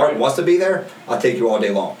has the heart and wants to be there. I'll take you all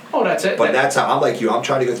day long. Oh, that's it. But that's how I'm like you. I'm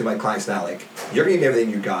trying to go through my clients now. Like, you're gonna give me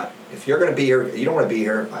everything you got. If you're gonna be here, you don't want to be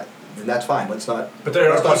here. Then that's fine. Let's not. But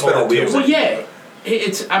there are spin our wheels. Well, yeah.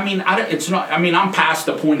 It's. I mean, it's not. I mean, I'm past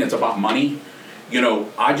the point that's about money.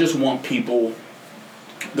 I just want people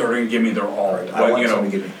that are gonna give me their all. I want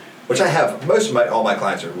someone to give me. Which I have. All my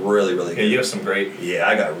clients are really, really good. Yeah, you have some great. Yeah,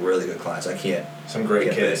 I got really good clients. I can't. Some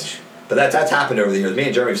great kids. Bitch. But that's happened over the years. Me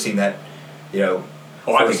and Jeremy have seen that. Oh,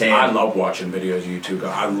 I love watching videos of you two.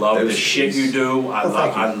 I love the shit you do. I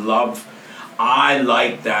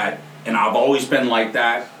like that, and I've always been like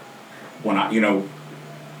that. When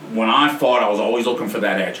I fought, I was always looking for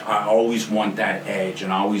that edge. I always want that edge,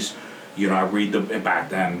 and I always. I read back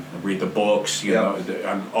then. I read the books.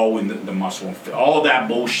 I'm always the muscle and fit, all that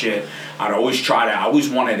bullshit. I'd always I always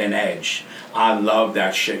wanted an edge. I love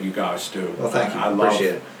that shit you guys do. Well, thank you. I love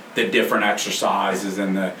Appreciate it. The different exercises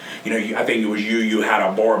and I think it was you had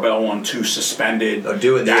a barbell on 2 suspended.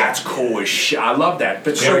 That's cool as shit. I love that.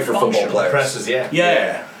 But so for football players. Presses,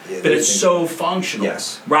 yeah. But it's so functional.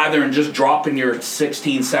 Yes. Rather than just dropping your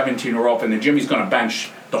 16, 17-year-old off and the gym, he's going to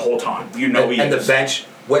bench the whole time. And the bench,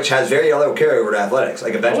 which has very little carryover to athletics,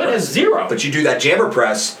 like a bench press. It has zero. But you do that jammer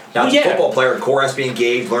press. Now, as a football player, core has to be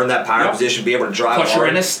engaged, learn that power position, be able to drive. Plus, you're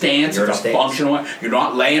in a stance. It's a functional one. You're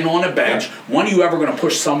not laying on a bench. Yeah. When are you ever going to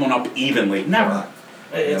push someone up evenly? Never.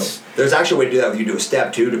 There's actually a way to do that. You do a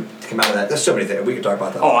step too to come out of that. There's so many things we could talk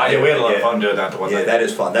about that. We had a lot of fun doing that. That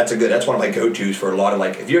is fun. That's one of my go-tos for a lot of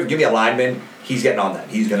if you give me a lineman, he's getting on that.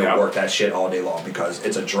 He's going to work that shit all day long because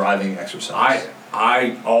it's a driving exercise.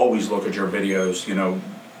 I always look at your videos.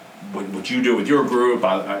 What you do with your group,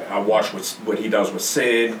 I watch what he does with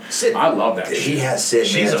Sid. I love that. He has Sid.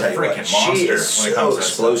 She's a freaking monster. She is so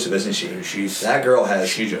explosive, isn't she? That girl has.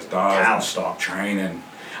 She just doesn't stop training.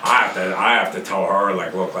 I have to tell her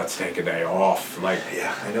look, let's take a day off.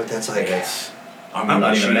 Yeah, I know what that's like. I'm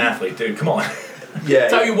not even an athlete, dude. Come on. Yeah.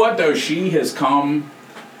 Tell you what though, she has come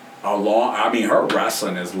along. I mean, her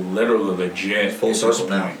wrestling is literally legit. Full circle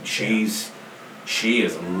now. She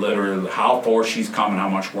is literally how far she's come and how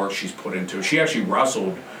much work she's put into it. She actually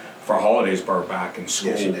wrestled for Hollidaysburg back in school.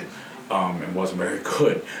 Yeah, she did. And wasn't very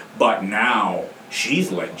good. But now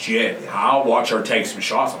she's legit. Yeah. I'll watch her take some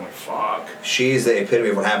shots. I'm like, fuck. She's the epitome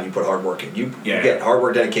of what happens. You put hard work in. You get hard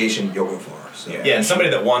work, dedication, you'll go far. So. Yeah, and somebody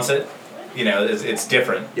that wants it, it's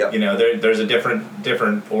different. Yep. There's a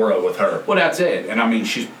different aura with her. Well, that's it. And I mean,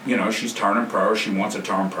 she's turning pro. She wants to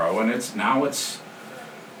turn pro, and it's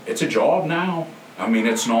a job now. I mean,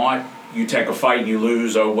 it's not you take a fight and you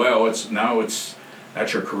lose. Oh well,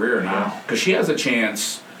 that's your career now. Because she has a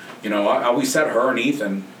chance. I always said her and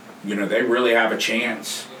Ethan. They really have a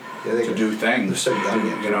chance to do things. They're so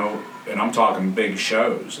young, and I'm talking big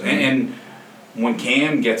shows. Mm-hmm. And when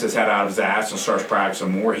Cam gets his head out of his ass and starts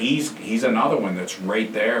practicing more, he's another one that's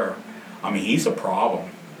right there. I mean, he's a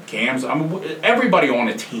problem. Everybody on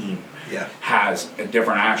a team has a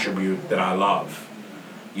different attribute that I love.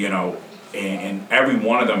 And every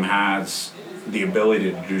one of them has the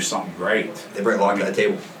ability to do something great. They bring a lot to the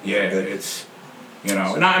table. Yeah, it's and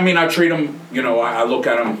I treat them. I look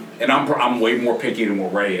at them, and I'm way more picky than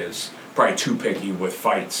what Ray is. Probably too picky with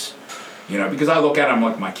fights, because I look at them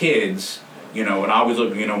like my kids, and I always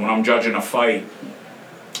look, when I'm judging a fight,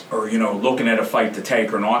 or looking at a fight to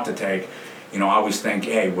take or not to take, I always think,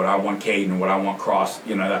 hey, would I want Caden, would I want Cross?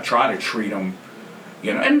 I try to treat them.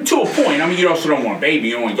 And to a point, I mean, you also don't want a baby,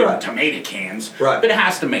 you don't want to give them tomato cans, but it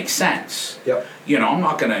has to make sense. Yep. I'm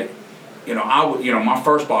not going to, my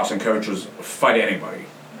first boxing coach was fight anybody.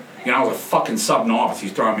 I was a fucking sub-novice.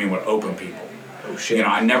 He's throwing me in with open people. Oh, shit.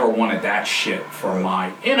 I never wanted that shit for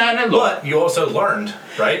my... And look, but you also learned,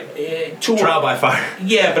 right? Trial by fire.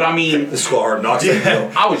 Yeah, but I mean... The school hard knocks.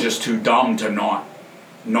 I was just too dumb to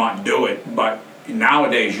not do it, but...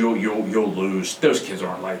 Nowadays, you'll lose. Those kids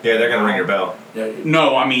aren't like that. Yeah, they're gonna ring your bell.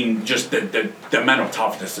 No, I mean just the mental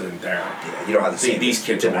toughness isn't there. Yeah, you don't have the same these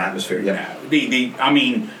kids different atmosphere. Yeah. I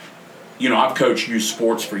mean, I've coached youth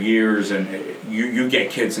sports for years, and you get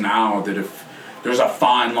kids now that if there's a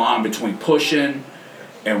fine line between pushing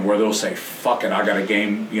and where they'll say, fuck it, I got a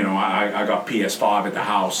game, I got PS5 at the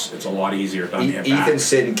house. It's a lot easier than hit back. Ethan,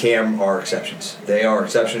 Sid, and Cam are exceptions. They are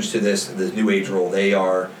exceptions to this new age rule. They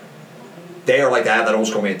are like that old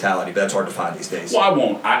school mentality, but that's hard to find these days.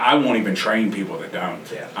 Well, I won't even train people that don't.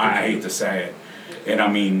 Yeah. I hate to say it. And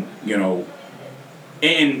I mean,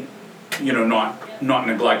 not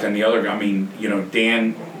neglecting the other guy. I mean,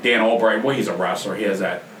 Dan Albright, well, he's a wrestler. He has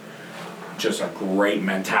that just a great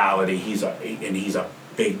mentality. He's a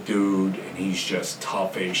big dude, and he's just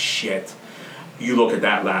tough as shit. You look at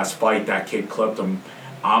that last fight, that kid clipped him.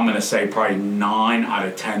 I'm going to say probably 9 out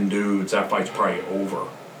of 10 dudes, that fight's probably over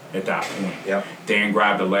at that point. Yep. Dan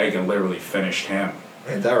grabbed the leg and literally finished him.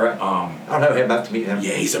 Is that right? I don't know him. I have to meet him.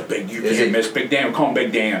 Yeah, he's a big, you can't miss Big Dan. We call him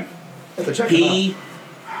Big Dan.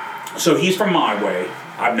 So he's from my way.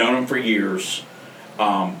 I've known him for years.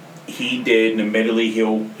 He did, and admittedly,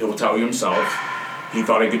 he'll tell you himself, he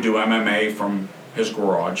thought he could do MMA from his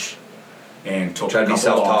garage, and took a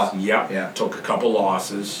couple losses. Yeah. Took a couple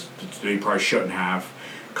losses that he probably shouldn't have.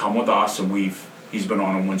 Come with us, and he's been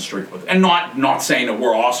on a win streak with. And not saying that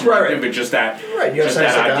we're awesome, right. But just that, just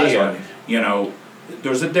that idea.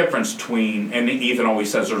 There's a difference between, and Ethan always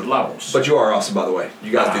says there's levels. But you are awesome, by the way.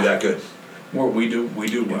 You guys do that good. Well, we do well.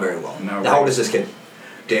 Very well. No, how old is this kid?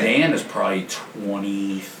 Dan is probably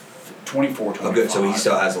 24, 25. Oh, good. So he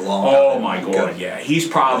still has a long time. Oh, my God, good. Yeah. He's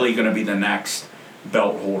probably going to be the next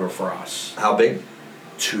belt holder for us. How big?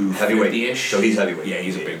 250-ish. So he's heavyweight. Yeah,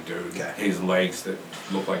 he's a big dude. Okay. His legs that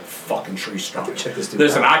look like fucking tree stumps. Check this dude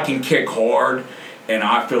Listen, out. I can kick hard, and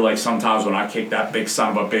I feel like sometimes when I kick that big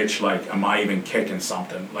son of a bitch, like, am I even kicking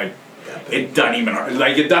something? Like, it doesn't even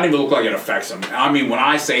look like it affects him. I mean, when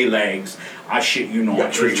I say legs, I shit you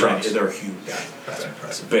not. Tree trunks. They're huge. Yeah, that's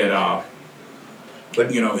impressive.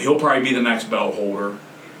 But he'll probably be the next belt holder.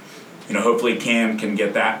 Hopefully Cam can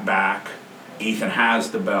get that back. Ethan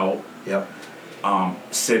has the belt. Yep.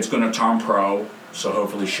 Sid's going to turn pro, so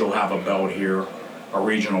hopefully she'll have a belt here, a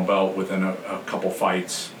regional belt within a couple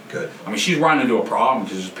fights. Good. I mean, she's running into a problem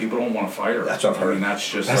because people don't want to fight her. That's what I've heard. I mean, that's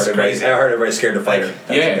crazy. I heard everybody's scared to fight her.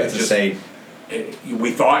 That's insane.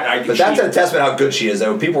 We thought. But that's a testament how good she is,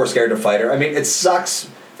 though. People were scared to fight her. I mean, it sucks,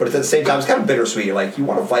 but at the same time, it's kind of bittersweet. Like, you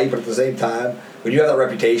want to fight, but at the same time, when you have that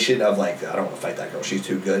reputation of, like, I don't want to fight that girl, she's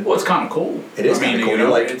too good. Well, it's kind of cool. It is kind of cool.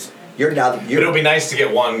 But it'll be nice to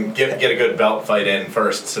get a good belt fight in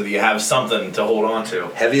first, so that you have something to hold on to.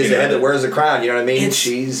 Heavy as the head that wears the crown. You know what I mean?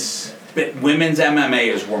 But women's MMA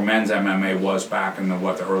is where men's MMA was back in the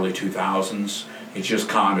early 2000s. It's just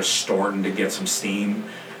kind of starting to get some steam.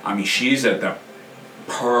 I mean, she's at the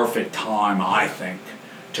perfect time, I think,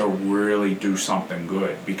 to really do something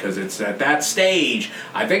good, because it's at that stage.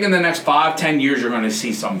 I think in the next 5-10 years, you're going to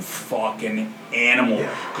see some fucking animal,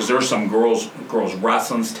 because there's some girls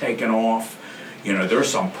wrestling's taking off.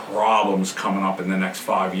 There's some problems coming up in the next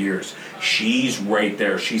 5 years. She's right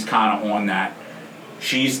there. She's kind of on that.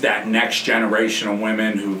 She's that next generation of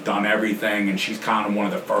women who've done everything, and she's kind of one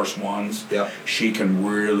of the first ones. Yep. She can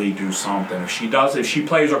really do something. If she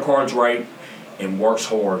plays her cards right and works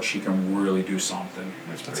hard, she can really do something.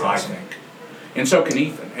 That's I awesome. think. And so can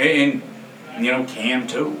Ethan. And Cam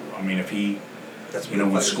too. I mean, if he,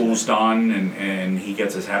 when school's done and he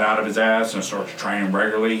gets his head out of his ass and starts training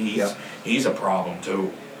regularly, he's a problem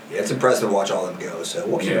too. Yeah, it's impressive to watch all them go. So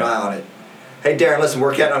we'll keep an eye on it. Hey, Darren, listen,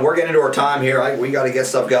 we're getting into our time here. We got to get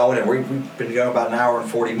stuff going, and we've been going about an hour and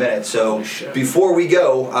 40 minutes. So before we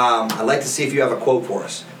go, I'd like to see if you have a quote for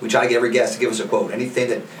us. We try to get every guest to give us a quote. Anything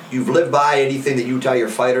that you've lived by, anything that you tell your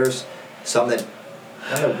fighters, something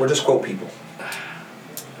that, we'll just quote people.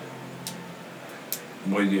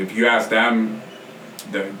 Well, if you ask them,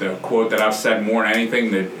 the quote that I've said more than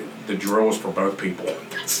anything, the drill is for both people.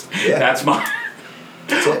 That's my...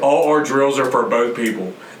 All our drills are for both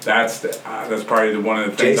people. That's probably one of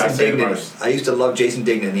the things I say the most. I used to love Jason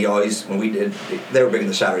Dignan. He always, when we did, they were big in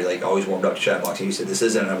the shadow. He always warmed up to shadow boxing. He said, "This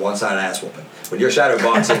isn't a one-sided ass whooping. When you're shadow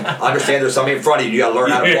boxing, understand there's somebody in front of you. You got to learn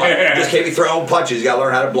how to block. You just can't be throwing punches. You got to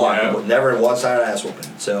learn how to block. Yeah. Never a one-sided ass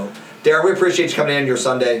whooping." So, Darren, we appreciate you coming in your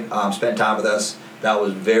Sunday, spend time with us. That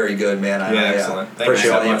was very good, man. Excellent.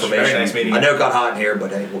 Appreciate all the information. Very nice meeting you. I know it got hot in here, but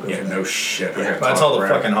hey, we'll go from there. No shit. That's all the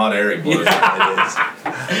fucking hot air he blows. It is.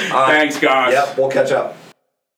 Thanks, guys. Yep, we'll catch up.